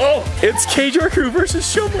 Oh, it's Kjar Crew versus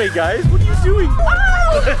Shumway, guys. What are you doing?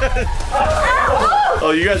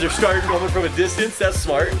 Oh, you guys are starting going from a distance? That's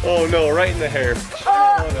smart. Oh no, right in the hair.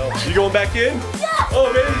 Oh no. You going back in? Yeah.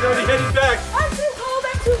 Oh, Bailey's already heading back. I'm too cold,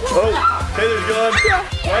 I'm too cold. Oh, Taylor's gone.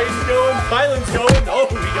 Ryan's going. Kylan's going. Oh,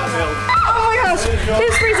 he got nailed. Oh my gosh,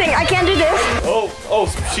 it's freezing. I can't do this. Oh,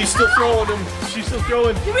 she's still throwing him. She's still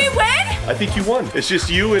throwing. Did we win? I think you won. It's just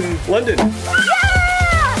you and London.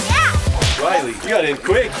 Riley, you got in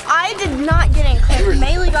quick. I did not get in quick.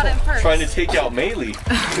 Maylee got in first. Trying to take out Maylee.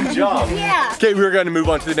 Good job. Yeah. Okay, we're going to move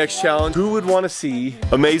on to the next challenge. Who would want to see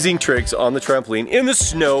amazing tricks on the trampoline in the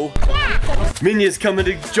snow? Yeah. Minya's coming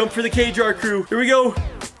to jump for the Kjar Crew. Here we go.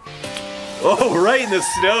 Oh, right in the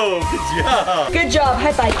snow. Good job. Good job.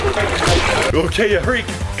 High five. Okay, hurry.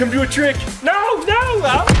 Come do a trick. No.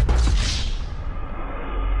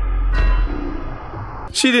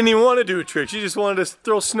 She didn't even want to do a trick. She just wanted to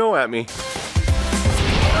throw snow at me.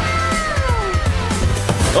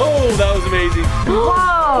 Oh, that was amazing.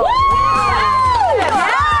 Whoa.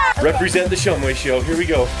 Yeah. Represent the Shumway Show. Here we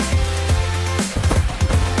go.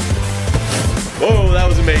 Oh, that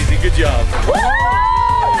was amazing. Good job.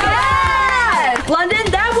 Yeah.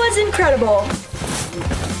 London, that was incredible.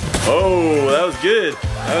 Oh, that was good.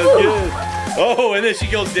 That was good. Oh, and then she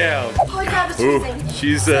goes down. Oh my God, it's freezing.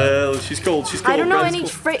 She's cold. She's cold. I don't know Brian's any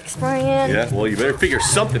cold. tricks, Brian. Yeah, well, you better figure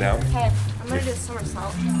something out. Okay, I'm gonna do a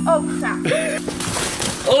somersault. Oh crap.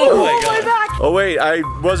 Oh my God. My back. Oh wait, I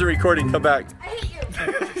wasn't recording. Come back. I hate you.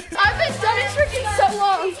 I've been dummy tricking so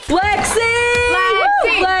long. Lexi!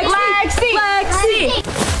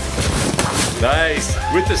 Nice.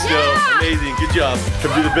 With the snow. Yeah. Amazing. Good job.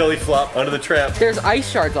 Come do the belly flop under the tramp. There's ice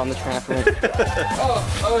shards on the trampoline.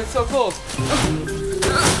 oh, it's so cold.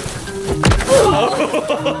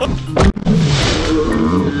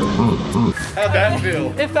 How'd that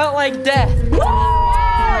feel? It felt like death. Woo!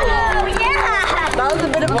 Yeah! That was a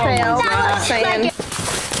bit of a fail.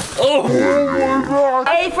 Oh my God.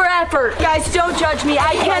 A for effort. Guys, don't judge me.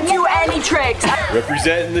 I can't do any tricks.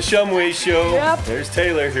 Representing the Shumway Show. Yep. There's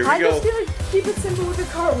Taylor. Here we go. I'm just gonna keep it simple with a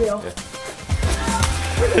cartwheel.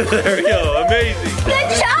 There we go. Amazing. Good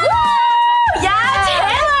job! Yeah,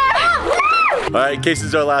 Taylor! All right,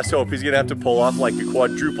 Casey's our last hope. He's gonna have to pull off like a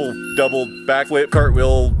quadruple, double backflip,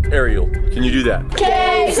 cartwheel, aerial. Can you do that?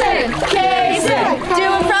 Casey! Do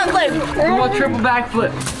a front flip. We want triple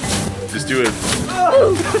backflip. Just do it.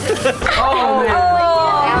 Oh man.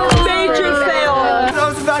 Major fail. That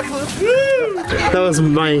was a backflip. That was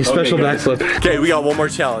my special backflip. Okay, we got one more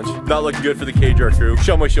challenge. Not looking good for the Kjar Crew.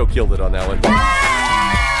 Shumway Show killed it on that one.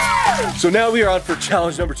 So now we are on for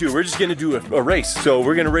challenge number 2. We're just gonna do a race. So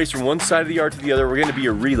we're gonna race from one side of the yard to the other. We're gonna be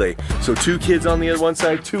a relay. So 2 kids on the other one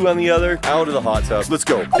side, 2 on the other, out of the hot tub. Let's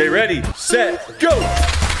go. Okay, ready, set, go!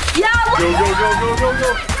 Yeah, go.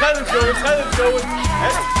 Tyler's going.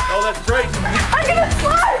 Oh, that's right. I'm gonna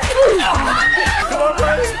slide. Come on,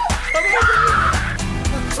 Brian.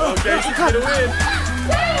 Okay, she's gonna win.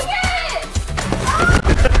 Dang it!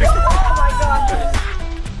 Oh my God.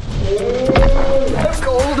 I'm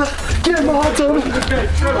cold. Get in the hot tub.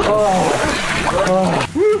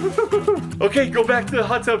 Okay, go back to the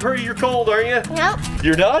hot tub. Hurry, you're cold, aren't you? Nope.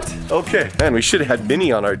 You're not? Okay. Man, we should have had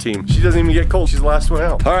Minnie on our team. She doesn't even get cold. She's the last one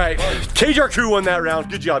out. All right, Kjar Crew won that round.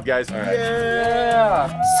 Good job, guys. All right. Yeah.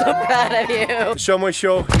 So proud of you. The Shumway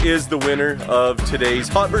Show is the winner of today's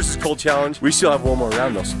hot versus cold challenge. We still have one more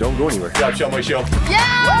round though, so don't go anywhere. Good job, Shumway Show.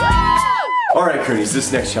 Yeah! All right, Crewnies,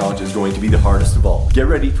 this next challenge is going to be the hardest of all. Get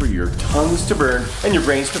ready for your tongues to burn and your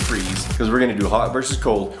brains to freeze, because we're gonna do hot versus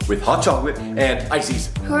cold with hot chocolate and ices.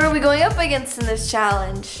 Who are we going up against in this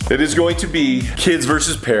challenge? It is going to be kids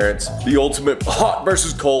versus parents, the ultimate hot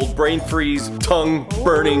versus cold, brain freeze, tongue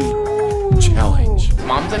burning challenge.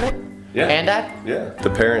 Mom's in it? Yeah. And Dad? Yeah. The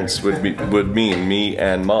parents would mean me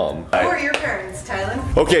and Mom. Who are your parents,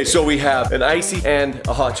 Tylen? Okay, so we have an icy and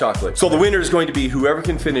a hot chocolate. So the winner is going to be whoever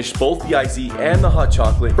can finish both the icy and the hot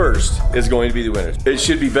chocolate first is going to be the winner. It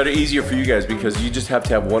should be better, easier for you guys because you just have to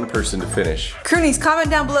have one person to finish. Crewnies, comment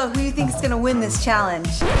down below who you think is gonna win this challenge.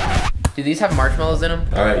 Do these have marshmallows in them?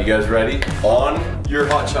 All right, you guys ready? On your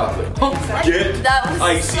hot chocolate. Get That was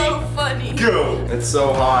icy. so funny. Go. It's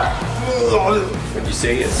so hot. What'd you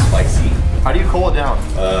say? It's spicy. How do you cool it down?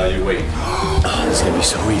 You wait. Oh, this is gonna be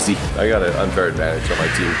so easy. I got an unfair advantage on my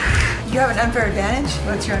team. You have an unfair advantage?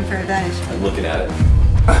 What's your unfair advantage? I'm looking at it.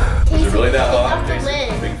 Is it really that hot?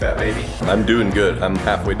 Big fat baby. I'm doing good. I'm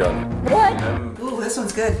halfway done. What? Ooh, this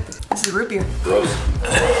one's good. This is root beer. Gross.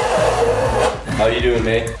 How you doing,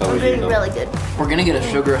 May? How are you doing? Really good. We're gonna get a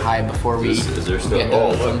sugar high before we Is there still? get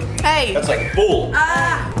Oh, done. look. Hey! That's like full.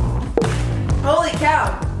 Holy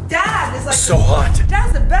cow. Dad is like So hot.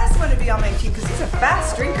 Dad's the best one to be on my team because he's a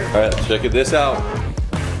fast drinker. All right, check this out.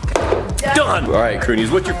 Done. All right,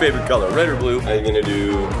 Crewnies, what's your favorite color? Red or blue? I'm gonna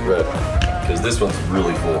do red. Because this one's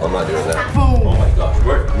really full. I'm not doing that. Oh my gosh.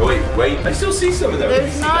 Wait. I still see some of that.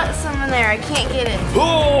 There's not some in there. I can't get it.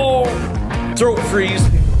 Oh! Throat freeze.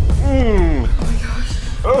 Mmm.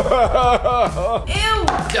 Ew!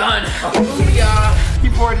 Done. He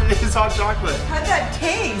poured it in his hot chocolate. How'd that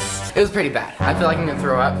taste? It was pretty bad. I feel like I'm gonna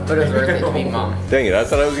throw up, but it was worth it to be Mom. Dang it, I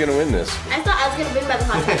thought I was gonna win this. I thought I was gonna win by the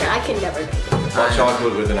hot chocolate. I could never. Hot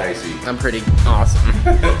chocolate with an icy. I'm pretty awesome.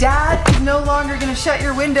 Dad is no longer gonna shut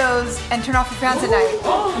your windows and turn off your fans at night.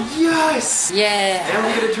 Oh, yes! Yeah. And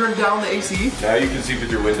we're gonna turn down the AC. Now you can see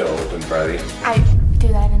with your window open, Friday. I do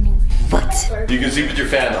that anyway. What? You can see with your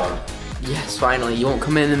fan on. Yes, finally. You won't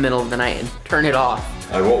come in the middle of the night and turn it off.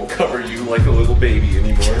 I won't cover you like a little baby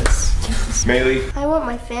anymore. Maylee? I want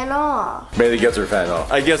my fan off. Maylee gets her fan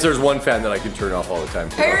off. I guess there's one fan that I can turn off all the time.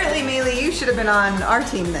 Apparently, Maylee, you should have been on our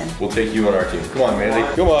team then. We'll take you on our team. Come on, Maylee.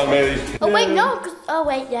 Come on, Maylee. Oh wait, no. Oh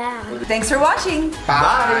wait, yeah. Thanks for watching.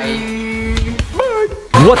 Bye.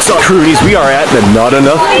 What's up, Crewnies? We are at the Not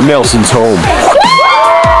Enough Nelson's home.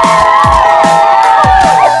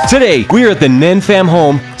 Today, we are at the NEN fam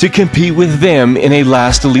home to compete with them in a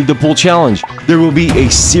last to leave the pool challenge. There will be a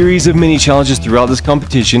series of mini challenges throughout this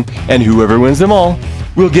competition, and whoever wins them all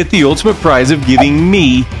will get the ultimate prize of giving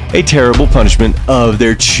me a terrible punishment of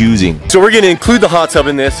their choosing. So we're going to include the hot tub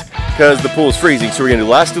in this because the pool is freezing, so we're going to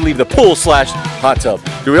last to leave the pool / hot tub.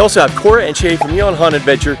 So we also have Cora and Shay from the Ohana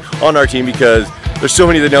Adventure on our team because there's so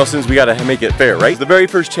many of the Nelsons, we gotta make it fair, right? The very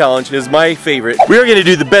first challenge is my favorite. We're gonna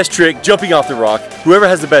do the best trick, jumping off the rock. Whoever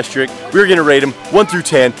has the best trick, we're gonna rate them 1 through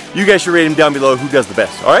 10. You guys should rate them down below who does the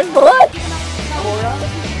best, all right? What?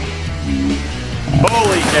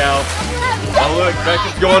 Holy cow. Oh look,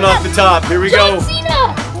 Becca's going off the top. Here we go. Do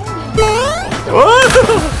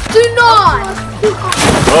not!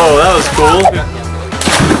 Oh, that was cool.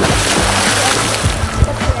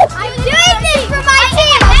 I'm doing this for my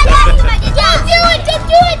team! Don't do it! Don't do it! Don't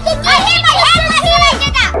do it! I hit my head! I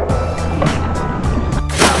did that!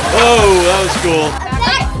 Oh, that was cool.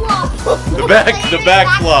 The back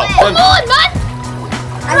flop. Come on, man!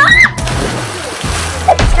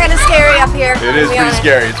 It's kind of scary up here. It is pretty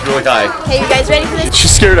scary. It's really high. Okay, you guys ready for this?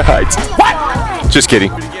 She's scared of heights. Just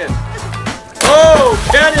kidding. Oh,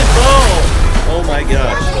 cannonball! Oh my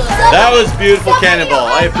gosh. That was beautiful cannonball.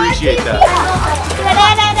 I appreciate that.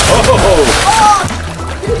 Oh!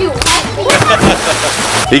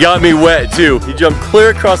 He got me wet too. He jumped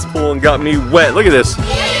clear across the pool and got me wet. Look at this.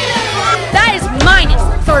 That is minus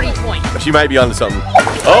 30 points. She might be onto something.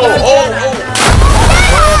 Oh!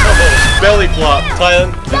 Belly flop.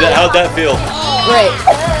 Tylen, how'd that feel? Great.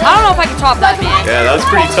 I don't know if I can top that, man. Yeah, that was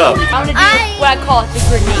pretty tough. I'm gonna do what I call the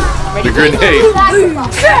grenade. Ready? The grenade.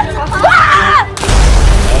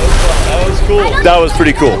 That was cool. That was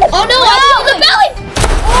pretty cool. Oh no, the belly!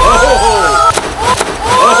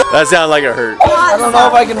 That sounded like it hurt. I don't know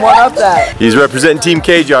if I can one up that. He's representing Team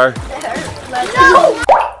Kjar.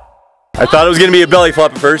 I thought it was gonna be a belly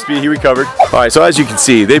flop at first, but he recovered. All right, so as you can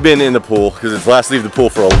see, they've been in the pool because it's last to leave the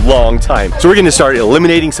pool for a long time. So we're gonna start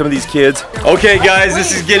eliminating some of these kids. Okay, guys,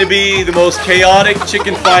 this is gonna be the most chaotic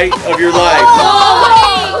chicken fight of your life.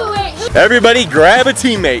 Everybody, grab a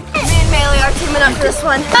teammate. Me and Maylee are teaming up for this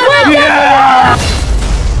one. Yeah!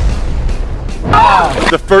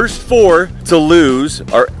 The first 4 to lose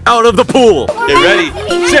are out of the pool. Get ready,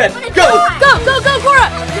 set, go! Go, go, go, Cora!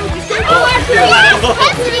 We're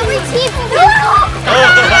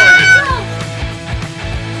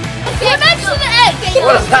next to the egg!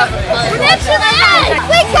 What is happening? We're next to the egg!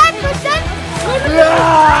 We can't present!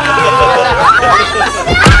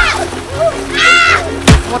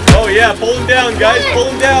 Oh yeah, pull him down, guys, pull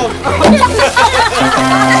him down.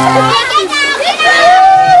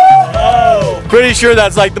 Oh, pretty sure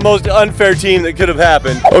that's like the most unfair team that could have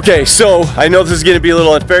happened. Okay, so I know this is gonna be a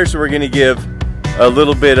little unfair, so we're gonna give a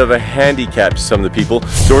little bit of a handicap to some of the people.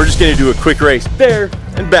 So we're just gonna do a quick race there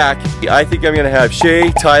and back. I think I'm gonna have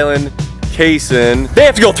Shay, Tylen, Kaysen. They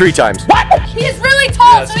have to go 3 times. What? He's really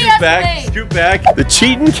tall, so he has to wait. Scoot back. The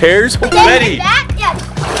cheating cares. Ready. Yeah.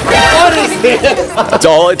 What is this? That's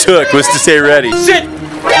all it took was to say ready. Sit.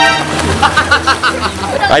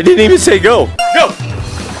 I didn't even say go. Go.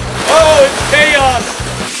 Oh, it's chaos.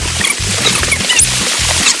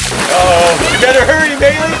 Oh, you better hurry,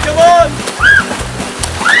 Bailey. Come on.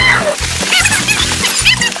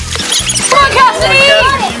 Come on, Cassidy.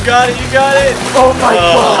 You got it. You got it. Oh my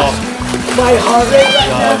gosh. My heart rate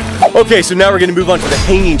right now. Okay, so now we're gonna move on to the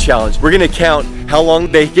hanging challenge. We're gonna count how long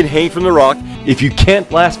they can hang from the rock. If you can't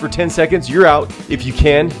last for 10 seconds, you're out. If you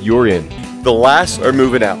can, you're in. The last are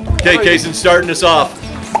moving out. Okay, Kaysen, starting us off.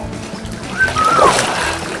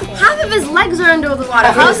 Half of his legs are under the water.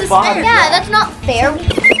 How's this fair? Yeah, that's not fair.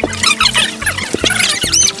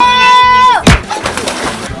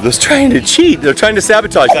 They're trying to cheat. They're trying to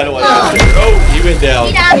sabotage. I don't want to. Oh, he went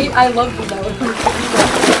down. I love you though.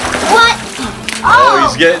 What? Oh,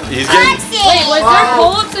 he's getting. Wait, was there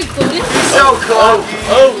pull-ups included? So close.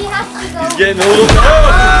 Oh, he's getting a little.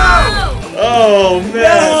 Oh man.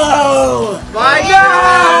 No.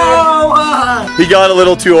 He got a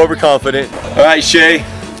little too overconfident. All right, Shay.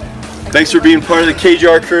 Thanks for being part of the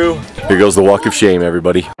Kjar crew. Here goes the walk of shame,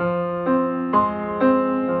 everybody.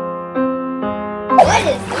 What is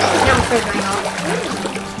this?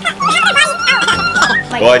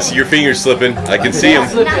 Oh, I see your fingers slipping. I can see them.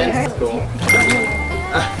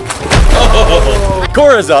 Oh,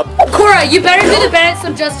 Cora's up. Cora, you better do the Bennett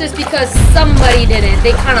some justice because somebody didn't.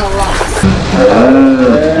 They kind of lost.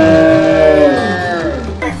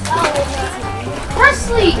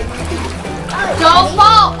 Presley! Don't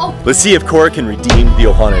fall! Oh. Let's see if Cora can redeem the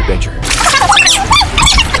Ohana Adventure.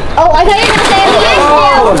 Oh, I thought you were going to say it again.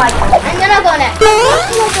 Oh my God. I'm going to go next.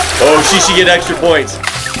 Oh, she should get extra points.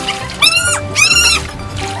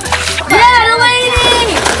 Yeah,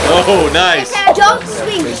 lady! Oh, nice. Don't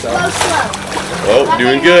swing, just go slow. Oh,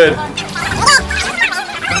 doing good.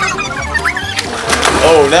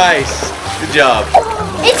 Oh, nice. Good job.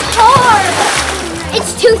 It's hard.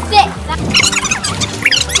 It's too thick.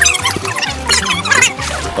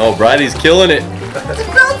 Oh, Bridie's killing it.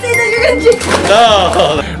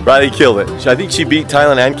 No, Bridie killed it. I think she beat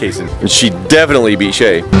Tylen and Kaysen, and she definitely beat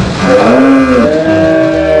Shay.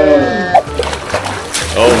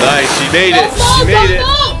 Oh, nice. She made it. She made it.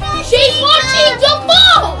 She's watching the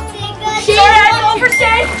ball! Sorry, I fell for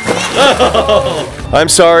Shay. Oh, I'm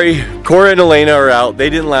sorry. Cora and Elena are out. They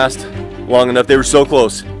didn't last long enough. They were so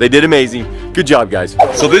close. They did amazing. Good job, guys.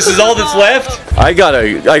 So this is all that's left? I got a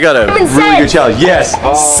really good challenge. Yes,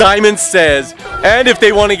 Simon Says. And if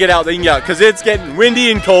they want to get out, they can get out because it's getting windy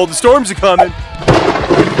and cold. The storms are coming.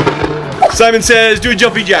 Simon Says, do a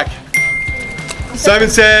jumping jack. Simon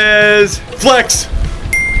Says, flex.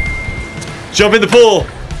 Jump in the pool.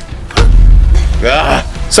 Ah.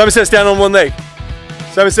 Simon Says, stand on one leg.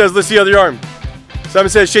 Simon Says, lift the other arm. Simon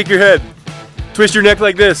Says, shake your head. Twist your neck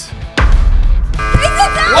like this.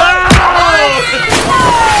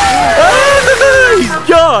 He's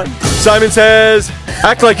gone. Simon Says,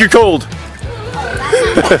 act like you're cold.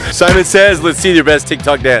 Simon Says, let's see your best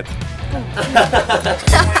TikTok dance.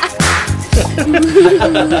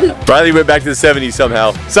 Riley went back to the 70s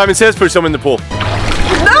somehow. Simon Says, put someone in the pool.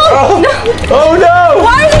 No! Oh no! Oh no!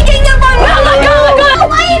 Why are they getting up on me? Oh my God!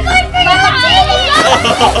 Why are you going for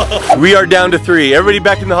your We are down to 3. Everybody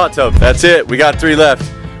back in the hot tub. That's it. We got 3 left.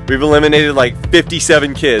 We've eliminated like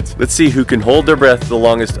 57 kids. Let's see who can hold their breath the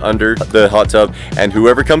longest under the hot tub, and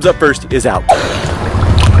whoever comes up first is out.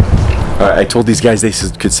 All right, I told these guys they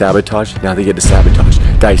could sabotage. Now they get to sabotage.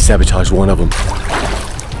 I sabotaged one of them.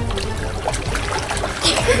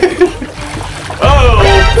 Oh,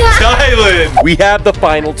 Tylen! We have the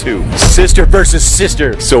final 2. Sister versus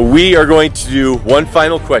sister. So we are going to do one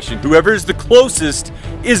final question. Whoever is the closest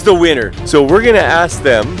is the winner. So we're gonna ask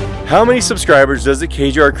them, how many subscribers does the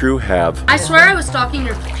Kjar Crew have? I swear I was stalking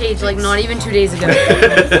your page like not even 2 days ago.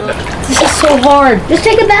 This is so hard. Just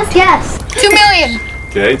take a best guess. 2 million.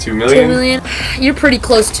 Okay, 2 million. 2 million. You're pretty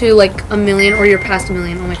close to like a million, or you're past a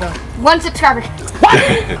million. Oh my God. 1 subscriber.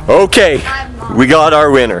 Okay, we got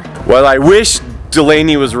our winner. Well, I wish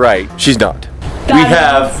Delaney was right. She's not. We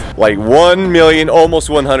have like 1 million, almost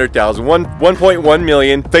 100,000, 1.1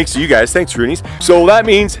 million. Thanks to you guys. Thanks, Crewnies. So that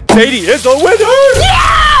means Sadie is the winner. Yeah,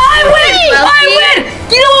 I win! I win!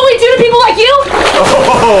 You know what we do to people like you?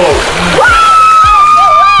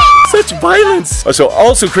 Such violence. So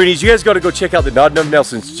also, Crewnies, you guys got to go check out the Not Enough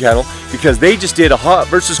Nelson's channel because they just did a hot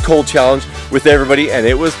versus cold challenge with everybody and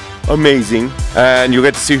it was amazing. And you'll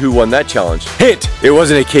get to see who won that challenge. Hint, it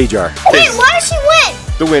wasn't a Kjar. Wait, why did she win?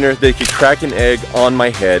 The winner, they could crack an egg on my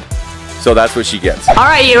head. So that's what she gets. All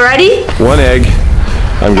right, you ready? 1 egg.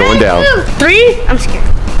 I'm going down. 3. I'm scared.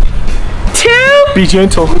 2. Be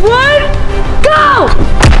gentle. 1. Go!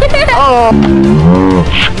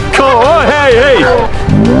 Come on, hey!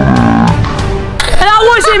 That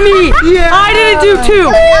wasn't me. Yeah. I didn't do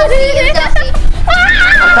 2.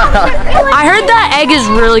 I heard that egg is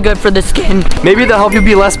really good for the skin. Maybe that'll help you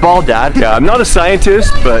be less bald, Dad. Yeah, I'm not a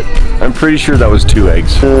scientist, but I'm pretty sure that was 2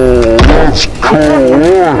 eggs. That's cool.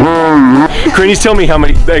 Crewnies, tell me how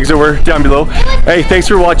many eggs there were down below. Hey, thanks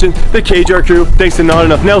for watching the Kjar Crew. Thanks to Not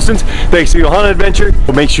Enough Nelsons. Thanks to Ohana Adventure.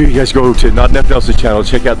 Well, make sure you guys go to Not Enough Nelson's channel.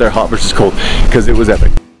 Check out their hot versus cold because it was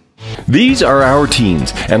epic. These are our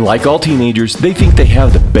teens, and like all teenagers, they think they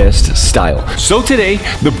have the best style. So today,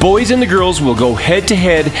 the boys and the girls will go head to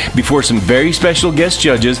head before some very special guest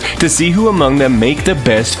judges to see who among them make the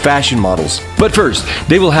best fashion models. But first,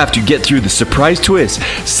 they will have to get through the surprise twists,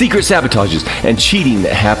 secret sabotages, and cheating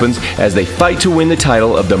that happens as they fight to win the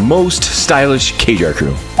title of the most stylish Kjar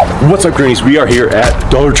Crew. What's up, Crewnies? We are here at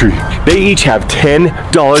Dollar Tree. They each have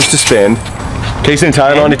 $10 to spend. Case and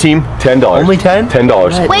Tyler on the team, $10. Only 10? $10.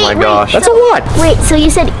 Oh my gosh. That's a lot. Wait, so you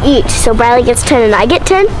said each, so Bradley gets 10 and I get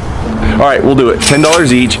 10? All right, we'll do it.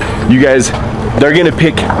 $10 each. You guys, they're gonna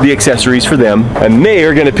pick the accessories for them, and they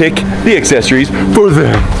are gonna pick the accessories for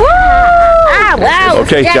them. Wow.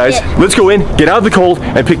 Okay, guys, let's go in, get out of the cold,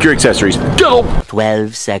 and pick your accessories. Go!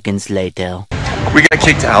 12 seconds later. We got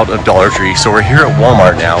kicked out of Dollar Tree, so we're here at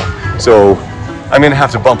Walmart now. So I'm gonna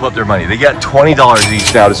have to bump up their money. They got $20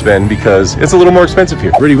 each now to spend because it's a little more expensive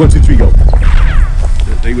here. Ready, 1, 2, 3, go.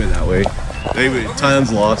 They went that way.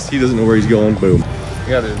 Tylen's lost. He doesn't know where he's going. Boom.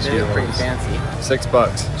 Yeah, they're pretty fancy.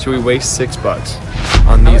 $6. Should we waste $6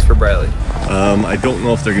 on these for Bradley? I don't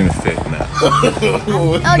know if they're gonna fit in that.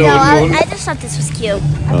 I just thought this was cute.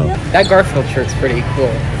 That Garfield shirt's pretty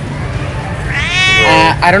cool.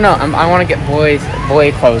 I don't know. I want to get boy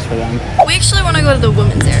clothes for them. We actually want to go to the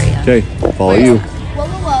women's area. Okay, follow you. Whoa,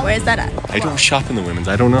 whoa, whoa. Where is that at? I don't shop in the women's.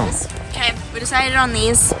 I don't know. Okay, we decided on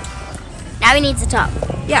these. Now we need the top.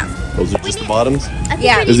 Yeah. Those are just the bottoms?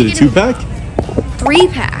 Yeah. Is it a 2-pack?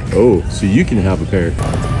 3-pack. Oh, so you can have a pair.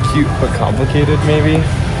 Cute but complicated, maybe?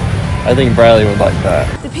 I think Bradley would like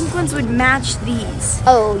that. The pink ones would match these.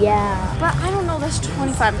 Oh, yeah. But I don't know, that's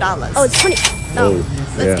 $25. Oh, it's 20.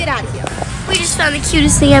 Let's get out of here. We just found the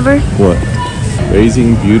cutest thing ever. What?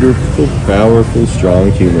 Raising beautiful, powerful,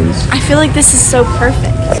 strong humans. I feel like this is so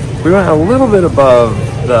perfect. We went a little bit above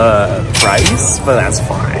the price, but that's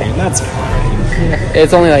fine. That's fine.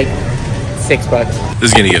 It's only like $6. This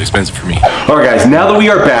is gonna get expensive for me. All right, guys, now that we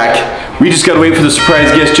are back, we just gotta wait for the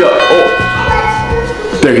surprise guest judge.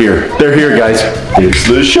 Oh, they're here. They're here, guys. It's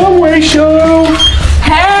the Shumway Show.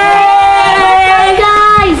 Hey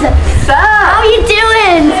guys! How are you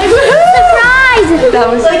doing? Surprise! That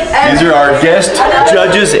was like These are our guest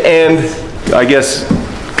judges and, I guess,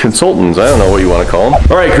 consultants. I don't know what you want to call them.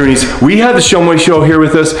 All right, Crewnies, we have the Shumway Show here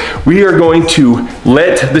with us. We are going to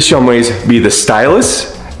let the Shumways be the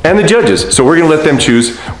stylists and the judges. So we're gonna let them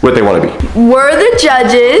choose what they want to be. We're the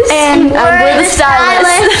judges And we're the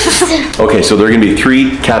stylists. Okay, so there are gonna be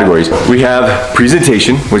 3 categories. We have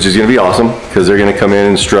presentation, which is gonna be awesome because they're gonna come in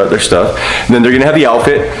and strut their stuff. And then they're gonna have the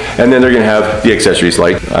outfit, and then they're gonna have the accessories,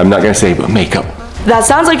 like, I'm not gonna say, but makeup. That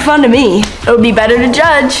sounds like fun to me. It would be better to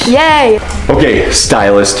judge. Yay. Okay,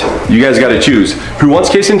 stylist, you guys gotta choose. Who wants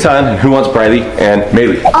Case and Tan, and who wants Briley and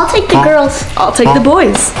Maylee? I'll take the girls. I'll take the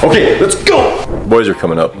boys. Okay, let's go! Boys are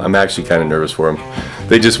coming up. I'm actually kind of nervous for them.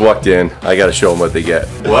 They just walked in. I gotta show them what they get.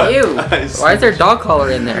 What? Ew. Why is there dog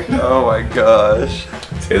collar in there? Oh my gosh.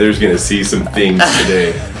 Taylor's gonna see some things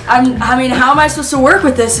today. I mean, how am I supposed to work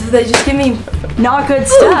with this if they just give me not good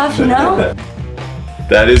stuff, you know?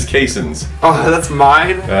 That is Kason's. Oh, that's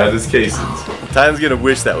mine? That is Kason's. Tyler's gonna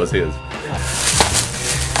wish that was his.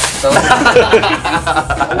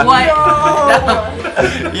 What?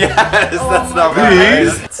 Yes, that's not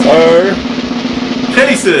These are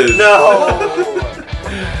cases. No.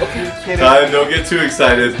 Time, don't get too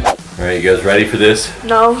excited. All right, you guys ready for this?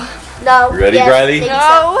 No. No. You ready, Briley?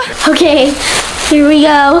 No. Okay, here we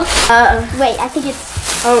go. Wait, I think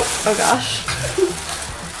it's... Oh gosh.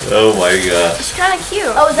 Oh my gosh. It's kind of cute.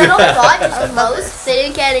 Oh, is that all they got? The most? They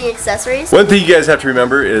didn't get any accessories? One thing you guys have to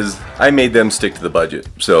remember is I made them stick to the budget.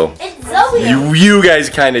 So It's Zoe. you guys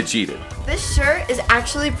kind of cheated. This shirt is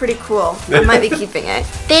actually pretty cool. I might be keeping it.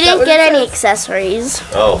 They didn't get any accessories.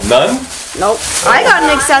 Oh, none? Nope. I got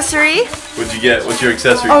an accessory. What'd you get? What's your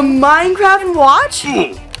accessory? A Minecraft watch.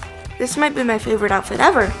 This might be my favorite outfit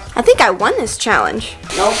ever. I think I won this challenge.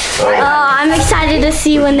 Nope. Oh, I'm excited to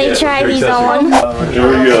see when they try these on. Here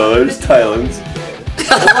we go. There's Tylen's.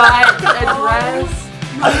 What? A dress?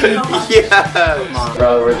 Yeah.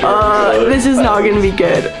 This is not gonna be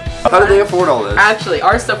good. How did they afford all this? Actually,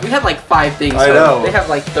 our stuff, we had like 5 things. I so know. They have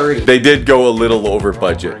like 30. They did go a little over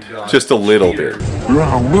budget. Just a little bit. We're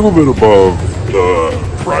a little bit above the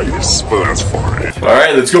price, but that's fine. All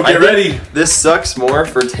right, let's go get ready. This sucks more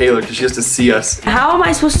for Taylor because she has to see us. How am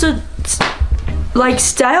I supposed to like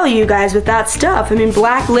style you guys with that stuff? I mean,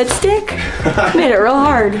 black lipstick made it real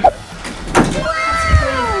hard.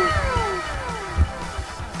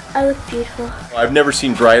 I look beautiful. I've never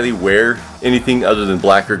seen Briley wear anything other than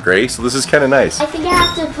black or gray, so this is kind of nice. I think I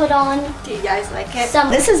have to put on. Do you guys like it?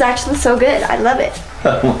 This is actually so good. I love it.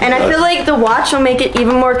 And I feel like the watch will make it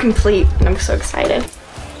even more complete. And I'm so excited.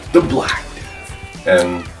 The black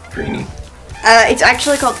and greeny. It's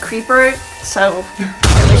actually called Creeper, so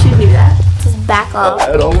I wish you knew that. Just back off.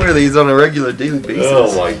 I don't wear these on a regular daily basis.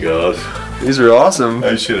 Oh my gosh. These are awesome.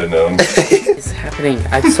 I should have known. What's happening?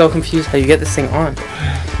 I'm so confused how you get this thing on.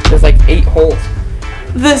 There's like 8 holes.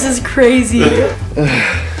 This is crazy.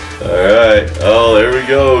 Alright. Oh, there we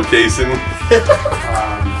go, Kason.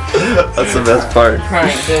 That's the best part.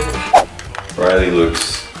 Riley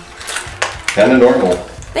looks kind of normal.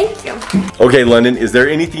 thank you. Okay, London, is there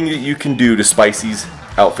anything that you can do to spice these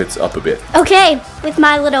outfits up a bit? Okay, with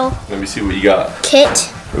my little Let me see what you got.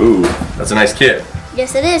 kit. Ooh, that's a nice kit.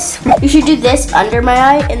 Yes, it is. You should do this under my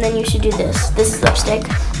eye, and then you should do this. This is lipstick.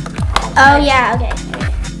 Oh, yeah, okay.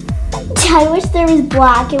 I wish there was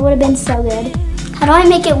black. It would have been so good. How do I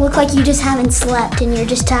make it look like you just haven't slept and you're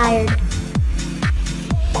just tired?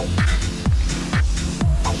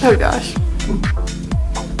 Oh gosh.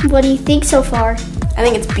 What do you think so far? I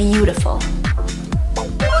think it's beautiful.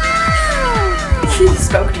 You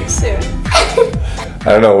spoke too soon. I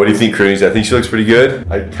don't know, what do you think, Crewnies? I think she looks pretty good.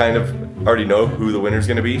 I kind of already know who the winner's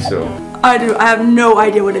gonna be, so. I do. I have no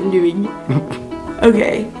idea what I'm doing.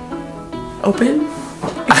 Okay. Open?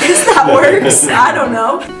 I guess that works. I don't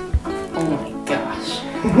know. Oh my gosh.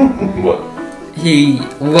 What? He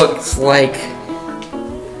looks like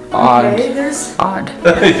odd. Okay, there's odd.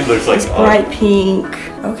 He looks like odd. bright pink.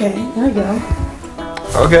 Okay, there we go.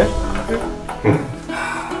 Okay.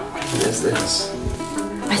 What is this?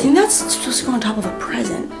 I think that's supposed to go on top of a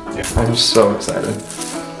present. Yeah. I'm so excited.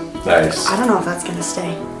 Nice. I don't know if that's gonna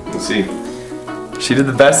stay. Let's see. She did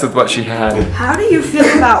the best with what she had. How do you feel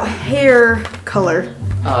about hair color?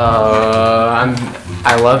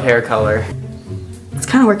 I love hair color. It's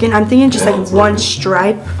kind of working. I'm thinking just like one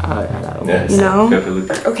stripe. Yes. You know?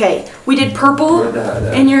 Definitely. Okay, we did purple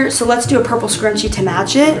in your, so let's do a purple scrunchie to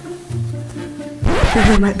match it.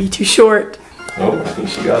 That might be too short. Oh, I think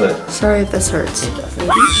she got it. Sorry if this hurts.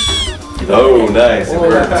 Oh, nice. It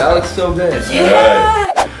worked. That looks so good. Yeah.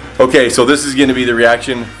 Alright. Okay, so this is going to be the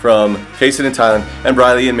reaction from Kason and Tylen and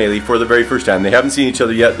Briley and Maylee for the very first time. They haven't seen each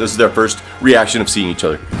other yet. This is their first reaction of seeing each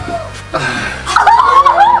other.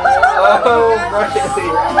 Oh, my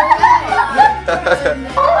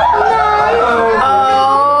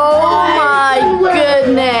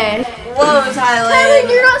goodness. Whoa, Tylen.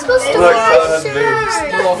 You're not supposed to wear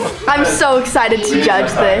I'm so excited to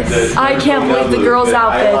judge this. I can't believe the girls'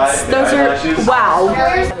 outfits. Those are, wow.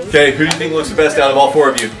 Okay, who do you think looks the best out of all 4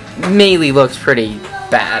 of you? Maylee looks pretty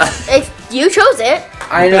bad. If you chose it.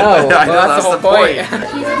 I know. I know, that's the point.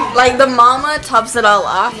 Like the mama tops it all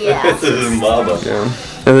off. Yeah. This is mama.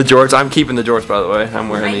 And the jorts, I'm keeping the jorts, by the way. I'm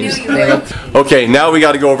wearing these. Okay, now we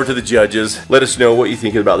got to go over to the judges. Let us know what you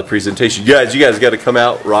think about the presentation. You guys got to come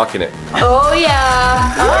out rocking it. Oh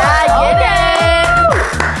yeah. Yeah, get it.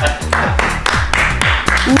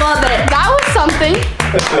 Love it. That was something.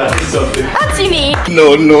 That's something. That's unique.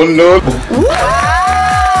 No.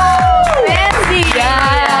 Fancy.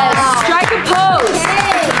 Yes. Strike a pose.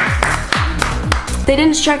 They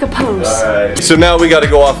didn't strike a pose. Alright. So now we got to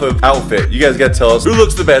go off of outfit. You guys got to tell us who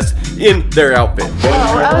looks the best in their outfit.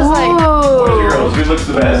 I was like, Girls, who looks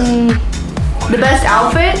the best? The best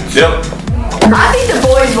outfit? Yep. I think the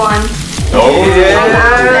boys won. Oh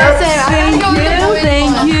yeah.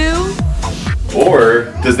 Thank you. Or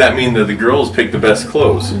does that mean that the girls pick the best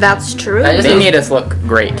clothes? That's true. They made us look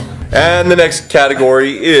great. And the next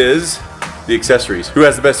category is the accessories. Who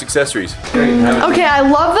has the best accessories? Okay, I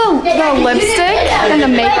love the lipstick and the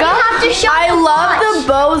makeup. I love the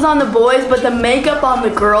bows on the boys, but the makeup on the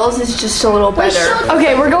girls is just a little better.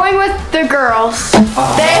 Okay, we're going with the girls. They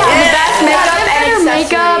have the best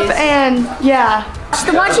makeup and yeah.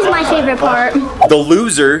 The watch is my favorite part. The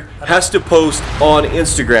loser has to post on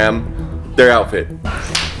Instagram their outfit.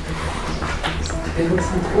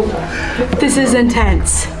 This is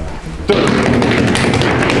intense.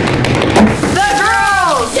 The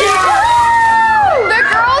girls! Yeah! The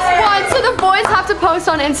girls won, so the boys have to post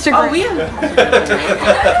on Instagram. Oh, yeah.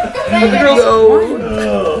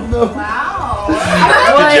 No. Wow.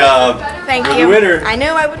 Good job. Thank You're you. the winner. I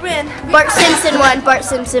knew I would win. Bart Simpson won. Bart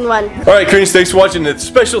Simpson won. All right, Crewnies, thanks for watching. And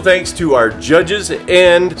special thanks to our judges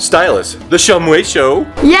and stylists, the Shumway Show.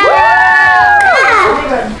 Yeah!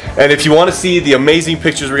 And if you want to see the amazing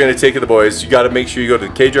pictures we're going to take of the boys, you got to make sure you go to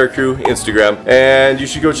the Kjar Crew Instagram, and you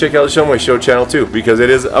should go check out the Shumway Show channel too, because it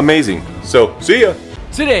is amazing. So, see ya.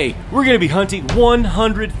 Today, we're going to be hunting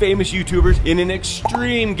 100 famous YouTubers in an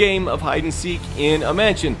extreme game of hide and seek in a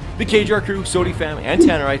mansion. The Kjar Crew, SOTY fam, and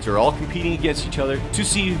Tannerites are all competing against each other to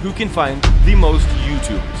see who can find the most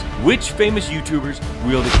YouTubers. Which famous YouTubers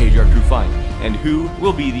will the Kjar Crew find? And who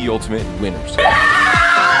will be the ultimate winners?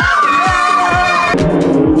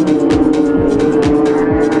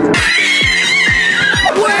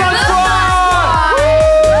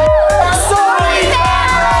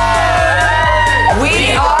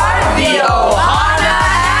 We are the Ohana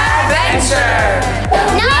Adventure.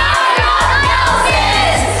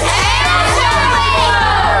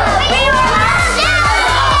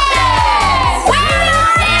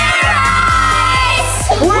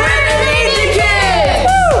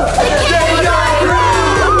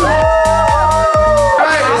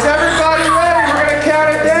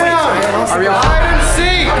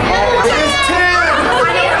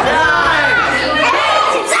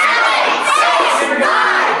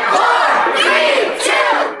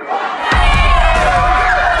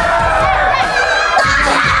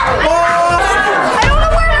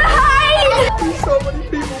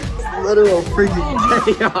 Literal freaking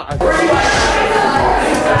chaos.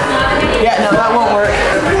 Yeah, no, that won't work.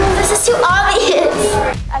 This is too obvious.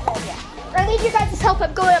 Okay, yeah. I need your guys' help.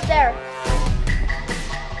 I'm going up there.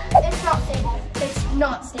 It's not stable. It's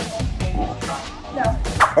not stable. No.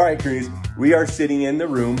 All right, Crewnies, we are sitting in the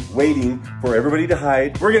room waiting for everybody to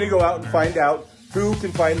hide. We're going to go out and find out who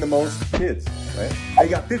can find the most kids, right? They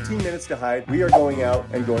got 15 minutes to hide. We are going out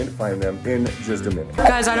and going to find them in just a minute.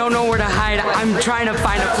 Guys, I don't know where to hide. I'm trying to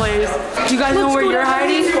find a place. Do you guys know where you're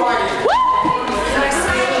hiding?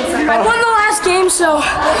 I won the last game, so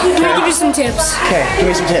let me give you some tips. Okay, give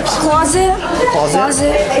me some tips. Closet. Closet?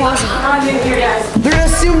 Closet. They're gonna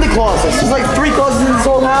assume the closet. There's like 3 closets in this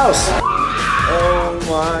whole house. Oh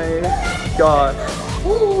my god.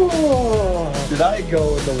 Did I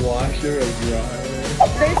go in the washer or dryer?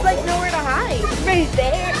 There's like nowhere to hide. Right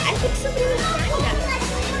there. I think somebody was hiding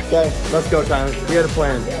us. Okay, let's go, Tyler. We got a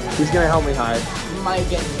plan. Who's gonna help me hide? Might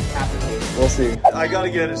get happening. We'll see. I gotta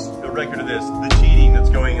get a record of this. The cheating that's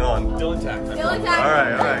going on. Still intact. Still intact. All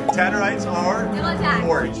right. Tannerites are Still intact.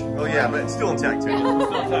 orange. Oh yeah, but it's still intact too.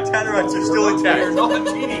 Tannerites are still intact. We're not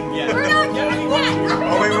cheating yet. We're not doing that.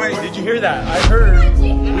 Oh wait. Did you hear that? I heard.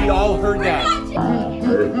 We all heard that.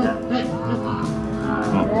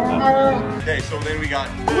 Okay, so then we got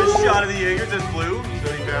this shot of the Yeagers that's blue,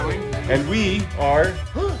 SOTY family. And we are,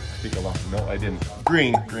 I think I lost, no I didn't.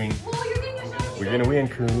 Green. We're gonna win,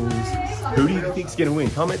 Crews. Who do you think's gonna win?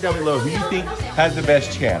 Comment down below who you think has the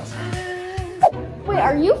best chance. Wait,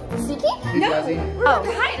 are you seeking? No. Oh.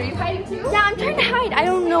 Hide. Are you hiding too? Yeah, I'm trying to hide. I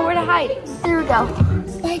don't know where to hide. There we go.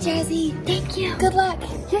 Bye, Jazzy. Thank you. Good luck.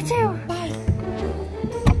 You too. Bye.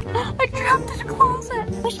 I dropped in a closet.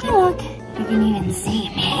 Wish me luck. You can even see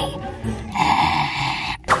me.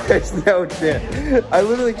 There's no chance. I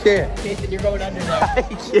literally can't. Nathan, you're going under now. I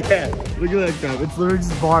can't. Look at that crap. It's literally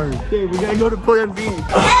just bars. Okay, we gotta go to Plan B.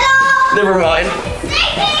 Hello! Never mind.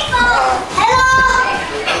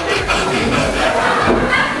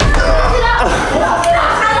 Hello!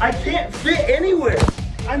 I can't fit anywhere.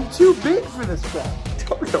 I'm too big for this crap. I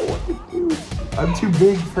don't know what to do. I'm too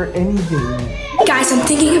big for anything. Guys, I'm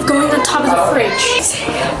thinking of going on top of the fridge.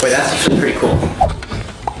 Wait, that's actually pretty cool.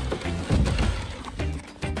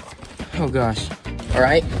 Oh gosh.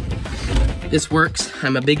 Alright. This works.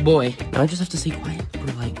 I'm a big boy. Now I just have to stay quiet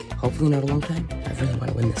for like, hopefully not a long time. I really want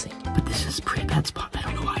to win this thing. But this is a pretty bad spot. I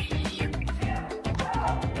don't know why I hid here.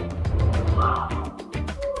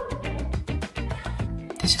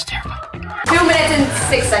 This is terrifying. 2 minutes and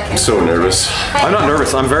 6 seconds. I'm so nervous. I'm not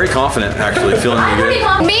nervous. I'm very confident, actually, feeling really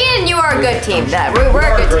good. Me and you are a good team. We're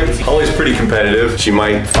a good team. Holly's pretty competitive. She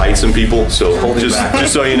might fight some people, so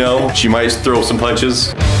just so you know, she might throw some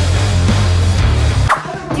punches. Do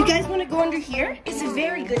you guys want to go under here? It's a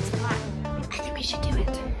very good spot. I think we should do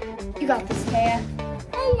it. You got this, Kaya.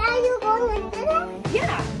 Hey, now you're going under there?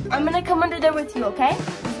 Yeah. I'm gonna come under there with you, okay?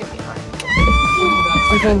 It's gonna be fun.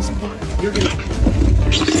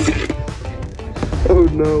 Oh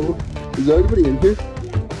no. Is anybody in here?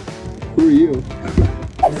 Who are you?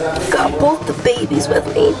 Got both the babies with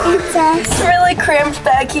me. It's really cramped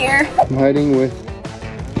back here. I'm hiding with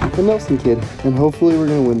the Nelson kid, and hopefully we're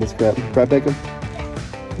gonna win this crap. Right, Beckham?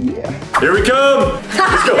 Yeah. Here we come!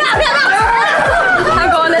 Let's go!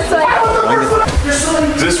 I'm going this way.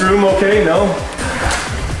 Is this room okay? No?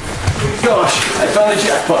 Gosh, I found the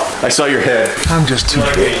jackpot. I saw your head. I'm just too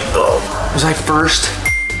big. Was I first?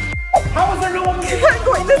 How was there no one? I'm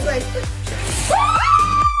going this way.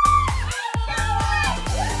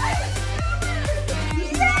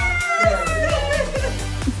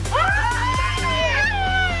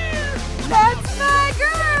 That's my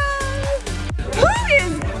girl. Who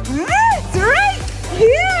is this right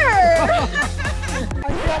here?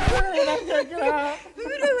 Who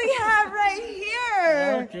do we have right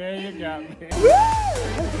here? Okay, you got me. Woo!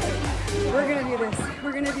 We're gonna do this.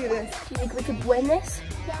 We're gonna do this. Do you think we could win this?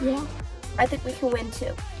 Yeah. I think we can win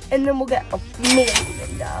too. And then we'll get $1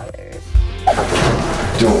 million.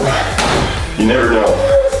 Don't. You never know.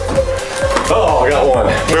 Oh, I got one.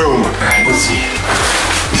 Boom. Let's see.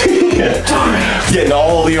 Getting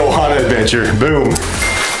all the Ohana Adventure. Boom.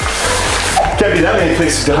 Can't be that many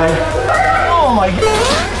places to hide. Oh my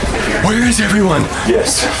God. Where is everyone?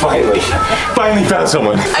 Yes, finally. Finally found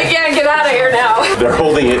someone. I can't get out of here now. They're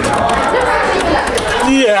holding it.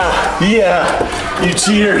 Yeah. You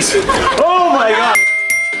cheaters. Oh my God.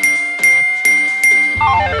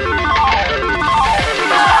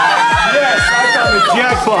 Yes, I found the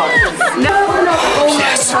jackpot. No.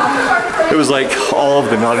 Yes. It was like all of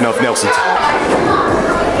the not enough Nelsons.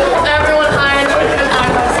 Everyone hide.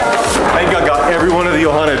 I think I got every one of the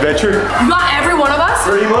Ohana Adventure. You got every one of us?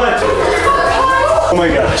 Pretty much. Oh my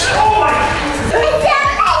gosh.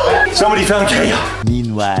 Somebody found Kaya.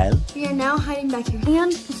 Meanwhile, We are now hiding back here.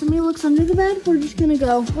 And if somebody looks under the bed, we're just gonna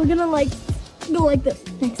go. We're gonna go like this.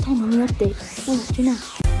 Next time on the update, we'll let you know.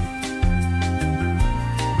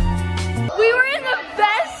 We were in the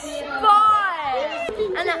best spot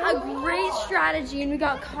and a great strategy, and we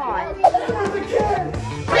got caught.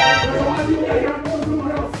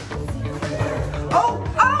 Oh!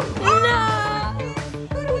 No!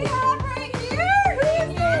 Who do we have right here? Who is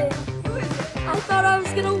it? I thought I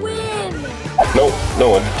was gonna win. No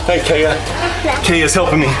one. Hey, Kaya. Kaya's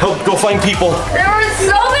helping me. Help go find people. There were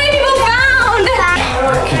so many people found.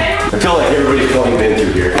 I feel like everybody's probably been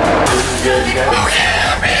through here. Okay,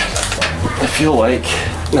 man. I feel like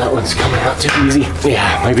that one's coming out too easy.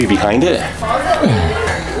 Yeah, maybe behind it.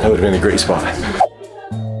 That would have been a great spot.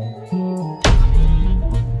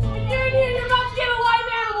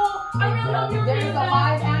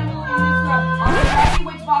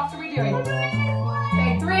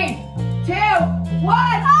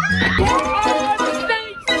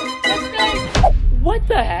 What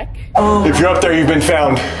the heck? If you're up there, you've been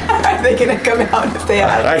found. Are they gonna come out if they are?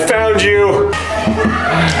 I found you.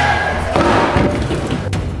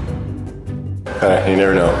 You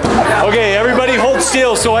never know. Okay, everybody hold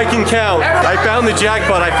still so I can count. I found the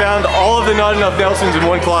jackpot. I found all of the not enough Nelsons in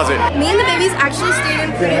one closet. Me and the babies actually stayed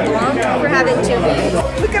in pretty long for having 2 babies.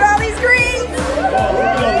 Look at all these greens!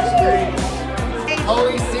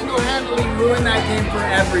 Holly single-handedly ruined that game for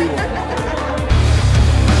everyone.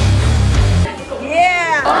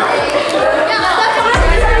 Yeah!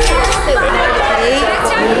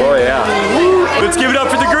 Oh yeah. Let's give it up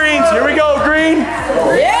for the greens. Here we go, green.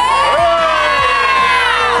 Yeah!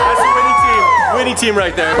 That's the winning team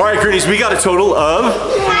right there. All right, Crewnies, we got a total of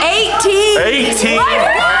 18! 18.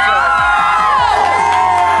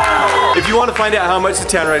 If you want to find out how much the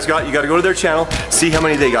Tannerites got, you got to go to their channel, see how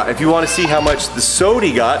many they got. If you want to see how much the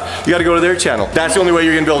SOTY got, you got to go to their channel. That's the only way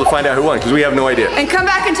you're going to be able to find out who won, because we have no idea. And come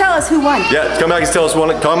back and tell us who won. Yeah, come back and tell us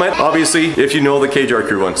one. Comment, obviously, if you know the Kjar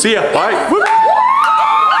Crew won. See ya. Bye. Woo.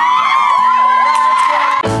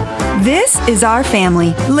 This is our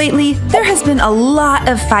family. Lately, there has been a lot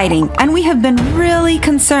of fighting, and we have been really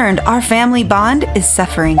concerned our family bond is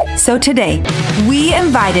suffering. So today, we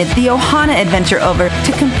invited the Ohana Adventure over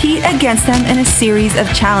to compete against them in a series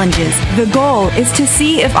of challenges. The goal is to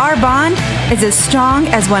see if our bond is as strong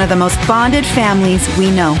as one of the most bonded families we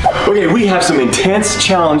know. Okay, we have some intense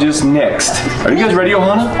challenges next. Are you guys ready,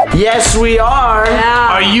 Ohana? Yes, we are. Yeah.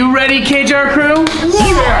 Are you ready, Kjar Crew?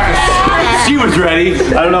 Yes. She was ready.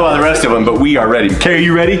 I don't know about the rest of them, but we are ready. Kay, are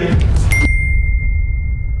you ready?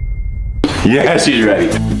 Yeah, she's ready.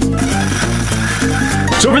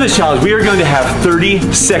 So for this challenge, we are going to have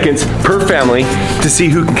 30 seconds per family to see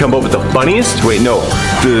who can come up with the funniest,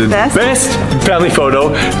 the best family photo,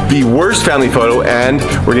 the worst family photo, and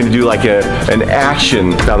we're going to do like an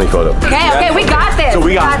action family photo. Okay, we got this. So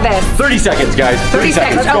we got this. 30 seconds, guys. 30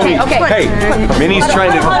 seconds. Okay. Hey, Minnie's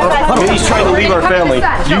trying to leave our family.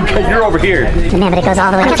 You're over here. Man, but it goes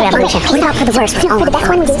all the way up to evolution. What about for the worst? For the best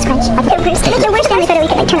one, we do scrunch. The worst family photo, we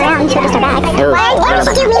can turn around and show just our back. Why would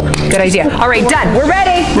you do me? Good idea. All right, done. We're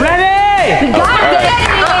ready. Ready! We got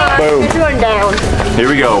it. Boom. It's going down. Here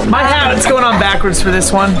we go. My habit's going on backwards for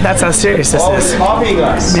this one. That's how serious this is. Copying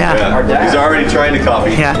us. Yeah. He's already trying to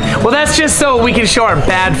copy. Yeah. Well, that's just so we can show our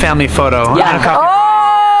bad family photo. Yeah.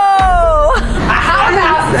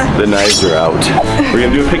 The knives are out. We're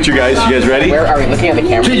gonna do a picture, guys. You guys ready? Where are we looking at the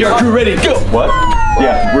camera? Kjar Crew, ready? Go. What?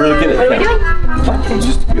 Yeah, we're looking at the camera.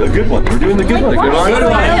 Just a good one. We're doing the good one.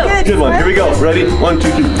 Good one. Here we go. Ready? 1,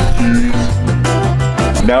 2, 3.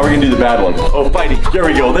 Now we're gonna do the bad one. Oh, fighting. There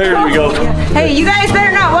we go. There we go. Hey, you guys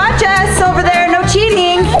better not watch us over there. No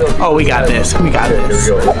cheating. Oh, we got this. We got this.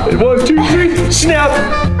 Here we go. 1, 2, 3. Snap.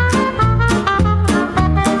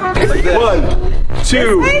 1,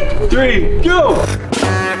 2, 3. Go.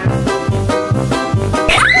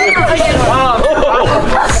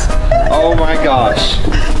 Oh my gosh.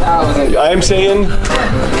 I'm saying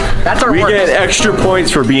that's we get extra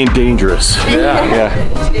points for being dangerous. Yeah.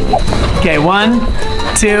 Okay, 1,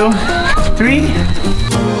 2, 3.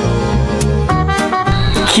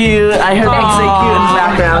 Cute. I heard them say cute in the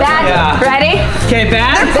background. Bad. Ready? Okay,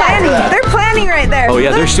 bad. They're planning right there. Oh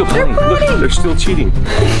yeah, they're still planning. Look, they're still cheating.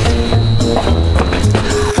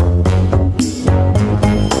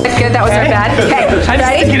 Good, that was our bad. Okay, I just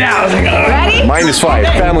ready? took it out. I was like, oh. Ready? -5,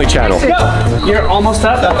 family channel. Go. You're almost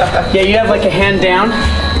up. Yeah, you have like a hand down.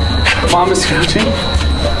 Mom is scooching.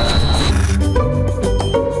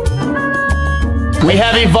 We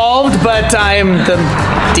have evolved, but I'm the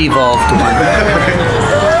devolved one.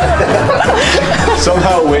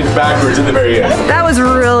 Somehow it went backwards at the very end. That was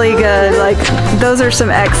really good. Like, those are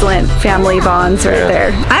some excellent family bonds right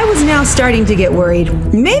there. I was now starting to get worried.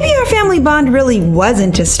 Maybe our family bond really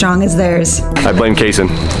wasn't as strong as theirs. I blame Kaysen.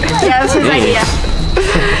 Yeah, that's his idea.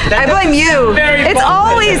 I blame you. It's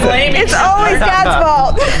always Dad's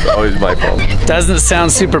fault. Always my fault. Doesn't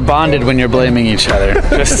sound super bonded when you're blaming each other.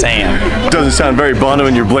 Just saying. Doesn't sound very bonded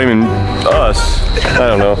when you're blaming us. I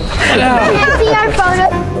don't know.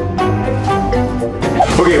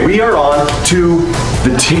 Okay, we are on to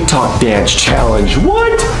the TikTok dance challenge.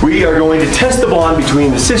 What? We are going to test the bond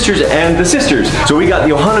between the sisters and the sisters. So we got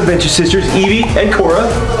the Ohana Adventure sisters, Evie and Cora.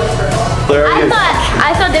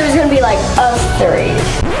 I thought there was gonna be like us 3.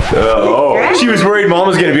 She was worried Mom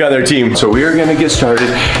was going to be on their team. So we are going to get started.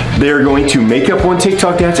 They are going to make up one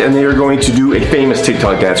TikTok dance and they are going to do a famous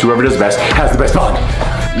TikTok dance. Whoever does best has the best bond.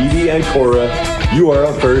 Evie and Cora, you are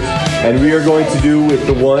up first. And we are going to do with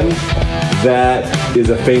the one that is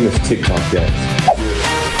a famous TikTok dance.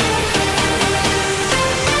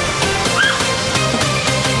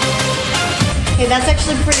 Okay, that's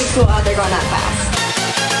actually pretty cool how they're going that fast.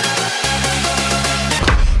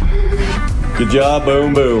 Good job,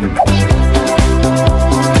 boom, boom.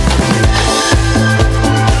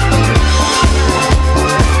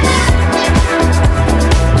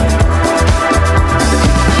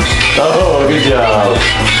 Oh, good job.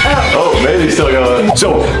 Oh, maybe still going.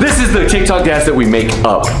 So, this is the TikTok dance that we make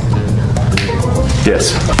up.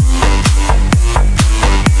 Yes.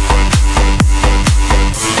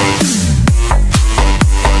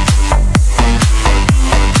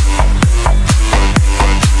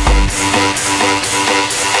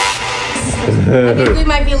 I think we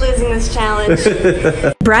might be losing this challenge.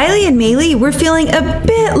 Briley and Maylee were feeling a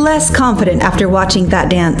bit less confident after watching that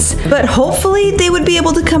dance, but hopefully they would be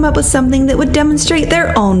able to come up with something that would demonstrate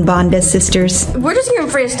their own bond as sisters. We're just gonna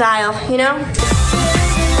freestyle, you know?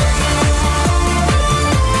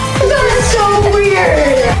 That's so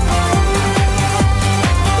weird.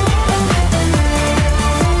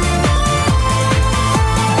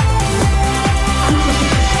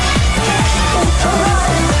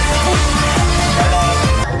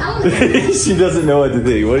 She doesn't know what to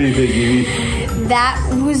think. What do you think, Evie? That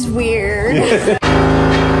was weird.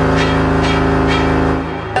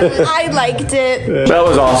 I liked it. That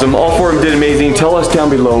was awesome. All 4 of them did amazing. Tell us down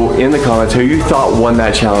below in the comments who you thought won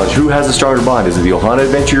that challenge. Who has a stronger bond? Is it the Ohana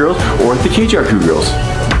Adventure girls or the Kjar Crew girls?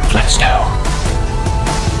 Let us know.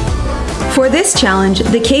 For this challenge,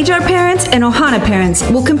 the Kjar parents and Ohana parents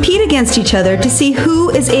will compete against each other to see who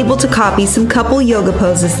is able to copy some couple yoga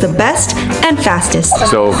poses the best and fastest.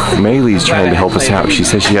 So Maylee's trying to help us out. She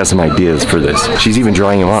says she has some ideas for this. She's even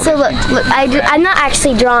drawing them up. So look, I'm not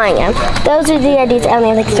actually drawing them. Those are the ideas. I only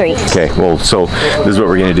have like 3. Okay, well, so this is what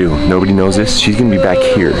we're gonna do. Nobody knows this. She's gonna be back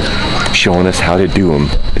here showing us how to do them.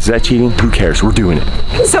 Is that cheating? Who cares? We're doing it.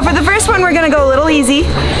 So for the first one, we're gonna go a little easy.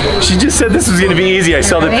 She just said this was gonna be easy. I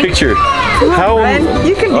saw the picture. How?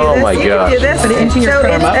 You can do oh this. my gosh. You can do this. So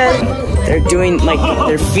it's They're doing like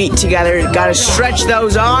their feet together. Gotta stretch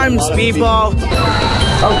those arms, people.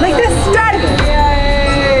 Oh, like this. Done.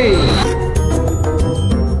 Yay!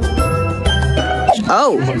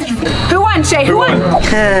 Oh. Who won, Shay? Who won? You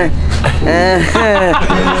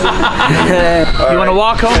want to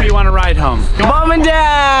walk home or you want to ride home? Mom and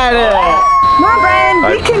Dad! Come on, Brian.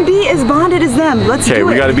 We can be as bonded as them. Let's do it. Okay,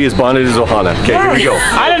 we gotta be as bonded as Ohana. Okay, here we go.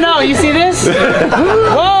 I don't know. You see this?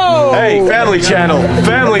 Whoa! Hey, family channel.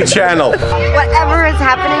 Family channel. Whatever is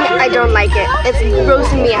happening, I don't like it. It's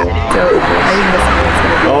grossing me out.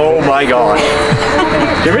 Oh my gosh.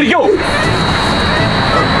 Get ready to go.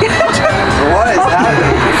 What is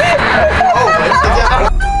happening?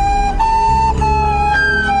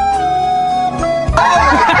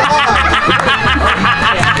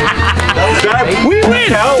 We win!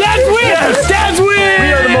 Dad's win! Yes. Dad's win!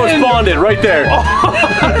 We are the most bonded right there.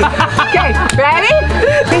 Okay, ready?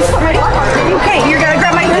 Okay, you're gonna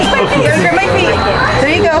grab my feet. You're gonna grab my feet.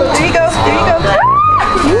 There you go. There you go. There you go.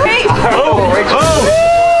 Hey. Oh!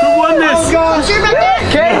 Who won this? Oh, gosh.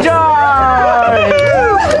 Kjar!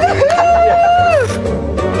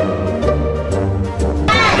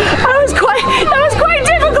 That was quite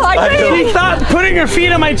difficult. She thought putting her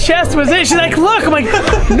feet on my chest was it. She's like, look. I'm like,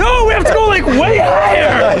 no, we have to go like way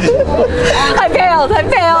higher. I failed.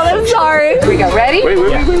 I'm sorry. Here we go. Ready? Wait. Go.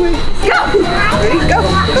 Ready? Go.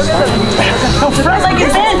 Front leg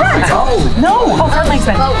is in. No. Oh, front leg's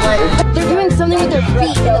in. They're doing something with their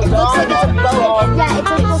feet and it looks like it's a boat. Yeah, it's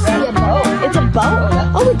supposed to be a boat. It's a boat?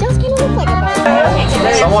 Oh, it does kind of look like a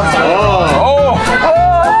boat. Someone's.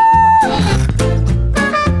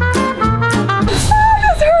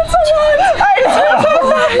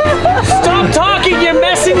 Stop talking. You're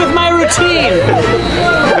messing with my routine.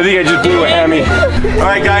 I think I just blew a hammy. All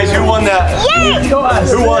right, guys, who won that? Yay! Who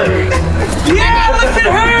won? Yeah, look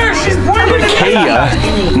at her. She's born. Kaya,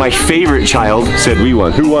 my favorite child, said we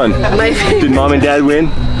won. Who won? Did Mom and Dad win?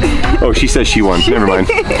 Oh, she says she won. Never mind.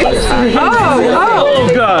 Oh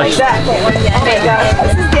gosh.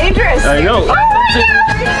 This is dangerous. I know.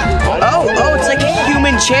 Oh, it's like a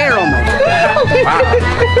human chair almost.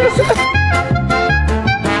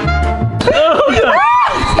 Oh my gosh!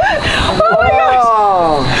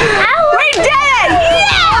 We did it!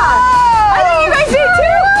 Yeah! I think you guys did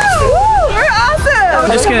too! We're awesome!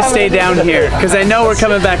 I'm just gonna stay down here because I know we're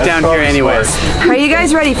coming back down here anyways. Are you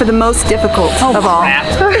guys ready for the most difficult of all?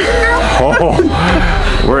 Oh,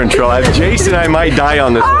 we're in trouble. Jason, I might die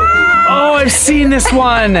on this one. Oh, I've seen this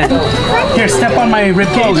one. Here, step on my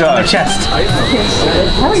ribcage on my chest.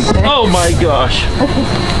 Oh my gosh.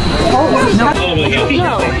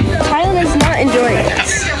 No, Tyler is not enjoying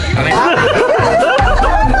this.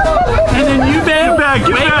 And then you, babe. Get back.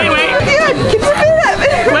 Wait. Get your feet up!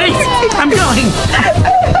 Wait, I'm going.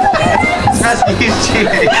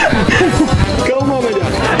 Go, Mom and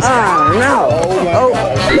Dad. No. Oh.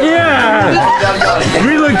 Yeah.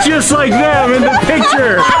 We look just like them in the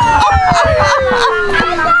picture.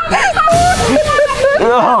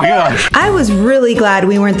 Oh gosh. I was really glad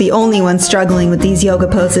we weren't the only ones struggling with these yoga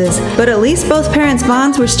poses, but at least both parents'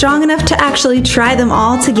 bonds were strong enough to actually try them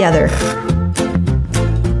all together.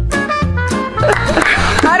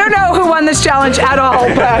 I don't know who won this challenge at all,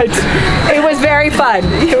 but it was very fun.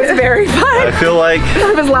 It was very fun. I feel like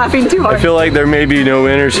I was laughing too hard. I feel like there may be no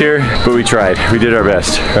winners here, but we tried. We did our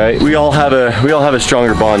best, right? We all have a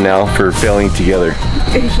stronger bond now for failing together.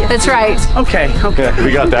 That's right. Okay. Yeah,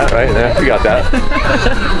 we got that, right? Yeah, we got that.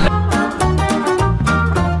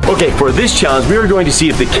 Okay, for this challenge, we are going to see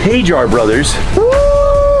if the Kjar brothers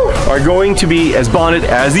are going to be as bonded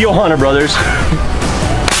as the Ohana brothers.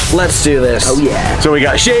 Let's do this. Oh yeah. So we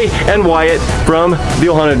got Shay and Wyatt from the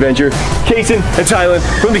Ohana Adventure, Kason and Tylen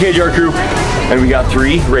from the Kjar Crew, and we got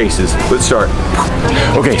 3 races. Let's start.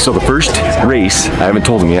 Okay, so the first race, I haven't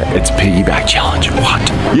told them yet, it's piggyback challenge. What?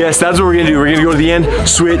 Yes, that's what we're gonna do. We're gonna go to the end,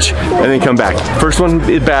 switch, and then come back. First one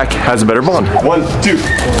back has a better bond. 1, 2.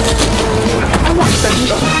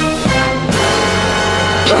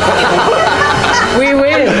 We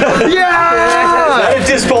win. Yeah! Is that a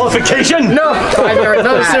disqualification? No.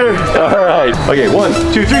 No, sir. All right. Okay, 1,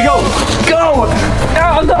 2, 3, go. Go!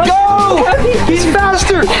 No, no. Go! He's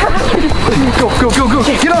faster. Go, go, go, go.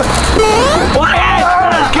 Get on.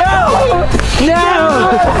 Go! No!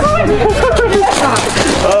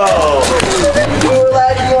 Oh. You were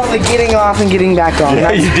lacking on the getting off and getting back on.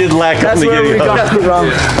 Yeah, you did lack on the getting off. That's where we got it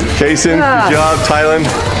wrong. Kason, good job. Tylen,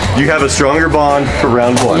 you have a stronger bond for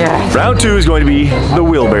round 1. Yeah. Round 2 is going to be the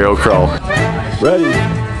wheelbarrow crawl. Ready,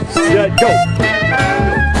 set, go.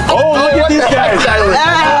 Oh, look at these guys.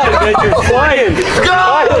 Adventure's flying.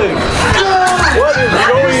 Tylen, what is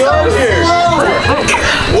going on here?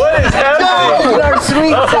 What is happening? Our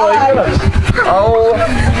sweet time. Oh.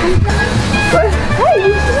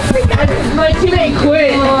 My teammate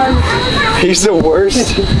quit. He's the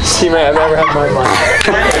worst teammate I've ever had in my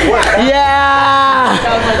life.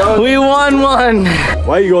 Yeah! We won one.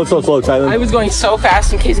 Why are you going so slow, Tylen? I was going so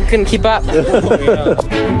fast in case I couldn't keep up. Go!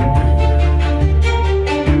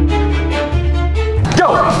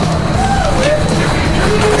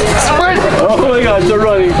 Sprint! Oh my God, they're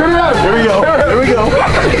running. Turn around. Here we go. Here we go.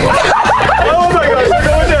 Oh my gosh, they're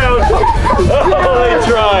going down. Oh, they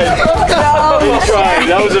tried. They tried.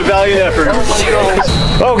 That was a valiant effort.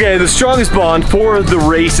 Okay, the strongest bond for the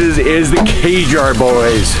races is the Kjar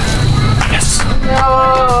boys. Yes.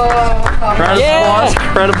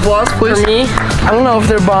 Round of applause, please. For me. I don't know if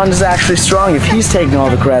their bond is actually strong if he's taking all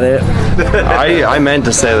the credit. I meant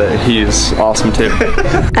to say that he's awesome too.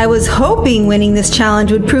 I was hoping winning this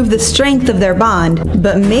challenge would prove the strength of their bond,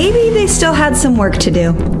 but maybe they still had some work to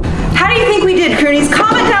do. How do you think we did, Crewnies?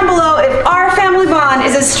 Comment down below if our family bond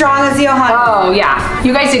is as strong as the Ohana. Oh yeah,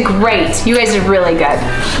 you guys did great. You guys did really good.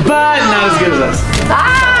 But not as good as us.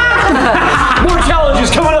 More challenges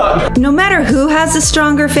coming up. No matter who has the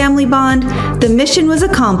stronger family bond, the mission was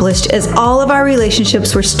accomplished as all of our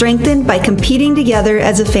relationships were strengthened by competing together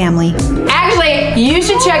as a family. Actually, you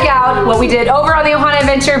should check out what we did over on the Ohana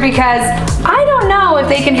Adventure because I don't know if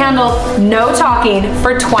they can handle no talking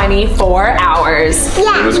for 24 hours.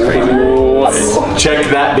 It was crazy. Check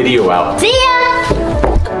that video out. See ya!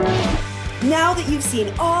 Now that you've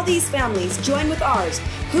seen all these families join with ours,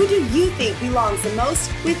 who do you think belongs the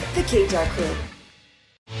most with the Kjar Crew?